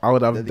 I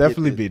would have Dedicated.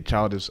 definitely been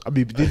childish. I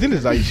mean, the thing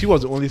is that she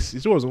was the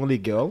only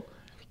girl.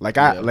 Like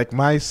Yeah. like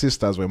my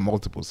sisters were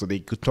multiple, so they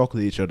could talk to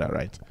each other,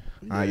 right?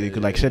 They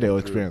could like share their true.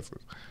 experiences.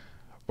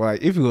 But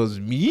like, if it was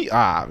me,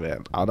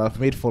 man, I'd have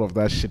made fun of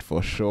that shit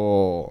for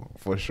sure.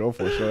 It'll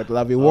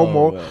have been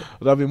Oh, man.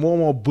 There'll be one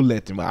more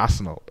bullet in my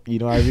arsenal. You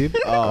know what I mean?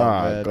 Oh,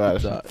 man,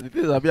 gosh. Peter. The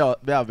thing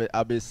is,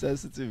 I'm a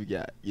sensitive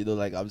guy. You know,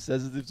 like I'm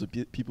sensitive to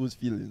people's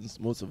feelings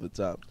most of the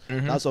time.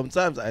 Mm-hmm. Now,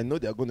 sometimes I know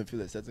they're going to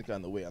feel a certain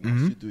kind of way, and I'll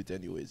still do it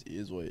anyways. It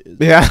is what it is.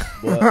 Yeah,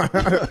 But,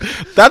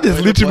 that is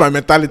literally my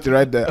mentality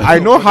right there. I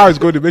know how it's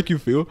going to make you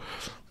feel,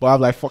 but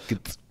I'm like, fuck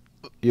it.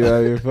 You know what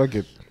I mean? Fuck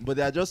it. but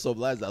there are just some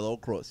lines that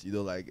don't cross. You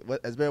know, like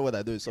especially when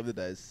I do is something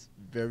that is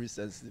very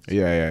sensitive. To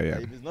Yeah. me.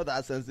 Like, if it's not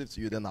that sensitive to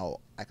you, then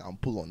I can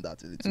pull on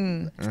that a little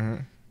bit. Like,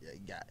 Mhm.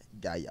 yeah,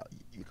 guy,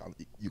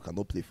 you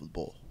cannot play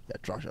football. You're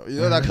trash. You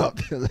know that kind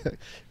of thing. Like,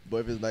 but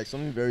if it's like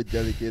something very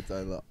delicate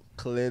and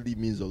clearly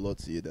means a lot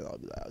to you, then I'll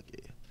be like,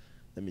 okay,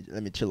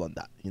 let me chill on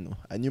that. You know,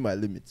 I knew my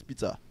limits.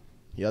 Peter,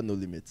 he had no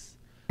limits.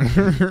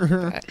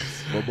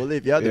 But Bole,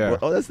 if you had Yeah.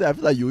 honestly, I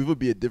feel like you would even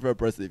be a different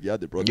person if you had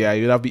the brother. Yeah,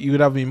 you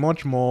would have been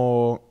much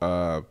more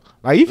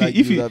like if Like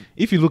you if you'd you have-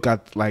 if you look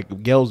at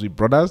like girls with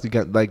brothers, you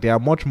get like they are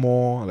much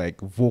more like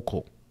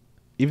vocal.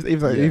 If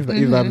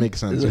that makes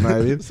sense, you know what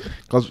I mean?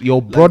 Because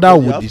your brother you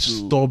would have to-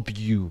 disturb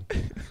you.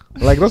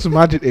 Like just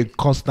imagine a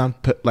constant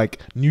like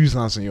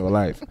nuisance in your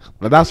life.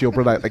 Like that's your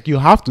brother. Like you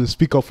have to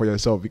speak up for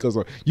yourself because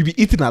you be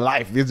eaten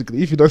alive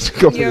basically if you don't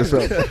speak up for Yeah.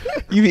 yourself.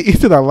 You be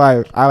eaten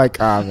alive. I like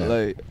man.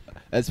 Like,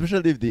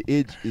 especially if the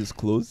age is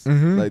close,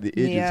 Mhm. like the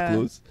age Yeah. is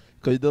close.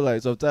 Because you know,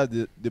 like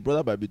sometimes the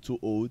brother might be too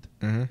old,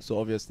 Mhm. so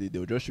obviously they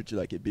will just shoot you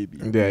like a baby.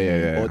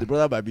 Yeah. Or the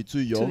brother might be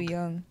too young, Too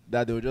young.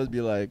 that they will just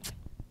be like,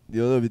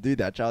 they'll be doing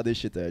that childish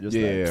shit. And just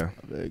Yeah.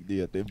 like do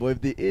your thing. But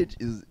if the age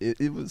is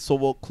even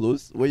somewhat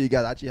close, where you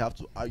guys actually have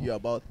to argue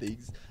about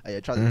things, and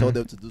you're trying to tell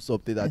them to do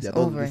something that It's they're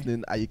not over.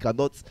 listening, and you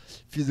cannot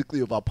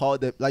physically overpower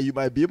them. Like you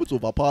might be able to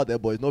overpower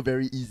them, but it's not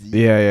very easy.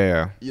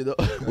 Yeah. You know.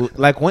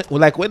 like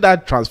when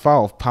that transfer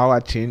of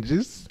power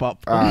changes,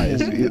 Pop.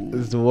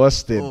 it's the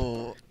worst thing.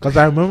 Oh. Because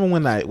I remember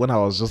when I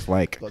was just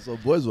like, Because some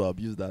boys will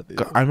abuse that thing.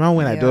 I remember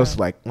when I Yeah. just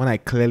like when I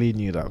clearly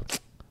knew that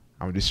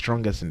I'm the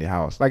strongest in the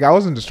house. Like I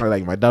wasn't the strongest.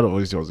 Like my dad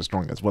always was the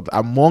strongest, but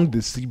among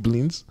the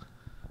siblings,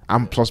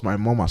 plus my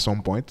mom at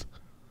some point,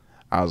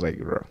 I was like,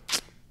 bro,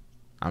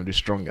 I'm the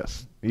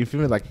strongest. You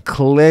feel me? Like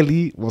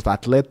clearly was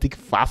athletic,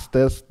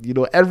 fastest. You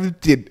know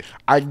everything.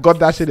 I got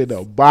that shit in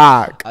the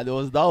bag. And it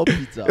was now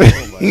Peter.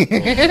 Oh my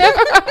god.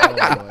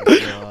 Oh my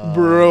god.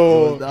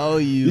 Bro. It was now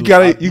You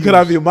can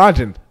have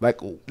imagined like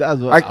That's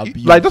what like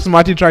abuse. like just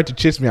imagine trying to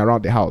chase me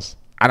around the house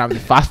and I'm the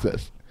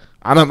fastest.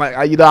 And I'm like,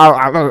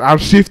 I'm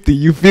shifty.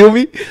 You feel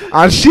me?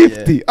 I'm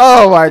shifty. Yeah.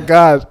 Oh my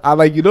gosh! I'm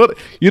like,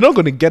 you're not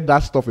gonna get that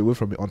stuff away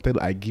from me until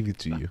I give it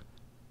to you.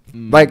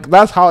 Like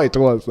that's how it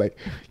was. Like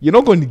you're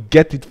not going to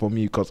get it from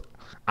me because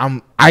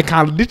I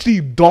can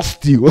literally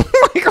dust you.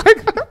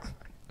 like,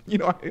 you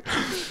know.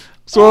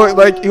 So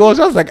like it was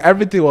just like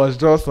everything was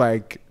just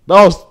like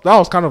that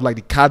was kind of like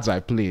the cards I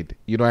played.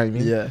 You know what I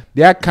mean? Yeah.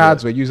 Their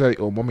cards were usually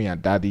mommy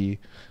and daddy,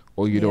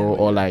 or you know, Yeah.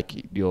 or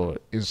like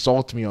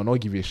insult me or not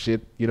give a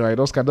shit. You know,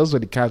 those were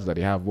the cards that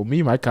they have. But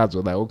me, my cards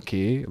were like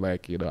okay,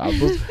 like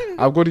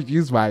I'm going to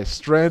use my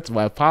strength,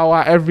 my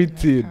power,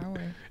 everything. Power.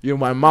 You know,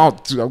 my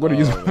mouth too. I'm going to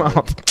use Oh, my man.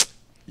 mouth.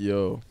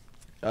 Yo,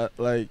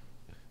 like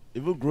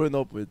even growing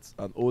up with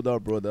an older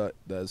brother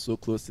that is so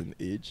close in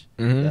age,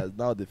 Mhm. that's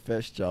now the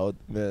first child,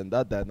 man,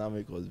 that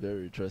dynamic was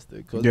very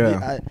interesting. Because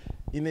Yeah.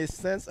 in a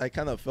sense, I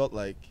kind of felt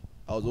like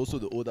I was also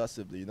the older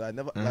sibling. You know, I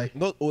never Mm-hmm. like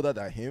not older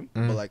than him,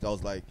 but like I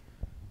was like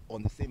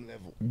on the same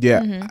level.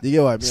 Yeah. Mhm. Do you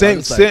get what I mean? Same- I'm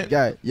just same. Like,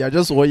 guy, you're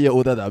just 1 year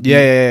older than me.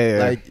 Yeah.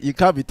 Like you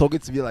can't be talking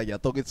to me like you're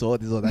talking to all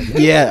these other guys.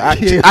 Yeah,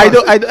 I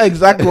know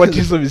exactly what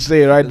you be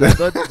saying right there.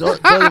 Don't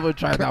even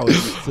try that with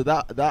me. So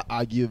that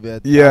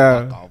argument,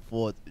 Yeah. back and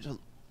forth, it's just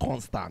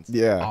constant.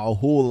 Yeah. Our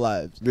whole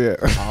lives. Yeah.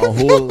 Our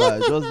whole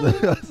lives.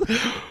 Just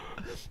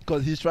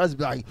because he's trying to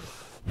be like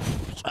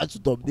trying to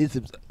dominate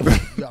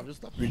himself. Yeah, I'm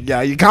just stopping.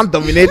 Yeah, you can't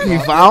dominate me,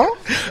 fam.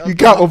 You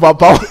can't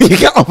overpower. You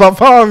can't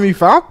overpower me,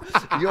 fam.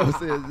 You know what I'm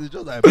saying? It's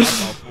just like back and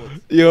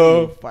forth.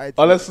 Yo, Fight.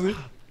 honestly,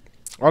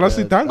 Yeah,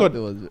 thank God.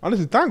 that was-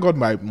 Honestly, thank God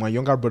my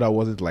younger brother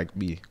wasn't like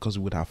me, because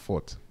we would have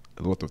fought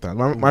a lot of times.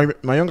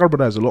 My younger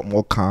brother is a lot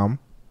more calm.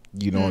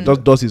 You know,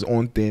 just does his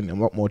own thing, and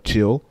a lot more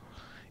chill.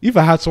 If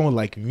I had someone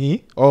like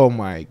me, oh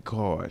my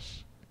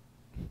gosh,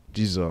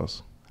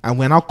 Jesus, and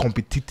we're now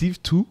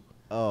competitive too.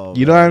 Oh,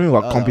 You know what I mean?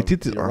 We're man.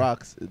 competitive. The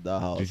rocks in that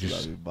house This would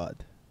is- have been bad.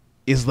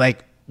 It's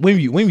like when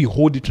we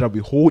hold each other, we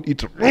hold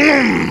each other.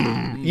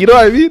 You know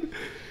what I mean?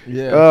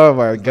 Yeah. Oh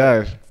my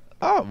gosh.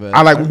 Oh man.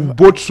 And like we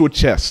both show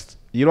chest.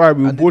 You know what I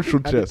mean? We And both the show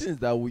thing- and the chest. thing is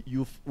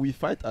that we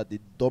fight at the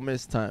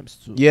dumbest times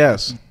too.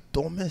 Yes.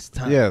 Dumbest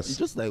times. Yes. It's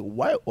just like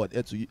why on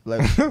earth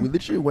like we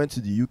literally went to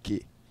the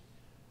UK.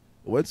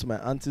 Went to my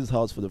auntie's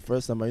house for the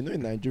first time. And you know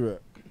in Nigeria,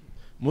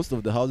 most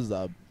of the houses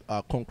are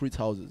concrete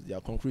houses. They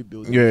are concrete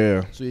buildings.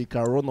 Yeah. So you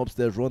can run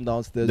upstairs, run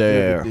downstairs, do Yeah.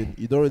 everything.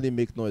 You don't really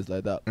make noise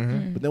like that.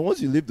 Mhm. But then once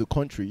you leave the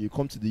country, you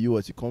come to the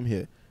US, you come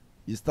here,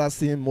 you start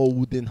seeing more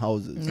wooden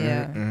houses.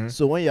 Yeah. Mhm.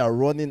 So when you are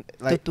running,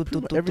 like Tu,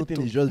 tu, tu, tu, everything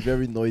tu. is just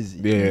very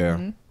noisy. Yeah.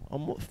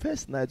 Mhm.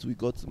 First night we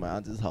got to my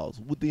auntie's house,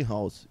 wooden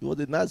house. It was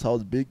a nice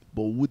house, big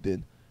but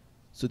wooden.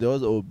 So they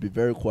also would be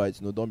very quiet,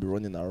 you know, don't be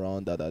running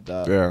around, da da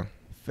da. Yeah.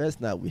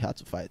 First night we had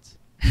to fight.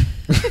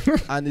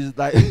 And it's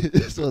like it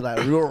was like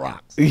real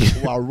rocks. We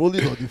are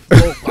rolling on the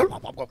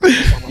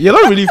floor. You're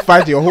not really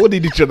fighting, you're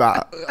holding each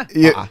other.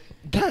 Yeah.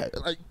 Guy,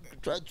 like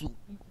trying to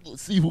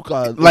see who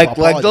can Like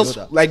overpower the just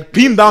other. like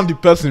pin down the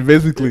person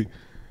basically.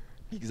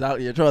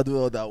 Exactly, you're trying to do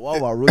all that while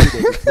we're rolling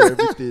on the floor,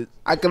 everything.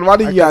 I can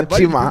imagine I you can and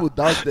imagine Chima. people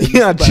downstairs.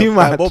 You and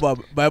My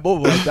Chima. my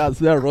mom and dad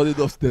they are running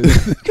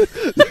upstairs.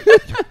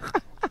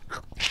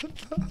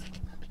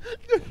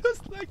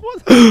 Just like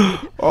what's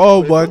happening?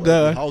 Oh It my felt like the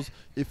god. house,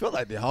 it felt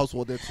like the house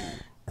wanted to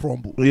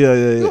crumble. Yeah, yeah, You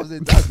know yeah. what I'm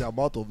saying? That's the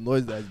amount of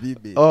noise that's being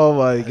made. Oh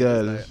my And it's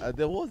god. like- and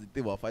then what was the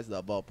thing we're fighting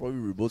about? Probably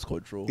remote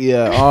control.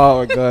 Yeah. Oh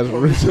my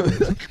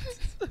god.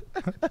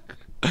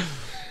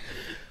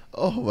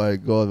 Oh my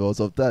god, well,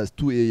 sometimes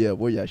 2 a.m.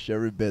 when you're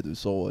sharing bed with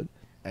someone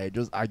and you're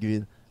just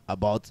arguing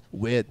about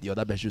where the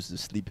other person should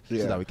sleep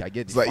Yeah. so that we can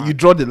get It's the like fan. you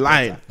draw the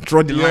line.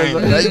 Draw the Yeah, line.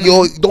 like- Like,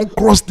 yo, don't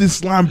cross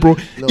this line, bro.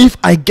 No. If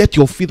I get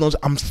your feelings,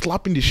 I'm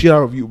slapping the shit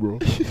out of you, bro.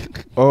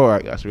 Oh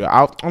my gosh.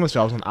 Honestly,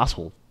 I was an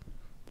asshole.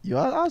 You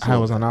are an asshole. I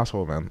was an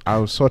asshole, man. I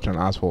was such an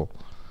asshole.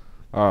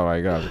 Oh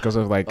my god. Because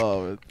of like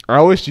Oh, man. I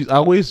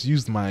always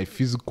used my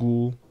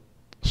physical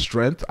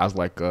strength as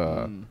like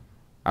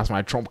as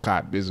my trump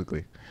card,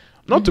 basically.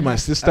 Not to my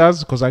sisters,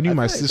 because I knew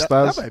my feel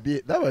like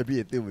sisters. that might be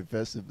a thing with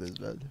first siblings,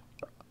 man.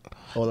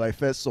 Or like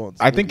first sons.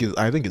 I think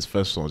it's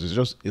first sons. It's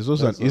just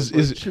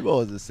Shiba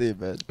was the same,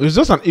 man. it's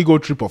just an ego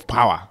trip of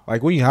power.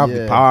 Like when you have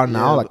the Yeah, power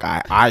now, yeah. like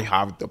I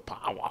have the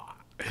power.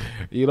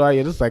 You know,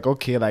 you're just like,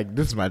 okay, like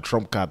this is my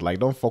trump card. Like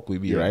don't fuck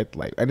with me, Yeah. right?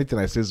 Like anything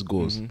I say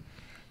goes. Mhm.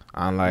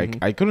 And like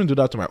I couldn't do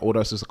that to my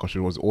older sister because she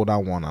was the older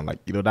one, and like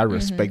you know that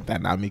respect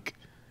dynamic.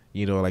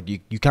 You know, like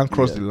you can't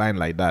cross Yeah. the line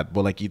like that.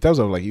 But like in terms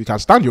of like you can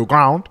stand your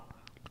ground.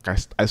 Like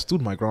I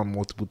stood my ground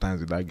multiple times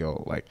with that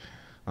girl. Like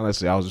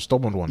honestly, I was a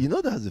stubborn one. You know,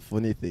 that's the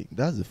funny thing.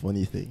 That's the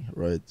funny thing,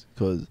 right?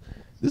 Because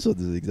this was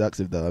the exact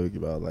same dynamic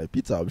about like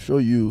Peter. I'm sure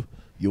you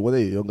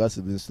wanted your younger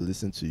siblings to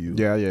listen to you.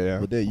 Yeah, yeah, yeah.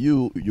 But then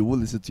you will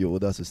listen to your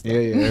older sister.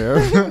 Yeah,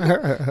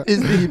 yeah.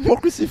 It's the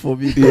hypocrisy for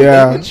me.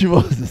 Yeah. She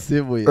was the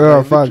same way.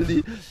 Oh, fact.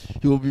 Literally,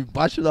 he will be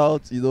bashing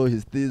out, you know,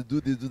 his things,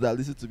 do this, do that,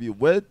 listen to me.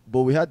 But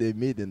we had a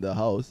maid in the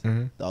house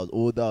Mhm. that was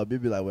older.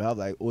 Maybe like we have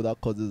like older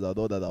cousins and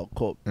all that that'll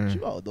come. Mm. She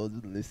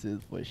doesn't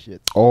listen for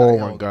shit. Oh Like,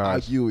 my I'll gosh.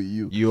 argue with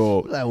you. Yo,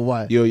 Like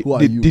why? yo, Who are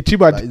the- you? the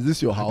Chiba- Like, is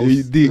this your house?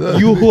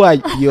 you who are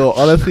yo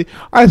honestly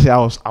I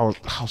was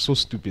so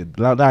stupid.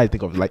 Now that I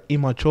think of it, like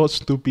immature,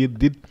 stupid.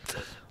 Did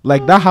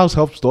like that house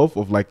help stuff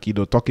of like you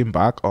know talking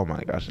back. Oh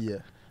my gosh, Yeah.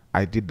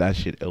 I did that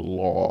shit a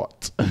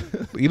lot.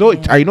 You know,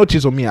 I know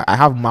cheese on me. I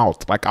have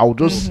mouth. Like I'll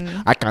just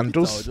I can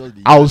just just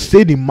be I'll yelling.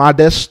 say the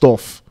maddest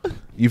stuff.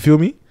 You feel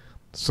me?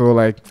 So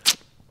like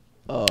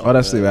Oh,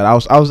 honestly, man, I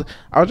was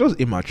just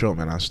immature,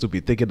 man. I'm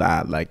stupid, thinking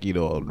that like you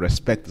know,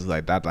 respect is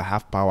like that. I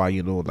have power,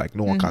 you know, like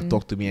no one can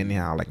talk to me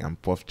anyhow. Like I'm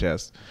puff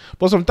chest.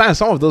 But sometimes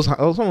some of those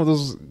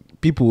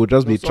people will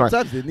just No, be trying.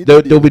 sometimes they need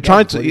They'll to be do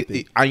trying that funny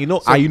thing. to, and you know,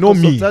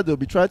 Because me. Sometimes they'll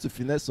be trying to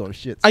finesse some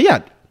shit.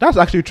 Yeah, that's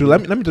actually true.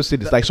 Let me just say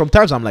this. Like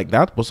sometimes I'm like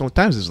that, but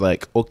sometimes it's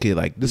like okay,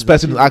 like this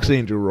person is actually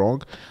in the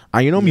wrong,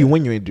 and you know me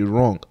when you're in the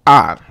wrong.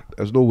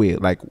 There's no way.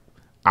 Like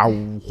I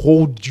will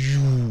hold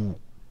you.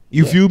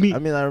 You Yeah. feel me? I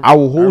mean, I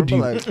will hold you.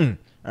 remember, like,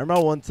 I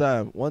remember one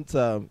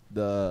time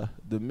the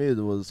maid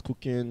was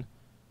cooking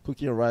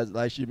rice.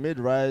 Like she made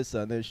rice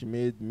and then she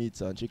made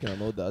meat and chicken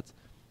and all that.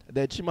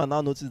 Then Chima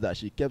now noticed that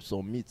she kept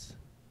some meat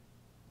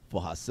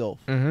for herself.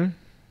 Mm-hmm.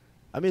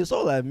 I mean, it's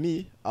all like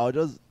me. I would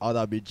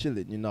have been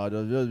chilling, you know. I'd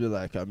just be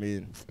like, I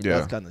mean, Yeah.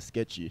 that's kind of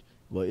sketchy.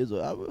 But it's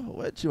when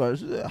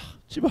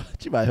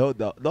Chima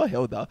held out, not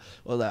held out.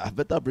 I was like, I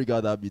better bring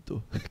out that meat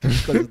too,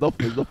 because it's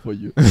not for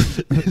you.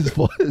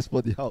 it's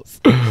for the house.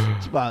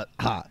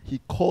 Chima, he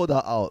called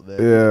her out, man.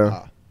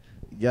 Yeah.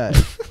 guy.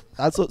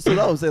 And so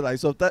that was saying, like,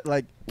 sometimes,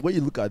 like, when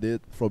you look at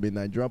it from a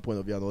Nigerian point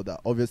of view and all that,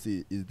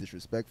 obviously it's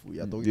disrespectful.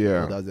 You're talking to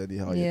others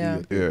anyhow. Yeah.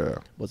 You do your thing. Yeah.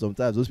 But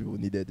sometimes those people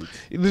needed it.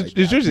 It's Like,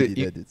 just they actually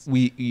needed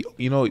it.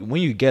 you know,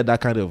 when you get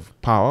that kind of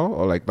power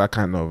or like that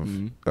kind of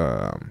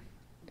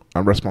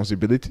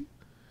responsibility,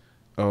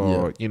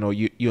 you know,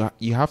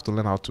 you have to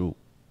learn how to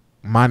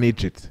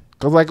manage it.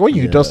 Because like when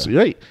you just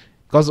right,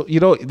 because you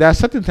know there are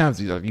certain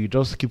times you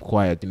just keep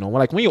quiet. You know,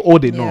 like when you're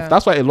old enough,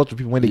 that's why a lot of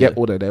people when they get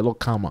older they're a lot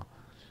calmer.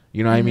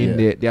 You know what I mean?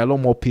 They're a lot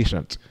more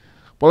patient.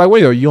 But like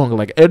when you're young,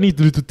 like any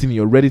little thing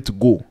you're ready to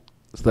go.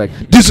 It's like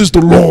this is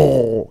the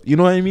law. You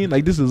know what I mean?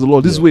 Like this is the law.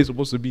 This is the way it's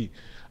supposed to be.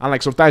 And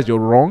like sometimes you're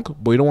wrong,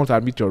 but you don't want to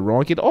admit you're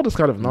wrong. All this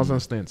kind of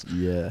nonsense things.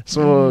 Yeah.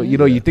 So you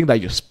know you think that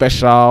you're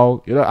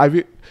special. You know,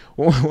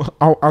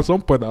 at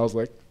some point I was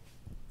like,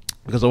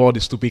 because of all the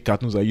stupid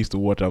cartoons I used to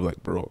watch, I was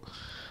like, bro,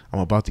 I'm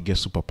about to get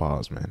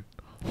superpowers, man.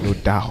 No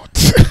doubt.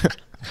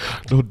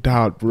 No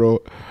doubt, bro.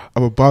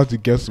 I'm about to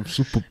get some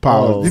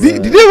superpowers.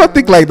 Did you ever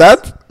think like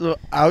that? So,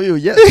 I mean,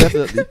 yes,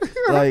 definitely.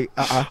 Like,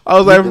 I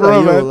was like,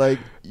 bro, man, like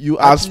you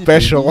are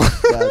special.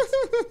 That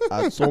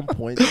at some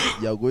point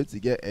you're going to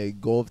get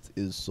engulfed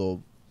in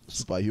some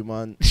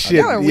superhuman shit.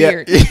 Y'all are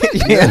weird.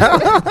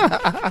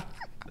 Yeah.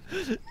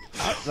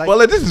 Like, well,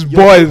 like, this is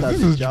boys.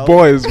 This is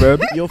boys, man.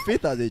 Your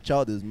faith as a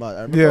child is mad.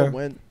 I remember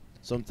when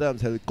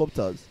sometimes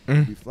helicopters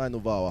will be flying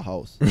over our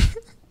house.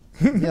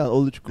 Me and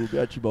Oluchukwu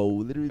Biachiba will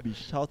literally be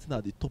shouting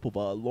at the top of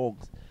our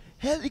lungs,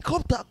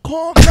 "Helicopter,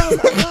 come down!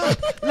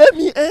 Let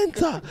me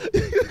enter!"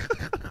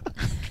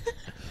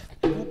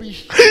 We'll be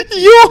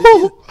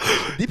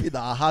deep in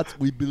our hearts,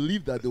 we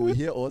believe that they will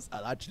hear us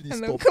and actually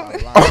stop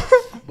and laugh.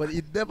 But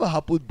it never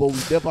happened. But we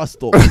never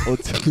stopped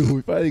until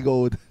we finally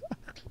go.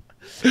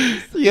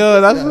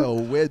 Yo, that's a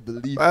weird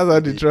belief. That's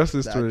an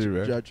interesting story,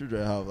 man.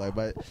 Children have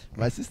like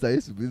my sister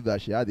used to believe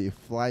that she had a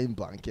flying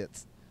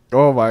blanket.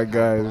 Oh my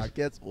god!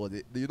 Blankets, or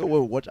you know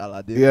when we watch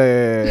Aladdin?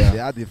 Yeah. They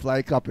had the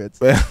flying carpets.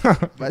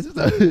 My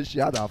sister, she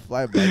had a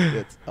flying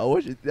blanket.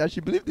 And she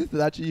believed this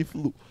thing actually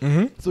flew.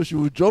 So she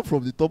would jump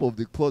from the top of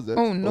the closet,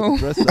 oh no,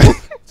 the dresser,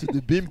 to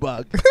the bean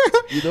bag,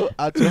 you know,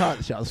 and to her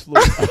she has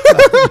flown.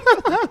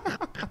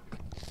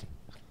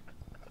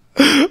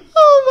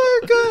 Oh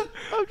my god!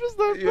 I'm just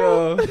like,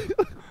 bro.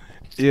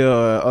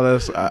 Yeah,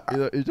 honestly, you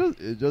know,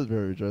 it's just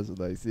very interesting.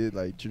 Like seeing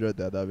like children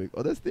dynamic.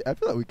 Honestly, I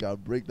feel like we can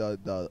break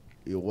that down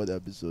in one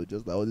episode.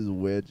 Just like all these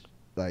weird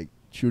like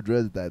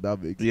children's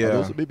dynamics. Yeah. And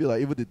also maybe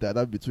like even the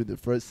dynamic between the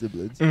first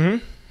siblings.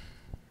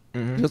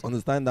 Just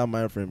understand that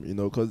mind frame, you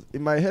know, because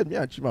in my head, me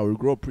and Chima we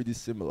grew up pretty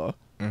similar.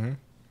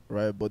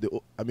 Right, but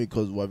I mean,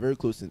 because we're very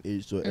close in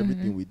age, so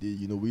everything we did,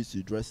 you know, we used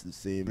to dress the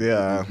same.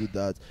 Yeah, we do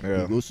that.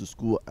 He goes to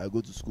school, I go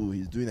to school.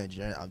 He's doing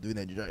engineering, I'm doing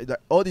engineering. Like,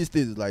 all these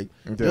things, like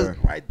just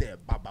right there.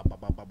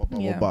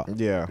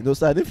 Yeah. You know,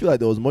 so I didn't feel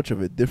like there was much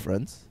of a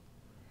difference,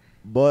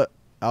 but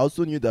I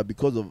also knew that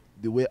because of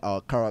the way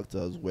our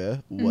characters were,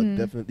 we were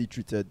definitely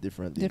treated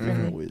differently in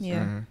different ways.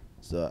 Yeah.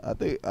 So I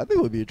think it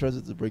would be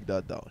interesting to break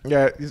that down.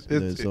 Yeah,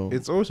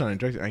 it's always an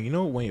interesting. And you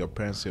know when your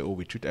parents say, "Oh,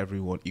 we treat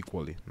everyone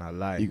equally," not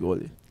lie.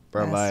 Equally.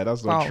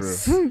 That's not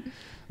true.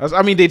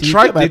 I mean, they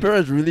try. My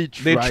parents really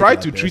they try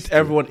to treat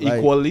everyone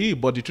equally,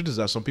 but the truth is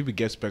that some people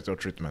get special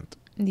treatment.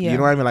 Yeah. You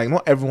know what I mean? Like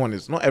not everyone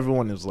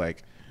is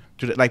like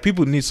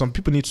people need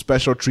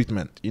special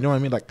treatment. You know what I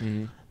mean? Like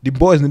the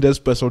boys needed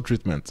special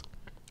treatment.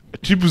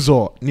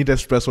 Chibuzo needed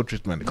special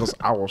treatment because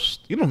I was,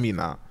 you know me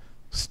now,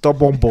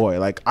 stubborn boy,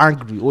 like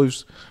angry,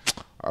 always.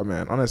 Oh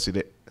man,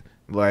 honestly,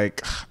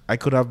 like I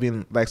could have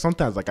been like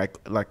sometimes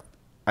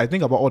I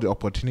think about all the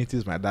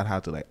opportunities my dad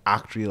had to like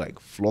actually like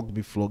flog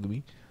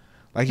me.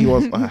 Like he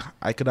was,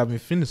 I could have been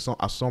finished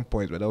at some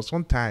point, but there was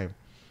one time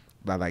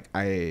that like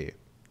I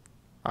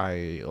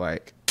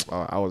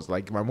was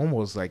like my mom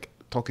was like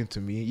talking to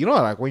me. You know,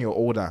 like when you're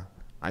older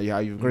and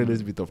you've got a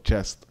little bit of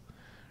chest,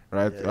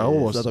 right? I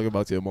was not talking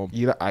back to your mom.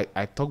 You know,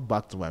 I talked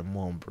back to my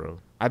mom, bro.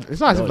 It's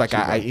not as if like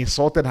I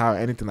insulted her or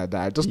anything like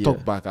that. I just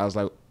talked back. I was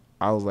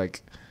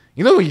like.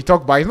 You know when you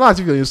talk back, it's not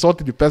as if you're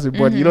insulting the person,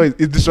 but you know it's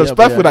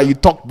disrespectful that you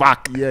talk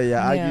back.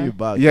 Argue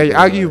back. Yeah, you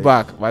argue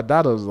back. My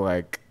dad was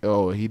like,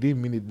 "Oh, he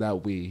didn't mean it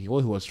that way. What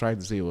he was trying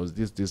to say was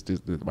this.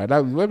 My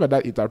dad, when my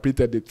dad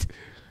interpreted it,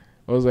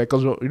 I was like,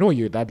 because you know when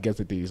your dad gets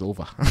it, it's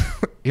over.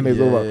 You know, it's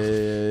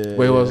over.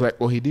 But he was like,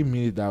 "Oh, he didn't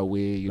mean it that way."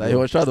 You know? He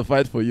was trying to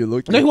fight for you.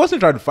 Look, no, he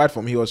wasn't trying to fight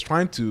for me. He was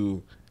trying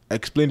to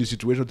explain the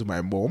situation to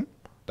my mom.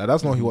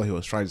 That's not what he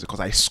was trying to say. Because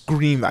I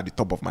screamed at the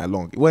top of my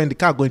lungs. We're in the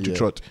car going to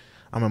church.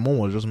 And my mom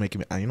was just making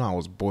me, and you know, I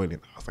was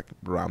boiling. I was like,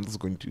 bro, I'm just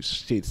going to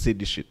say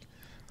this shit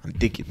and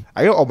take it.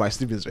 I know all my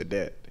siblings were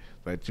there.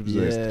 Like,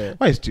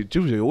 why is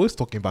Chibuzo always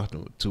talking back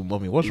to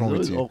mommy? What's wrong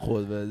with you?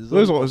 Awkward, man.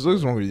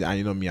 What's wrong with you? And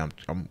you know me, I'm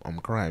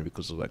crying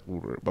because of like,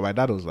 but my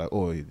dad was like,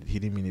 oh, he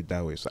didn't mean it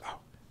that way. So,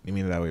 he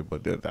mean it that way,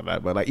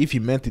 but like if he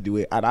meant it the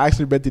way, and I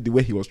actually meant it the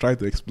way he was trying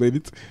to explain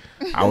it,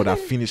 I would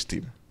have finished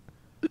him.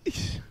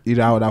 You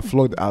know, I would have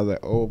flogged. I was like,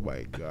 oh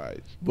my gosh.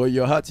 But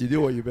your heart, you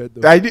knew what you meant,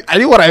 though. I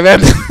knew what I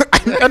meant.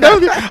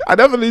 I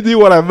definitely knew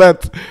what I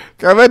meant.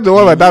 I meant the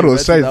one my dad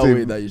was trying to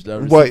say.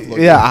 But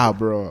yeah,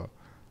 bro,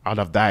 I'd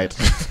have died.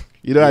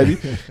 You know what I mean?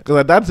 Because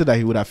my dad said that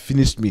he would have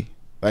finished me,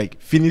 like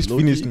finished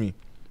Low-key. me.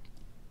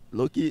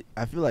 Loki,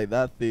 I feel like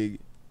that thing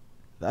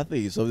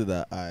is something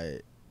that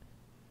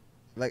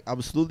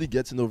I'm slowly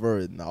getting over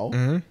it now.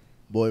 Mm-hmm.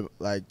 But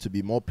like to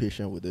be more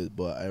patient with it.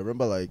 But I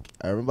remember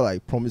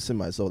like promising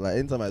myself, like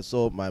anytime I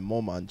saw my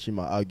mom and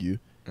Chima argue,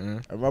 Mm-hmm.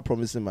 I remember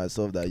promising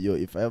myself that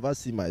if I ever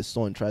see my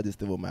son try this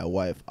thing with my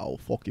wife, I'll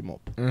fuck him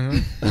up.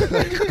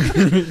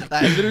 Mm-hmm. Like,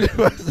 I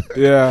literally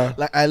Yeah.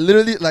 like I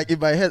literally like in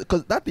my head,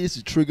 because that thing used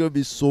to trigger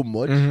me so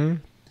much. Mm-hmm.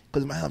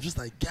 Because in my head I'm just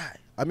like, guy.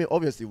 I mean,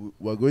 obviously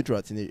we're going through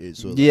our teenage age,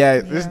 so like, Yeah,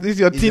 this is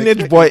your it's teenage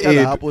expected boy it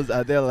kinda age. happens,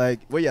 and then like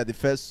when you're the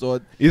first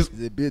son, It's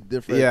it's a bit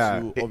different. Yeah.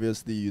 too,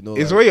 obviously, you know.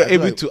 it's like, where you're I feel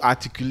able like- to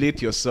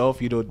articulate yourself,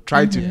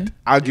 try to Mhm.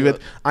 argue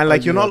it, and like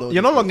Argue about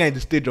you're no this longer in the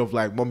stage of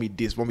like mommy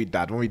this, mommy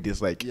that, mommy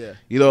this, like Yeah.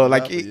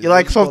 like Exactly. you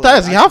like It's more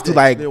sometimes you have to actually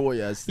like explain what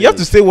you're you have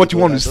to saying, say what you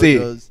because want I to don't say.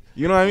 just-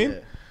 You know what I mean? yeah.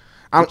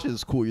 And- Which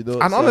is cool, you know. and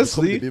so I become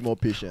honestly- a bit more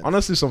patient.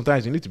 Honestly,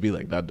 sometimes you need to be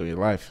like that though in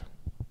life.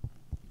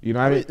 You know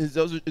what I mean? it's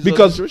also, it's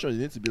because- a situation you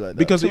need to be like that.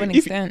 Because To an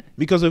if extent.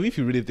 if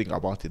you really think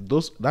about it,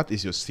 that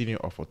is your senior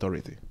of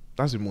authority.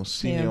 That's the most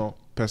senior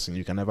person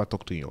you can ever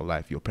talk to in your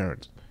life, your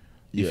parents.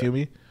 You Yeah. feel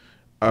me?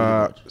 Pretty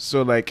much.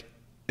 So like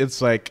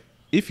it's like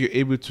if you're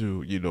able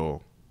to,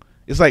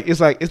 it's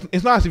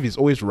not as if it's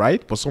always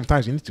right, but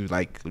sometimes you need to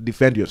like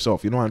defend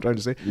yourself. You know what I'm trying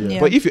to say?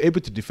 Yeah. But if you're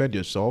able to defend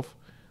yourself,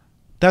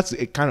 that's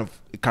a kind of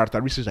a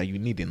characteristic that you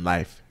need in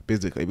life,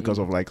 basically, because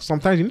of like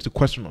sometimes you need to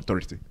question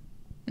authority.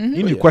 You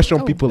need to Yeah.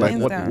 question Oh, people like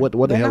hands down. what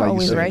the They're hell not are you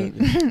always saying?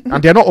 right.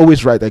 And they're not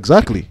always right.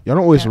 Exactly, you're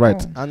not always At right.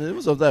 all. And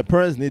even sometimes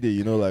parents need it,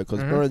 you know, like, because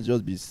parents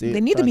just be saying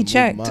They need to be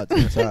trying checked. move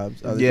mad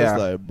sometimes, and Yeah. it's just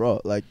like,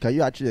 bro, like, can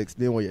you actually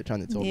explain what you're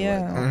trying to tell me right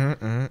Yeah.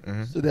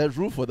 now? So there's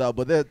room for that,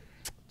 but then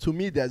to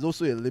me, there's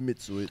also a limit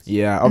to it.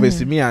 Yeah,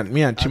 obviously, me and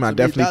And Chima to me,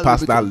 definitely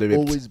passed that is limit.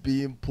 Always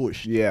being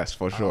pushed. Yes,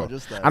 for sure.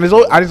 just like, And it's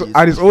bro, always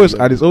please,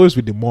 and it's always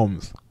with the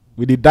moms.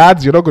 With the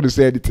dads, you're not going to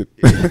say anything.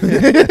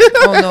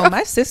 Oh no,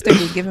 my sister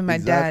be giving my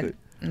Exactly. dad.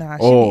 Nah,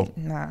 Oh.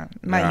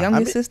 My Nah. younger I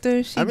mean-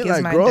 sister, she I mean, gives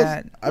like my girls.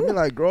 dad. I mean,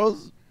 like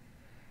girls.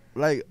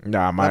 Like,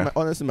 Nah,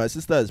 honestly, my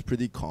sister is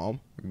pretty calm,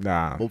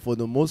 nah. but for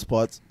the most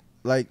part,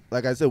 like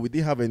I said, we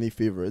didn't have any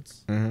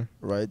favorites, Mhm.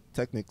 right?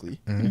 Technically,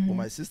 Mhm. but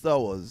my sister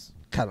was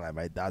kind of like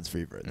my dad's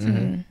favorite.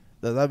 Mhm.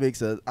 Does that make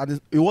sense? And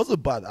it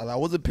wasn't bad, and I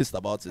wasn't pissed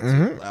about it.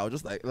 Mhm. Like, I was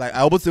just like I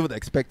almost even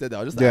expected it.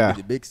 I was just like, Yeah. I mean,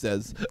 it makes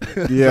sense.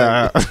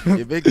 Yeah.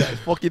 It makes like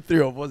fucking three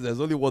of us. There's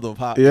only one of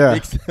her. Yeah. It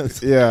makes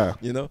sense. Yeah.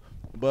 You know,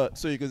 but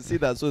so you can see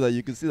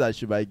that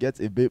she might get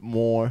a bit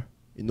more,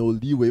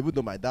 leeway. Even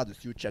though my dad will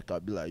still check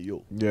out, be like,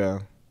 yo, Yeah.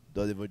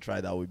 don't even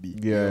try that with me.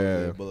 Yeah,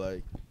 yeah. But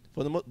like,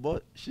 for the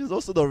but she's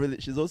also not really.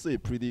 She's also a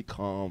pretty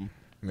calm,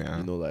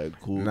 Yeah. like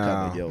cool Nah,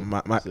 kind of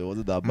girl. my- So it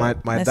wasn't that My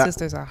bad. my My dad.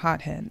 sister's a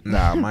hothead.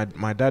 Nah,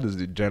 my dad is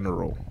the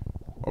general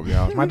of the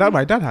house. My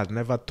dad has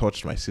never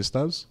touched my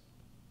sisters.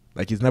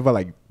 Like he's never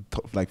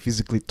like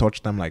physically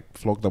touched them, like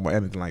flogged them or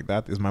anything like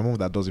that. It's my mom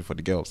that does it for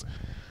the girls.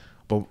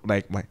 But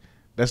like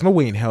there's no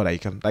way in hell that you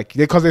can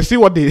because they see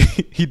what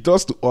he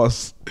does to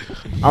us.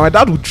 And my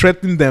dad would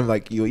threaten them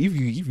like, yo, if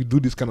you do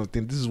this kind of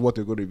thing, this is what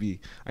you're going to be.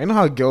 I know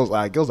how girls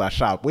are. Girls are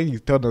sharp. When you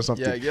tell them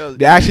something, Yeah, girls,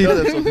 they you tell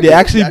them actually something, they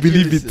actually they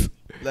believe listen.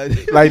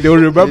 it. Like they'll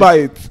remember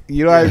it.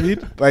 You know what I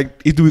mean?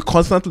 Like it will be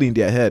constantly in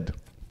their head.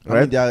 I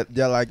Right? mean,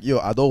 they're like, yo,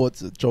 I don't want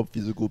to chop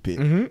physical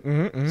pain.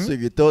 So if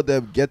you tell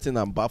them get in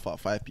and bath at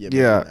 5 p.m,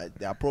 Yeah.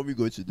 they are probably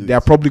going to do it. They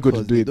are probably going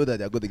to because do they it. know that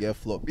they're going to get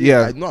flogged.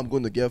 Yeah. I know I'm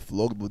going to get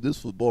flogged, but this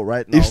football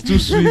right now It's too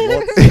sweet.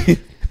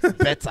 what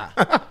better.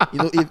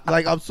 If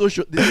like I'm so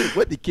sure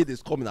when the kid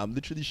is coming, I'm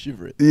literally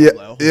shivering. Yeah, I'm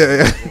like,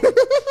 yeah.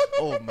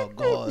 oh my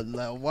god,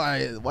 like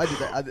why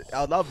did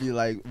I'll now be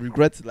like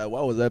regretting, like,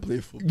 why was I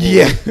playing football?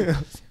 Yeah.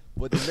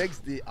 But the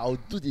next day I'll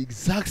do the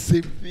exact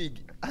same thing.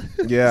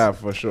 Yeah,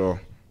 for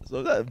sure.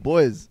 So that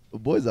boys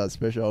are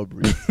special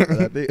breed.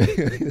 And I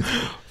think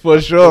For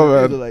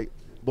sure, you know, man. like,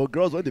 but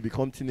girls, when they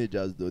become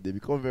teenagers though, they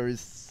become very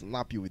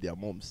snappy with their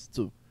moms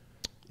too.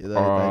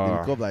 Like they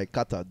become like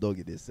cat and dog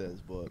in a sense.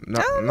 But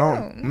Not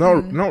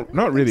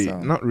really. so.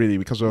 Not really,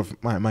 because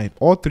of my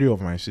all three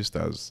of my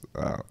sisters.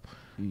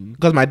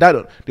 Because my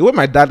dad, the way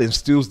my dad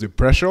instills the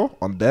pressure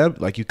on them,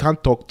 like you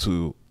can't talk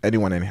to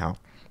anyone anyhow,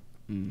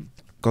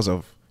 because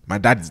of my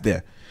dad is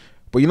there.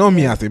 But you know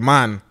me as a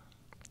man,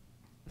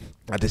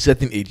 at a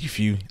certain age,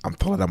 I'm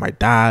taller than my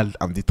dad,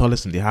 I'm the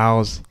tallest in the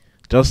house.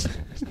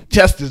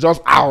 Chest is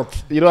just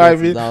out. You know what I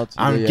Chest is mean? out,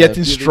 I'm yeah,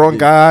 getting feeling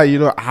stronger. You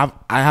know,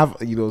 I have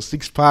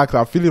 6 packs.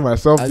 I'm feeling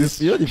myself. and This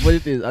you know the funny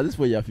thing is, at this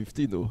point you're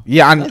 15 though.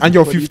 yeah, and That's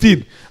you're the funny 15,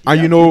 thing. and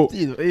You're you know,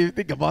 15. When you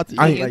think about it,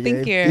 and you like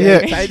think you're you're- yeah,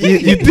 tiny.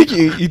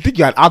 you think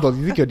you're an adult.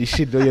 You think you're the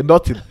shit. Though you're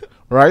nothing,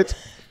 right?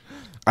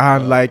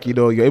 And like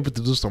you're able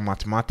to do some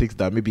mathematics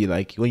that maybe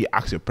like when you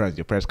ask your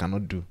parents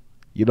cannot do.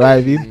 You know what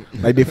I mean?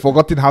 Like they've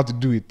forgotten how to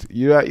do it.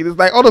 You know, it's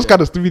like all those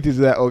kind of stupid things.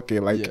 That okay,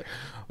 like. Yeah.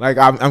 Like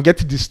I'm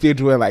getting to the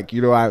stage where like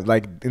I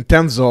like in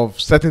terms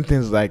of certain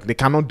things like they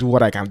cannot do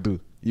what I can do.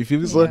 You feel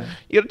me? So Yeah.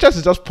 your chest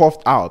is just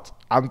puffed out.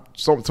 And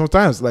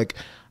sometimes like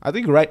I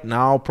think right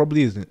now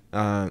probably is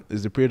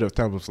the period of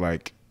time of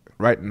like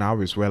right now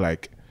is where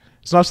like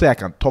it's not say I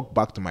can talk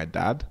back to my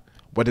dad,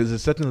 but there's a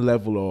certain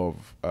level of.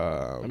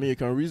 I mean, you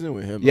can reason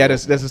with him. Yeah,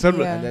 there's a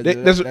certain Yeah. And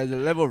there's there's a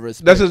level of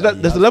respect. there's a that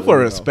he there's a has level for of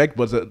you now. respect,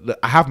 but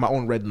I have my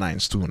own red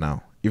lines too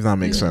now. If that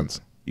makes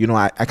sense, you know,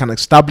 I can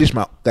establish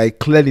my like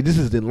clearly this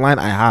is the line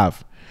I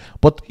have,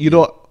 but you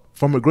know,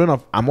 from a growing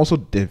up, I'm also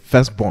the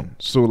firstborn,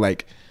 so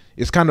like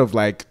it's kind of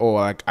like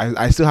like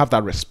I still have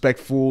that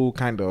respectful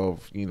kind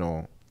of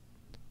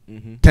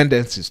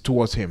tendencies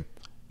towards him,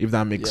 if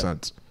that makes Yeah.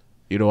 sense.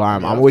 You know,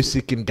 I'm have always to.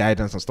 seeking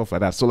guidance and stuff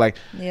like that. So like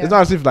Yeah. it's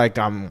not as if like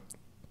I'm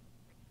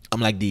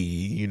like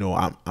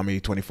I'm a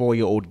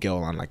 24-year-old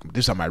girl and like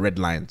these are my red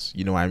lines,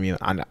 you know what I mean?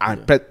 And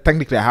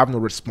technically I have no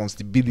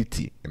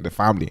responsibility in the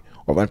family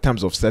or in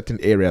terms of certain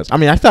areas. I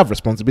mean, I still have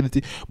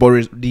responsibility,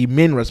 but the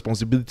main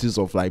responsibilities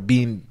of like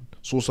being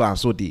so and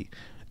so the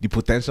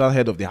potential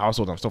head of the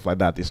household and stuff like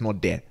that is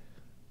not there.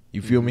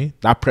 You feel me?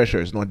 That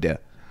pressure is not there.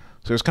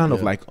 So it's kind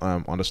of like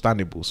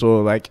understandable.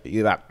 So like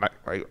you know,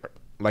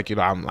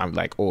 I'm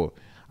like, oh,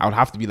 I would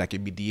have to be like a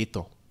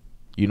mediator.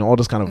 You know, all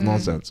this kind of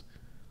nonsense.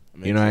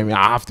 You know what I mean?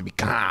 I have to be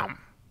calm.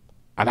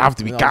 I'd have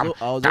to be calm, calm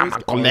and I was always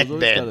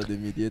collected. kind of the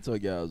mediator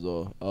guy as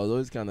well. I was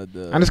always kind of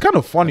the. And it's kind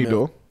of funny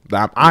though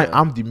that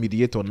I'm the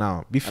mediator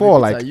now. Before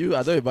like you,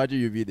 I don't imagine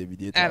you being the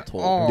mediator at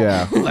all.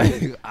 yeah.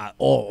 Like at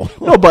all.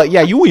 No, but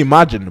yeah, you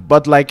imagine.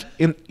 But like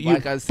I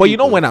can see but you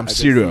know it, when though. I'm I can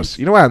see serious, it.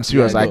 you know when I'm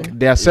serious. I know. Like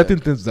there are certain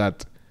things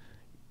that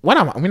when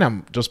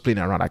I'm just playing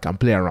around, I can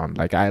play around.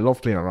 Like I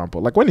love playing around.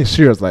 But like when it's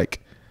serious,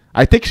 like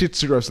I take shit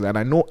seriously, and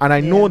I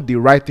know the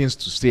right things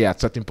to say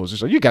at certain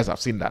positions. You guys have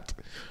seen that.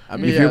 I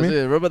mean, You feel me?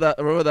 remember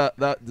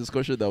that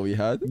discussion that we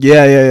had?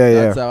 Yeah.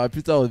 That time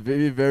Peter was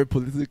very, very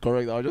politically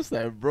correct. I was just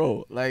like,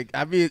 bro, like,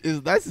 I mean,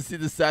 it's nice to see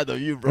the side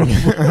of you, bro.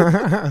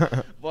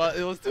 But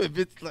it was still a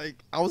bit like,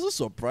 I was just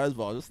surprised,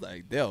 but I was just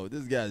like, damn,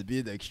 this guy is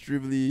being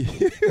extremely.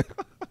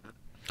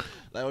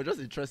 Like, it was just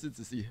interesting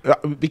to see.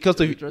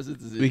 Because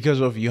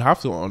of you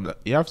have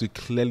to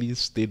clearly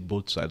state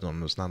both sides and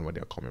understand where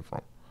they're coming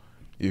from.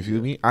 You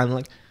feel me? And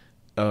like,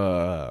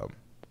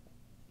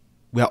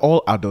 we are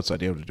all adults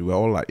at the end of the day. We're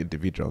all like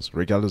individuals,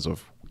 regardless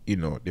of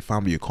the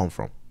family you come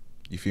from.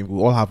 You feel me?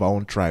 We all have our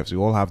own tribes. We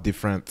all have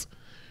different,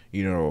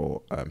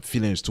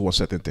 feelings towards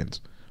certain things.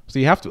 So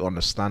you have to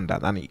understand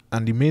that,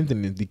 and the main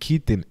thing, the key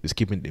thing, is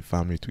keeping the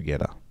family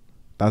together.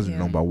 That's the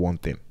number one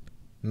thing.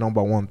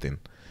 Number one thing.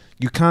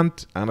 You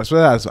can't, and as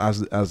well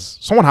as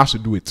someone has to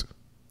do it.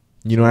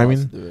 You know what I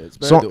mean?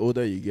 Especially the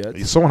older you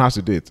get, someone has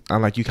to do it,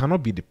 and like you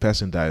cannot be the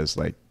person that is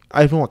like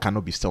everyone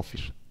cannot be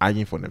selfish,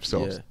 eyeing for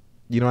themselves. Yeah.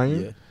 You know what I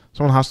mean? Yeah.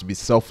 Someone has to be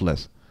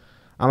selfless,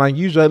 and like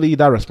usually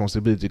that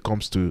responsibility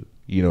comes to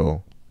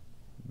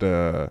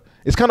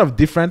it's kind of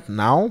different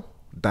now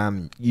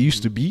than it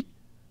used to be.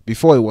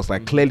 Before it was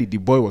like clearly the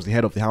boy was the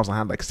head of the house and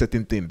had like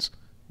certain things.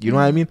 You know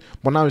what I mean?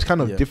 But now it's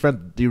kind of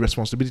different. The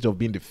responsibility of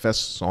being the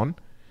first son.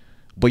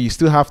 But you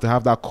still have to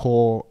have that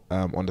core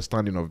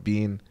understanding of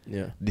being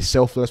the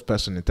selfless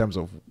person in terms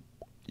of,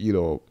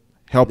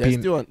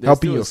 helping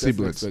your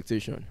siblings.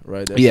 Expectation,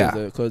 right?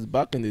 Because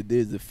back in the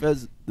days, the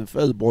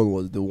firstborn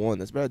was the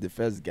one, especially the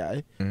first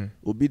guy,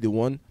 would be the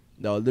one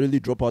that would literally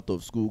drop out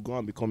of school, go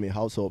and become a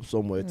house help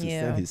somewhere to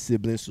send his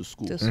siblings to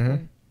school.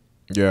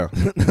 Yeah,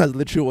 that's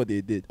literally what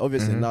they did.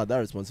 Obviously, now that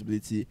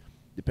responsibility,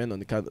 depending on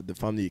the kind of the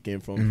family you came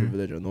from,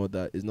 privilege and all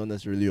that, is not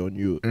necessarily on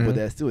you, but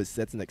there's still a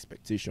certain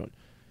expectation.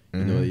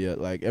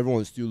 Like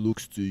everyone still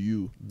looks to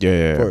you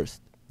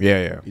first.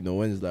 Yeah.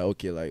 When it's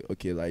like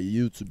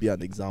you to be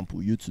an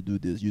example, you to do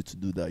this, you to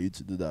do that, you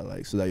to do that,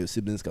 like so that your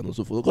siblings can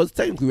also follow. Because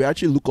technically, we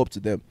actually look up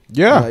to them.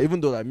 Yeah. Even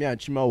though like me and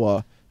Chima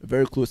were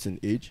very close in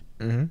age,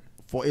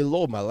 for a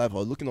lot of my life, I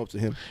was looking up to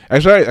him.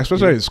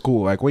 Especially in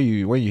school, like when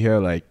you hear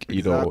like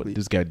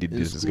this guy did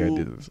this, this guy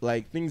did this.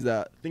 Like things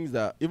that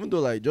even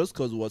though like just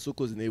because we were so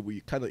close in age,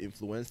 we kind of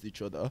influenced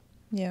each other.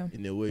 Yeah.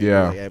 In a way.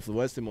 Yeah. Like I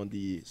influenced him on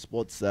the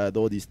sports side,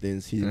 all these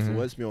things. He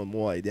influenced me on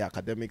more like the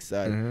academic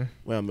side.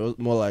 Where I'm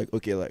more like,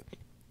 okay, like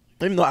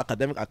maybe not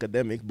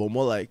academic, but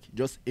more like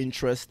just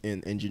interest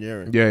in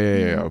engineering.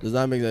 Yeah. Does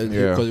that make sense?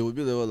 Yeah. Because it would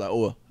be like,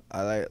 oh,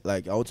 I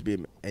want to be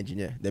an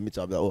engineer. Then me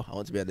too, I'll be like, oh, I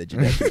want to be an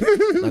engineer.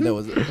 And then it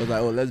was like,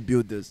 oh, let's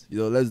build this.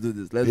 Let's do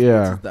this. Let's do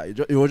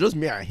that. It was just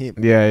me and him.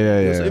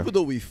 Yeah. So even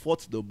though we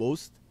fought the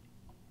most,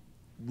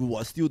 we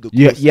were still the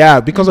closest. Yeah,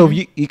 because of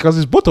you, because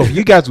it's both of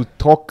you guys would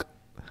talk.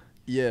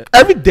 Yeah.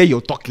 Every day you're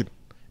talking.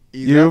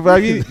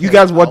 Exactly. You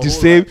guys want the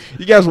same.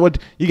 You guys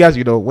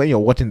when you're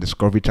watching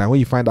Discovery Channel, when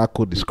you find that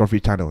code Discovery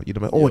Channel,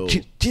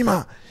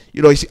 Chima,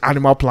 you see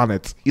Animal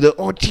Planet.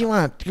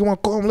 Chima, you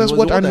want to come? Let's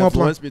watch Animal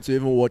Planet. Me to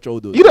even watch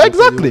all those.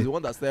 Exactly. The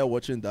one that started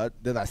watching that,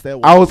 then I started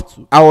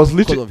watching. I was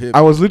literally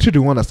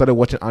the one that started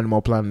watching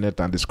Animal Planet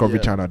and Discovery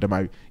Channel.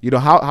 Then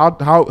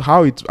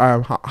how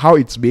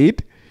it's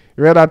made.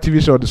 You read that TV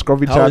show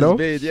Discovery Channel?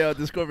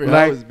 Discovery. Like,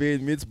 how it's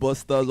made,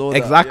 Mythbusters, all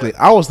exactly. that.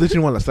 I was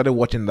literally one that started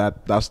watching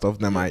that stuff.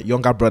 Then my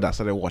younger brother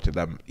started watching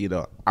them.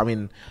 I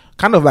mean,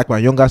 kind of like my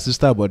younger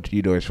sister, but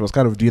she was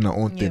kind of doing her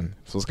own thing.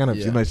 So it's kind of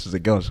she's a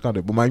girl. She's kind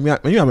of. But my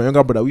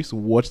younger brother, we used to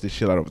watch the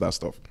shit out of that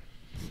stuff.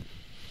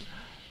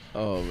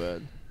 Oh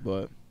man,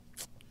 but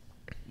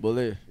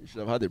Bole, you should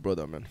have had a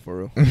brother, man, for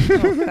real.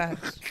 Oh,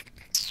 facts.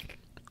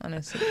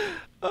 honestly.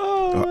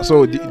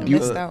 So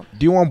Missed out.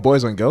 do you want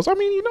boys and girls? I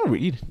mean, you know,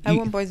 I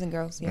want boys and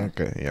girls. Yeah.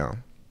 Okay, yeah,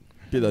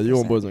 Peter, you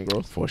want boys and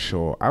girls? for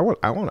sure. I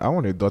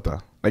want a daughter.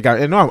 Like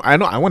I know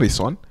I want a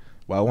son,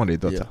 but I want a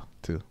daughter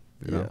too.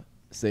 You know?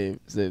 Same.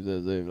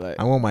 Like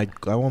I want my I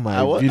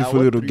beautiful want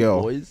little 3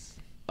 girl. Boys.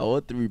 I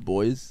want 3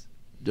 boys,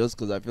 just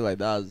because I feel like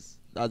that's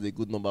a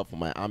good number for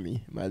my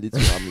army, my little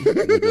army. You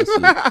know, just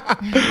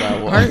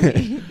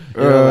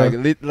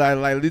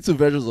like little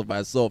versions of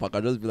myself. I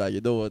can just be like,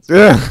 you know what?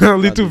 Yeah,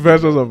 little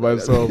versions of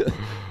myself.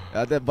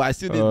 And then, but I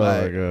still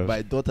need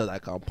my daughter that I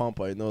can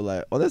pamper. You know,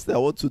 like honestly, I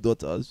want 2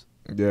 daughters.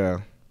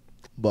 Yeah.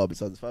 But I'll be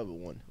satisfied with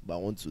 1. But I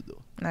want 2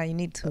 though. Nah, you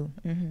need 2.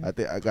 Mm-hmm. I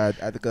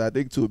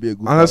think 2 would be a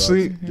good.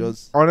 Honestly,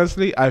 balance.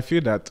 honestly, I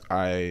feel that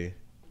I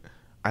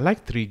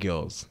like 3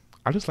 girls.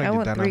 I just like I the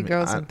want dynamic. 3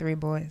 girls and 3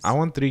 boys. I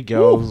want 3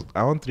 girls.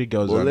 I want 3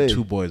 girls Ole. and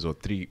 2 boys or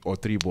 3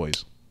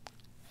 boys.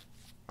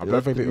 I'm Yeah,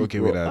 perfectly 3 okay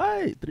with that.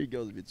 Aye, 3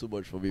 girls would be too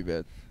much for me,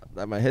 man.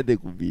 Like my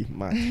headache would be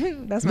mad.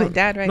 That's my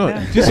dad right No, now.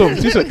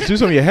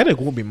 Tisom, your headache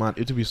won't be mad.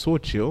 It will be so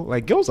chill.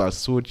 Like girls are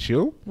so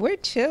chill. We're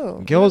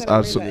chill. Girls We don't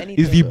are gotta so. worry about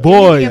It's the anything. boys.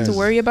 All you have to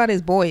worry about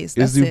is boys. It's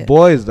That's the it.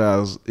 boys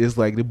it's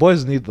like the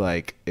boys need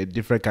like a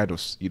different kind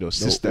of No,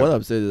 system. what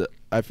I'm saying is,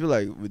 I feel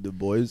like with the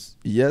boys,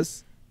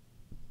 yes,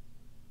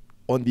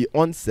 on the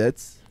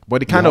onset,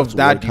 But the you kind have of to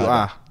dad work you harder.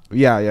 are.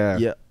 Yeah.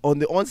 yeah, on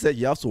the onset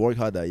you have to work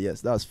harder.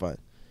 Yes, that's fine.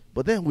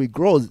 But then with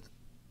girls,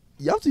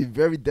 you have to be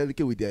very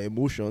delicate with their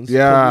emotions. 'Cause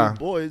Yeah. with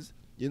boys,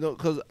 you know,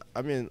 because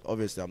I mean,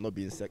 obviously I'm not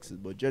being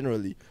sexist, but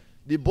generally,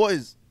 the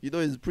boys, you know,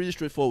 it's pretty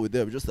straightforward with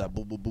them. Just like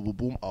boom, boom, boom, boom,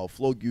 boom. I'll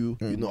flog you.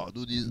 You know, I'll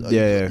do this.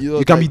 Yeah. You know,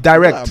 You can be like, not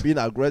direct. that I'm being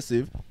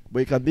aggressive,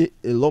 but it can be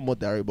a lot more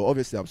direct. But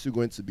obviously, I'm still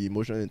going to be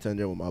emotionally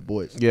intelligent with my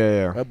boys.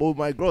 Yeah. Right, but with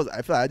my girls,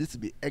 I feel like I need to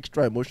be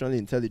extra emotionally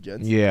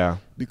intelligent. Yeah.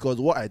 Because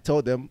what I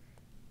tell them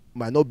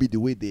might not be the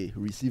way they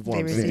receive what They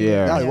I'm saying. receive it,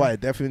 Yeah. That's yeah. why I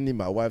definitely need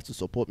my wife to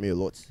support me a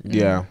lot.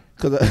 Yeah.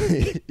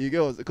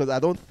 Because I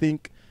don't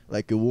think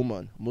like a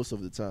woman most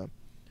of the time.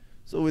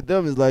 So with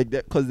them it's like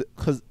that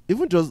because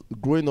even just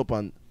growing up,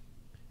 and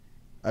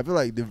I feel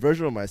like the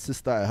version of my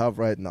sister I have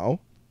right now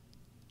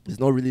is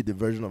not really the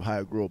version of how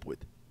I grew up with.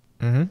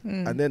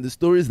 Mm-hmm. And then the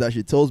stories that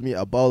she tells me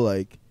about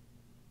like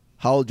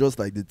how just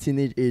like the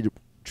teenage age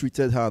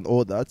treated her and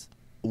all that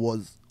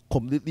was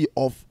completely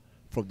off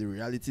from the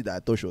reality that I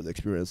thought she was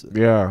experiencing.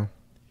 Yeah.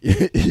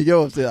 You get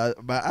what I'm saying?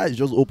 My eyes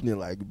just opening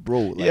like,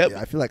 bro. Like, Yep.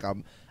 I feel like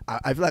I'm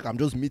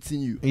just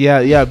meeting you.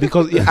 Yeah,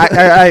 because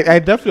I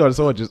definitely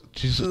understand what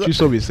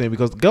Chisom is saying,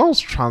 because girls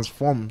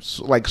transform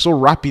so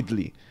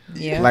rapidly.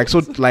 Yeah.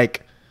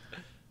 Like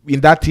in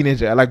that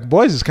teenager, like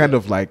boys is kind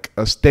of like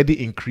a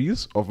steady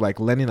increase of like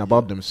learning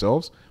about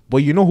themselves, but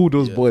you know who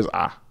those boys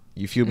are.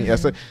 You feel me?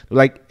 Except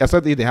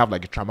if they have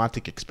like a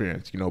traumatic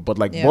experience, you know. But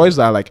like boys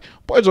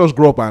just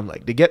grow up and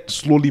like they get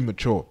slowly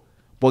mature.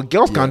 But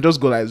girls can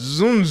just go like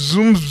zoom,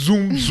 zoom,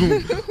 zoom,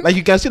 zoom. Like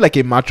you can see like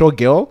a mature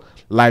girl,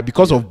 like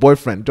because of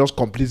boyfriend, just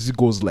completely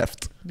goes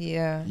left.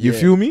 Yeah. You Yeah.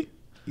 feel me?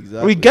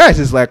 Exactly. With guys,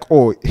 it's like,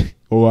 oh,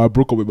 I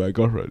broke up with my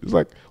girlfriend. It's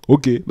like,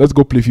 okay, let's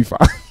go play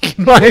FIFA.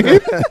 You know what I mean?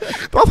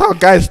 That's how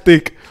guys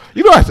think.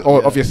 You know,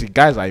 obviously,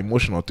 guys are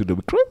emotional too.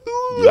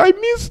 I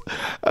miss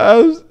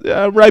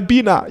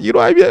Ribena. You know,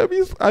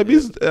 I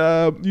miss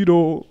you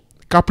know,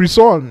 Capri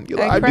Sun. You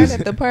know, I cried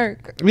at the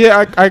park.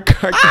 yeah,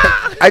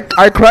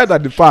 I cried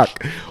at the park.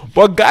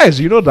 But guys,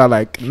 you know that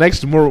like next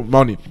tomorrow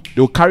morning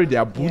they'll carry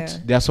their boots,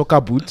 their soccer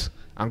boots,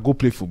 and go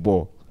play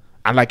football.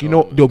 And like you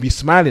know, they'll be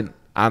smiling,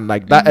 and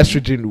like that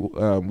estrogen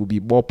will be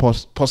more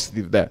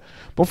positive there.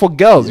 But for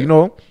girls, you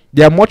know,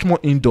 they are much more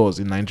indoors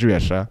in Nigeria,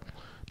 Sha.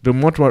 They're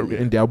much more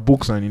in their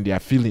books and in their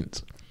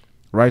feelings,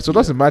 right? So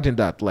just imagine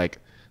that, like,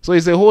 so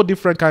it's a whole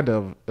different kind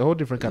of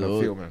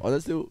feel, man.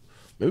 Honestly,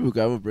 maybe we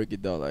can even break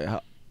it down. Like,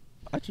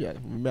 actually,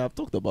 we may have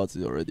talked about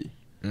it already,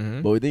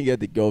 but we didn't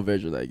get the girl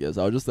version, I guess.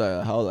 I was just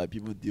like how like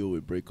people deal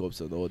with breakups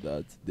and all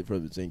that,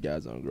 difference between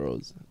guys and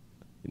girls.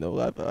 You know,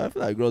 I feel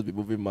like girls be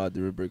moving mad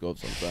during breakups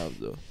sometimes,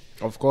 though.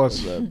 Of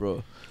course, Like,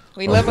 bro,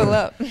 We level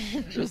up.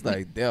 just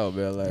like damn,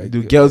 man. Like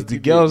the girls,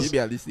 give me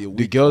at least a the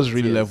week girls of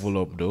really tears.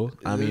 level up, though.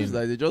 I It's mean, just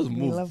like they just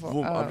move. level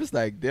Boom. I'm up. just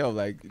like damn.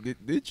 Like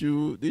did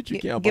you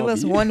care about Give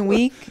us me? 1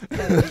 week.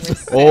 and we're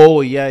set.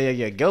 oh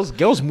yeah.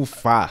 Girls move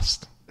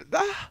fast.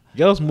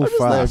 Girls move I'm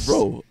fast, just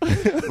like,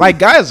 bro. Like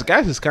guys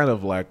is kind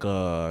of like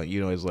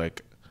you know, it's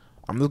like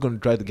I'm just gonna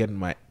try to get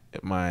my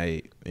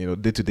you know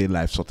day-to-day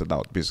life sorted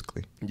out,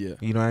 basically. Yeah.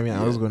 You know what I mean? I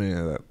Yeah. was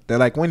gonna they're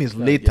like when it's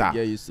Like, later,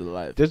 get used to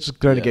life. they're just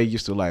trying to Yeah. get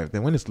used to life.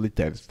 Then when it's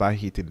later, it start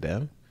hitting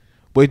them.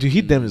 But to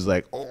hit them is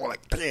like, oh,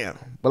 like damn.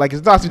 But like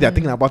it's not as if they're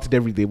thinking about it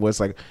every day. But it's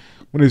like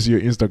when it's your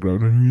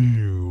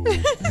Instagram,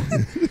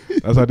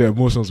 that's how their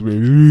emotions were.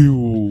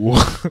 You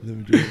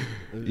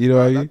know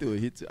what I mean? That thing will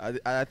hit.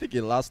 I think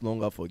it lasts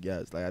longer for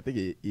guys. Like I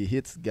think it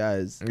hits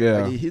guys.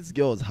 Yeah. Like, it hits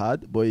girls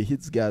hard, but it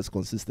hits guys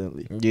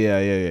consistently. Yeah.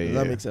 Does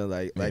that make sense?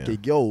 Like Yeah. a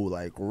girl will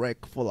like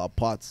wreck, fall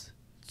apart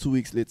 2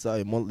 weeks later,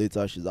 a month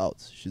later, she's out.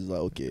 She's like,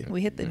 okay.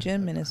 We hit the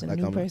gym and it's a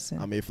new person.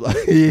 I'm a fly.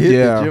 Hit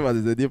Yeah. the gym and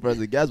it's a new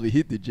person. Guys, we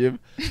hit the gym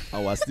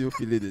and we're still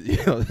feeling it.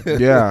 You know?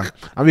 Yeah,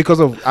 and because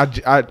of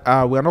we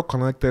are not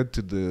connected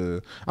to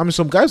the. I mean,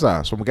 some guys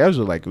are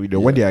like, you know,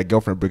 when their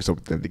girlfriend breaks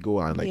up, then they go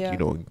and like, Yeah. you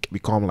know,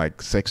 become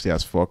like sexy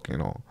as fuck, you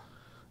know,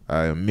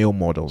 male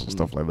models and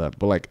stuff like that.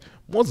 But like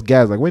most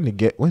guys, like when they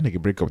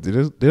break up, they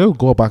don't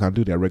go back and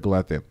do their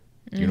regular thing.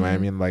 You know what I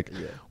mean? Like,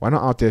 Yeah. we're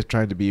not out there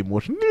trying to be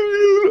emotional.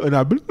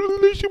 And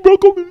she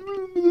broke up.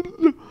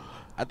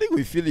 I think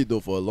we feel it though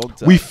for a long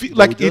time. We feel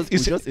like we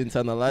it's just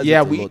internalize.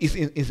 yeah, it a lot.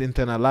 it's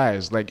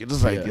internalized. Like it's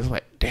just like Yeah. it's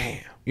like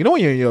damn. You know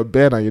when you're in your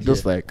bed and you're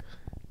just Yeah. like.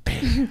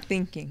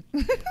 Thinking.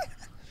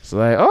 It's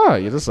like, oh,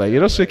 you're just like, you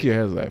don't shake your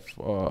head like,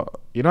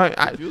 you know,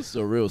 It feels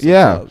surreal.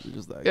 yeah, Sometimes. It's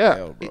just like, yeah,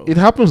 damn, bro. it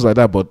happens like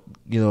that. But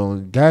you know,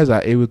 guys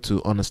are able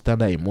to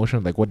understand that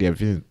emotion, like what they're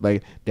feeling.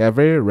 Like they are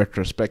very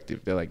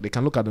retrospective. They're like they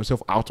can look at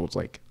themselves outwards.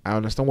 Like I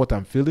understand what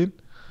I'm feeling,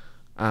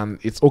 and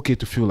it's okay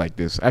to feel like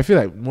this. I feel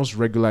like most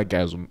regular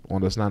guys will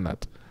understand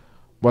that.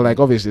 But like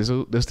obviously,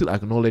 so they still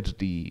acknowledge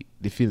the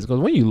feelings because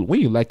when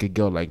you like a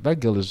girl, like that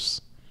girl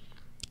is,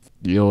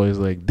 you always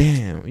like,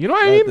 damn, you know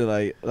what I mean?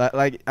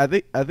 Like I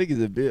think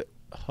it's a bit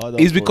harder.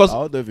 It's because- I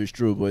don't know if it's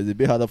true, but it's a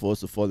bit harder for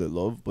us to fall in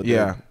love. But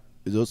Yeah. then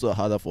it's also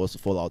harder for us to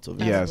fall out of it.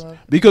 That's Yes,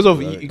 love.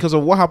 Right. because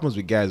of what happens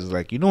with guys is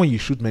like, you know, when you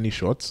shoot many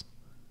shots,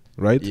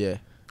 right? Yeah.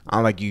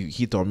 And like you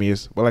hit or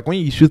miss, but like when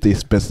you shoot a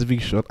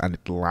specific shot and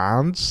it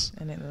lands,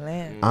 And it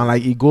lands. and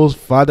like it goes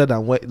farther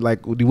than what,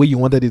 like the way you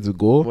wanted it to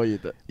go, What you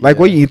like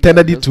what you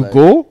intended it Just to like-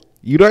 go,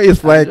 you know,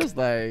 it's I'm like just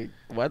like,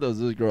 why does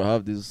this girl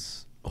have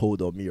this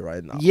hold on me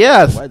right now?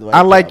 yes, Why do I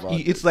and like care about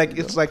it's this, like you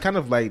know? it's like kind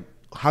of like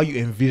how you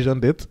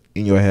envisioned it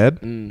in your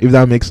head, Mm. if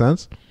that makes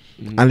sense,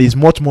 Mhm. and it's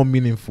much more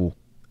meaningful.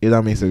 If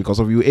that makes sense, because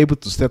of you're able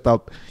to set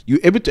out, you're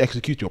able to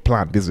execute your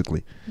plan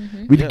basically.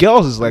 With Yeah.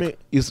 girls, is I like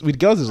mean- with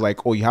girls is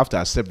like, oh, you have to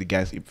accept the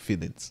guy's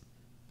feelings.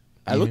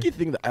 I look at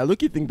think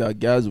that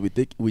guys we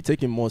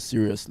take it more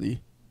seriously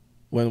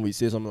when we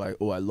say something like,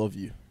 "Oh, I love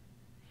you."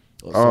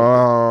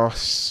 Or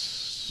something.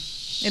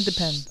 It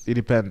depends. It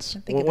depends. I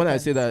think it when I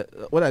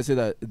depends. say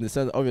that, in the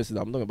sense, obviously,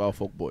 I'm talking about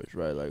folk boys,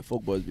 right? Like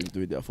folk boys been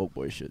doing their folk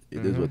boy shit.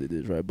 It is Mhm. what it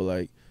is, right? But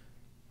like,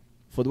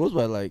 for the most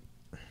part, like,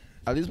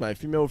 at least my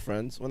female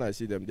friends, when I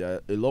see them,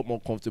 they're a lot more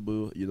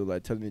comfortable, you know,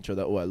 like telling each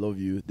other, "Oh, I love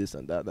you," this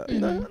and that. You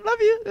know, I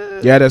love you.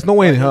 Yeah, there's no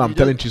way in Like, hell you I'm just-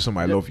 telling Chisom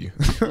I you love you.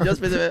 You just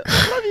basically,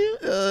 I love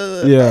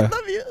you. Yeah. I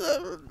love you.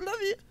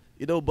 Love you.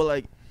 You know, but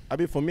like, I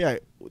mean, for me,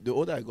 the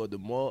older I got, the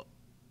more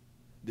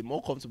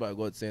comfortable I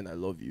got saying I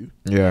love you.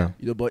 Yeah.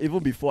 You know, but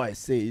even before I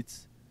say it,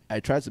 I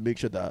try to make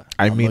sure that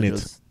I I'm mean not it.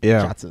 just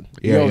Yeah. chatting.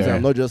 Yeah, You know what I'm yeah. saying?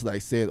 I'm not just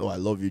like saying, "Oh, I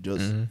love you," just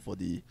Mhm. for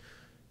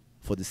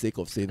the sake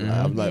of saying it.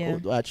 Mhm. I'm like, Yeah. "Oh,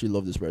 do I actually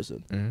love this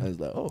person?" Mhm. And it's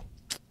like, "Oh,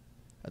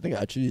 I think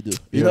I actually do."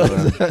 Yeah, You know?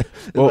 man.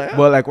 It's Well, like,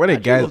 but like when I a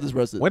actually guy love this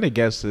person. when a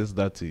guy says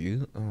that to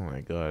you, oh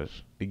my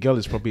gosh, the girl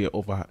is probably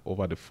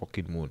over the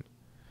fucking moon,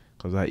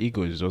 because her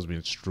ego is just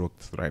being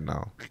stroked right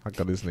now. Look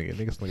at this nigga.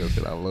 Nigga's not gonna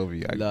say I love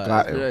you. I Nah,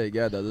 got especially him. a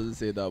guy that doesn't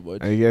say that much.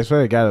 And yeah,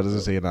 especially a guy that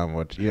doesn't say that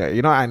much. Yeah,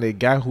 you know, and a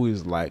guy who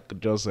is like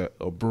just a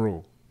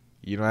bro.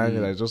 You know what I mean?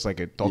 Mm. Like just like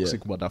a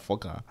toxic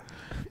motherfucker.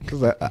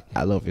 Cause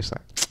I love you, son.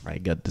 I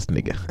got this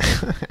nigga.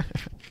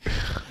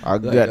 I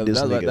Like, got this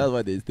that's nigga.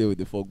 why they stay with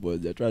the folk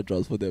boys. They're trying to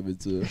transfer them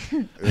into.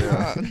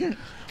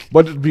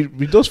 But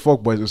with those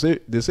fuck boys,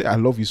 they say I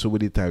love you so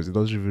many times. It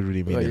doesn't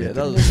really mean Oh, yeah, anything.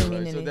 that's Doesn't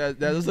right. mean So anything.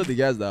 there's also the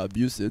guys that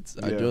abuse it.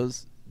 Yeah.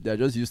 They're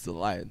just used to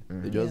lying.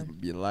 They Mhm. just Yeah.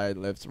 be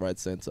lying left, right,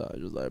 center.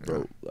 Just like,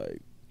 bro,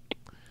 like,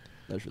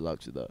 let's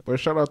relax with that. But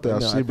shout out to our I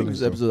think siblings. this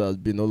though. episode has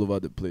been all over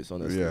the place,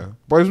 honestly. Yeah,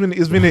 but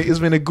it's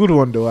been a good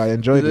one though. I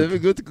enjoyed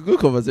It's a it. good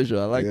conversation.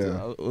 I liked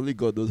Yeah. it. Only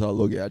God knows how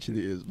long it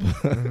actually is.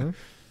 Mhm.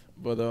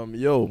 But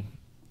yo,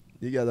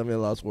 you guys have any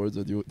last words,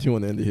 or do you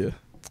want to end it here?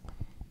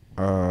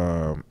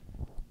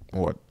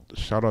 What?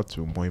 Shout out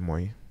to Moi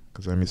Moi,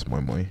 because I miss Moi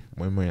Moi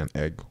and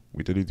egg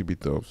with a little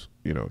bit of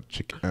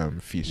chicken,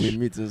 fish. We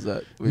meat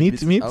inside.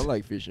 Meat? I don't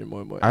like fish in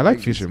moi moi. I like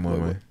fish in Moi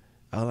Moi.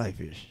 I like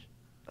fish.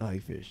 I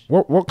like fish.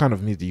 What kind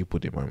of meat do you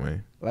put in Moi Moi?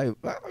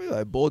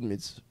 Like boiled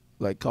meats,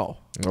 like cow,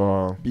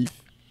 Oh,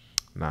 beef.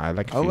 nah, I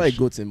like I fish. don't like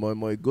goats in moi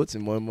moi. Goats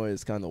in moi moi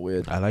is kind of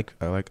weird. I like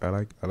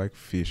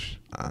fish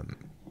and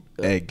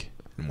Yeah. egg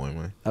in Moi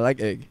Moi. I like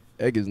egg.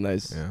 Egg is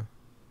nice. Yeah.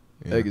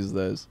 Egg is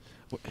nice.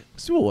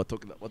 See what we're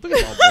talking about? We're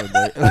talking about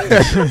moi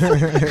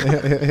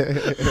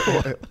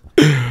moi.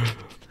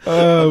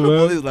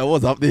 Everybody is like,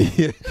 what's happening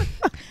here?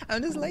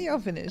 I'm just let y'all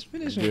finish.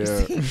 Finish what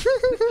Yeah. you're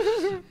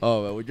saying.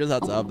 Oh man, we just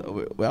have to have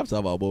we have to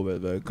have our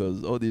moment, man,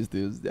 because all these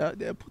things they're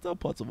important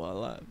parts of our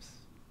lives.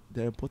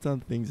 They're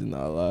important things in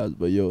our lives.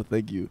 But yo,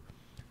 thank you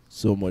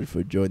so much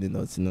for joining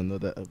us in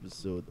another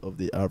episode of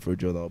the Afro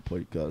Journal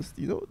podcast.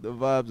 You know, the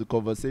vibes, the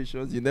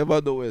conversations, you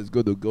never know where it's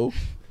going to go,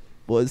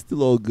 but it's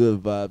still all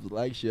good vibes.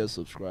 Like, share,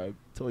 subscribe.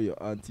 Tell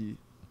your auntie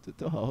to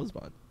tell her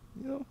husband.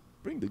 You know,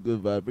 bring the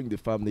good vibe, bring the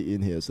family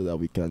in here so that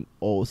we can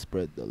all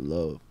spread the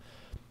love.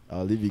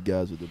 I'll leave you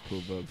guys with the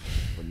proverb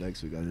for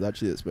next week, and it's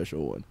actually a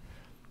special one.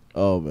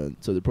 Oh man,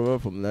 so the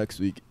proverb from next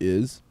week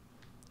is,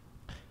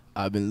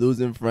 I've been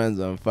losing friends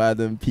and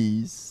finding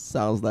peace.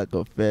 Sounds like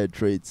a fair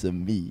trade to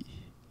me.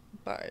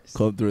 Bars.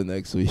 Come through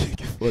next week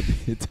for the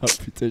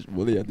interpretation.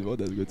 Well, yeah, the one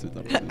that's going to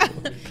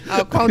interpret.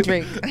 I'll call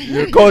Drake.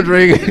 You call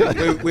Drake.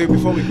 Wait,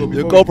 before we go,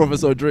 You call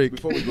Professor Drake.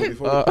 Before we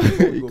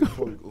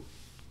go.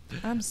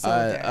 I'm so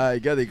dead. I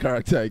get the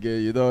character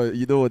again. You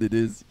know what it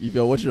is. If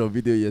you're watching a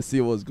video, you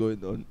see what's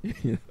going on.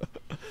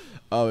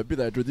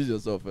 Peter, introduce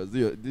yourself first.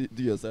 Do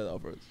your side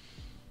out first.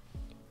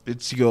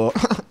 It's your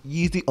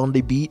Yeezy on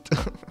the beat.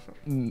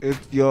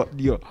 It's your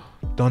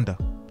Donda.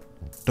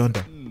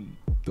 Donda.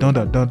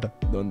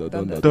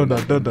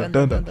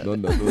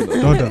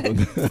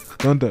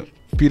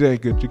 Peter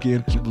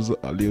Chicken Chibuzo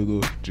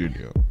Aliogo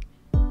Jr.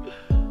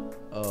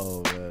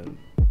 Oh man,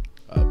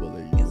 I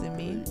believe you. Is it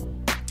me?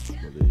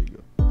 There you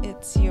go.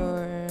 It's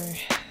your.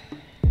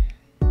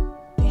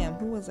 Damn,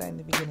 who was I in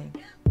the beginning?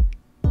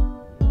 Who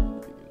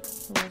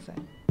was I?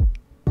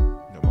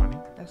 No money.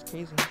 That's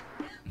crazy.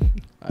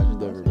 I just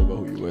don't remember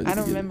who you were. I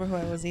don't remember who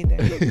I was either.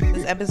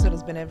 This episode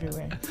has been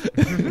everywhere.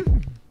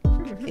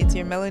 It's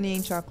your Melanie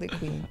and Chocolate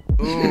Queen.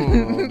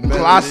 Ooh,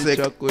 Classic.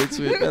 Chocolate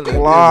sweet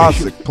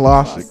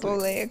Classic.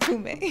 Sole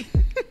Akume.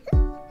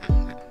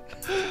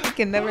 You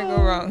can never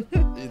go wrong.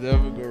 You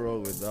never go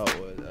wrong with that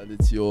one. And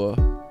it's your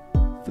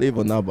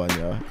Flavor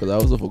Nabanya. Because I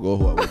also forgot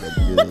who I was at the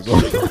beginning as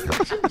well.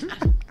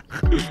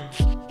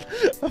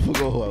 I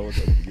forgot who I was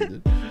at the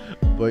beginning.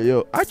 But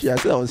yo, actually I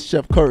said I was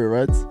Chef Curry,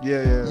 right?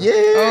 Yeah.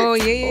 Oh,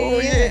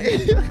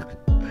 yeah.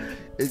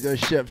 It's your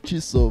Chef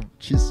Chisom.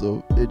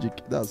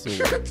 That's so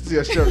weird. It's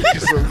your chef.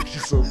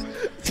 Chisom.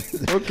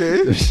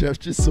 Okay. The Chef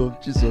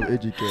Chisom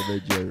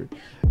educated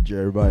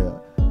Jeremiah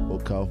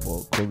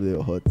Okafor. Come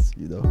there hot,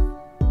 you know.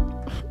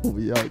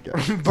 We out,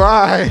 guys.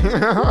 Bye.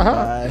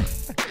 Bye.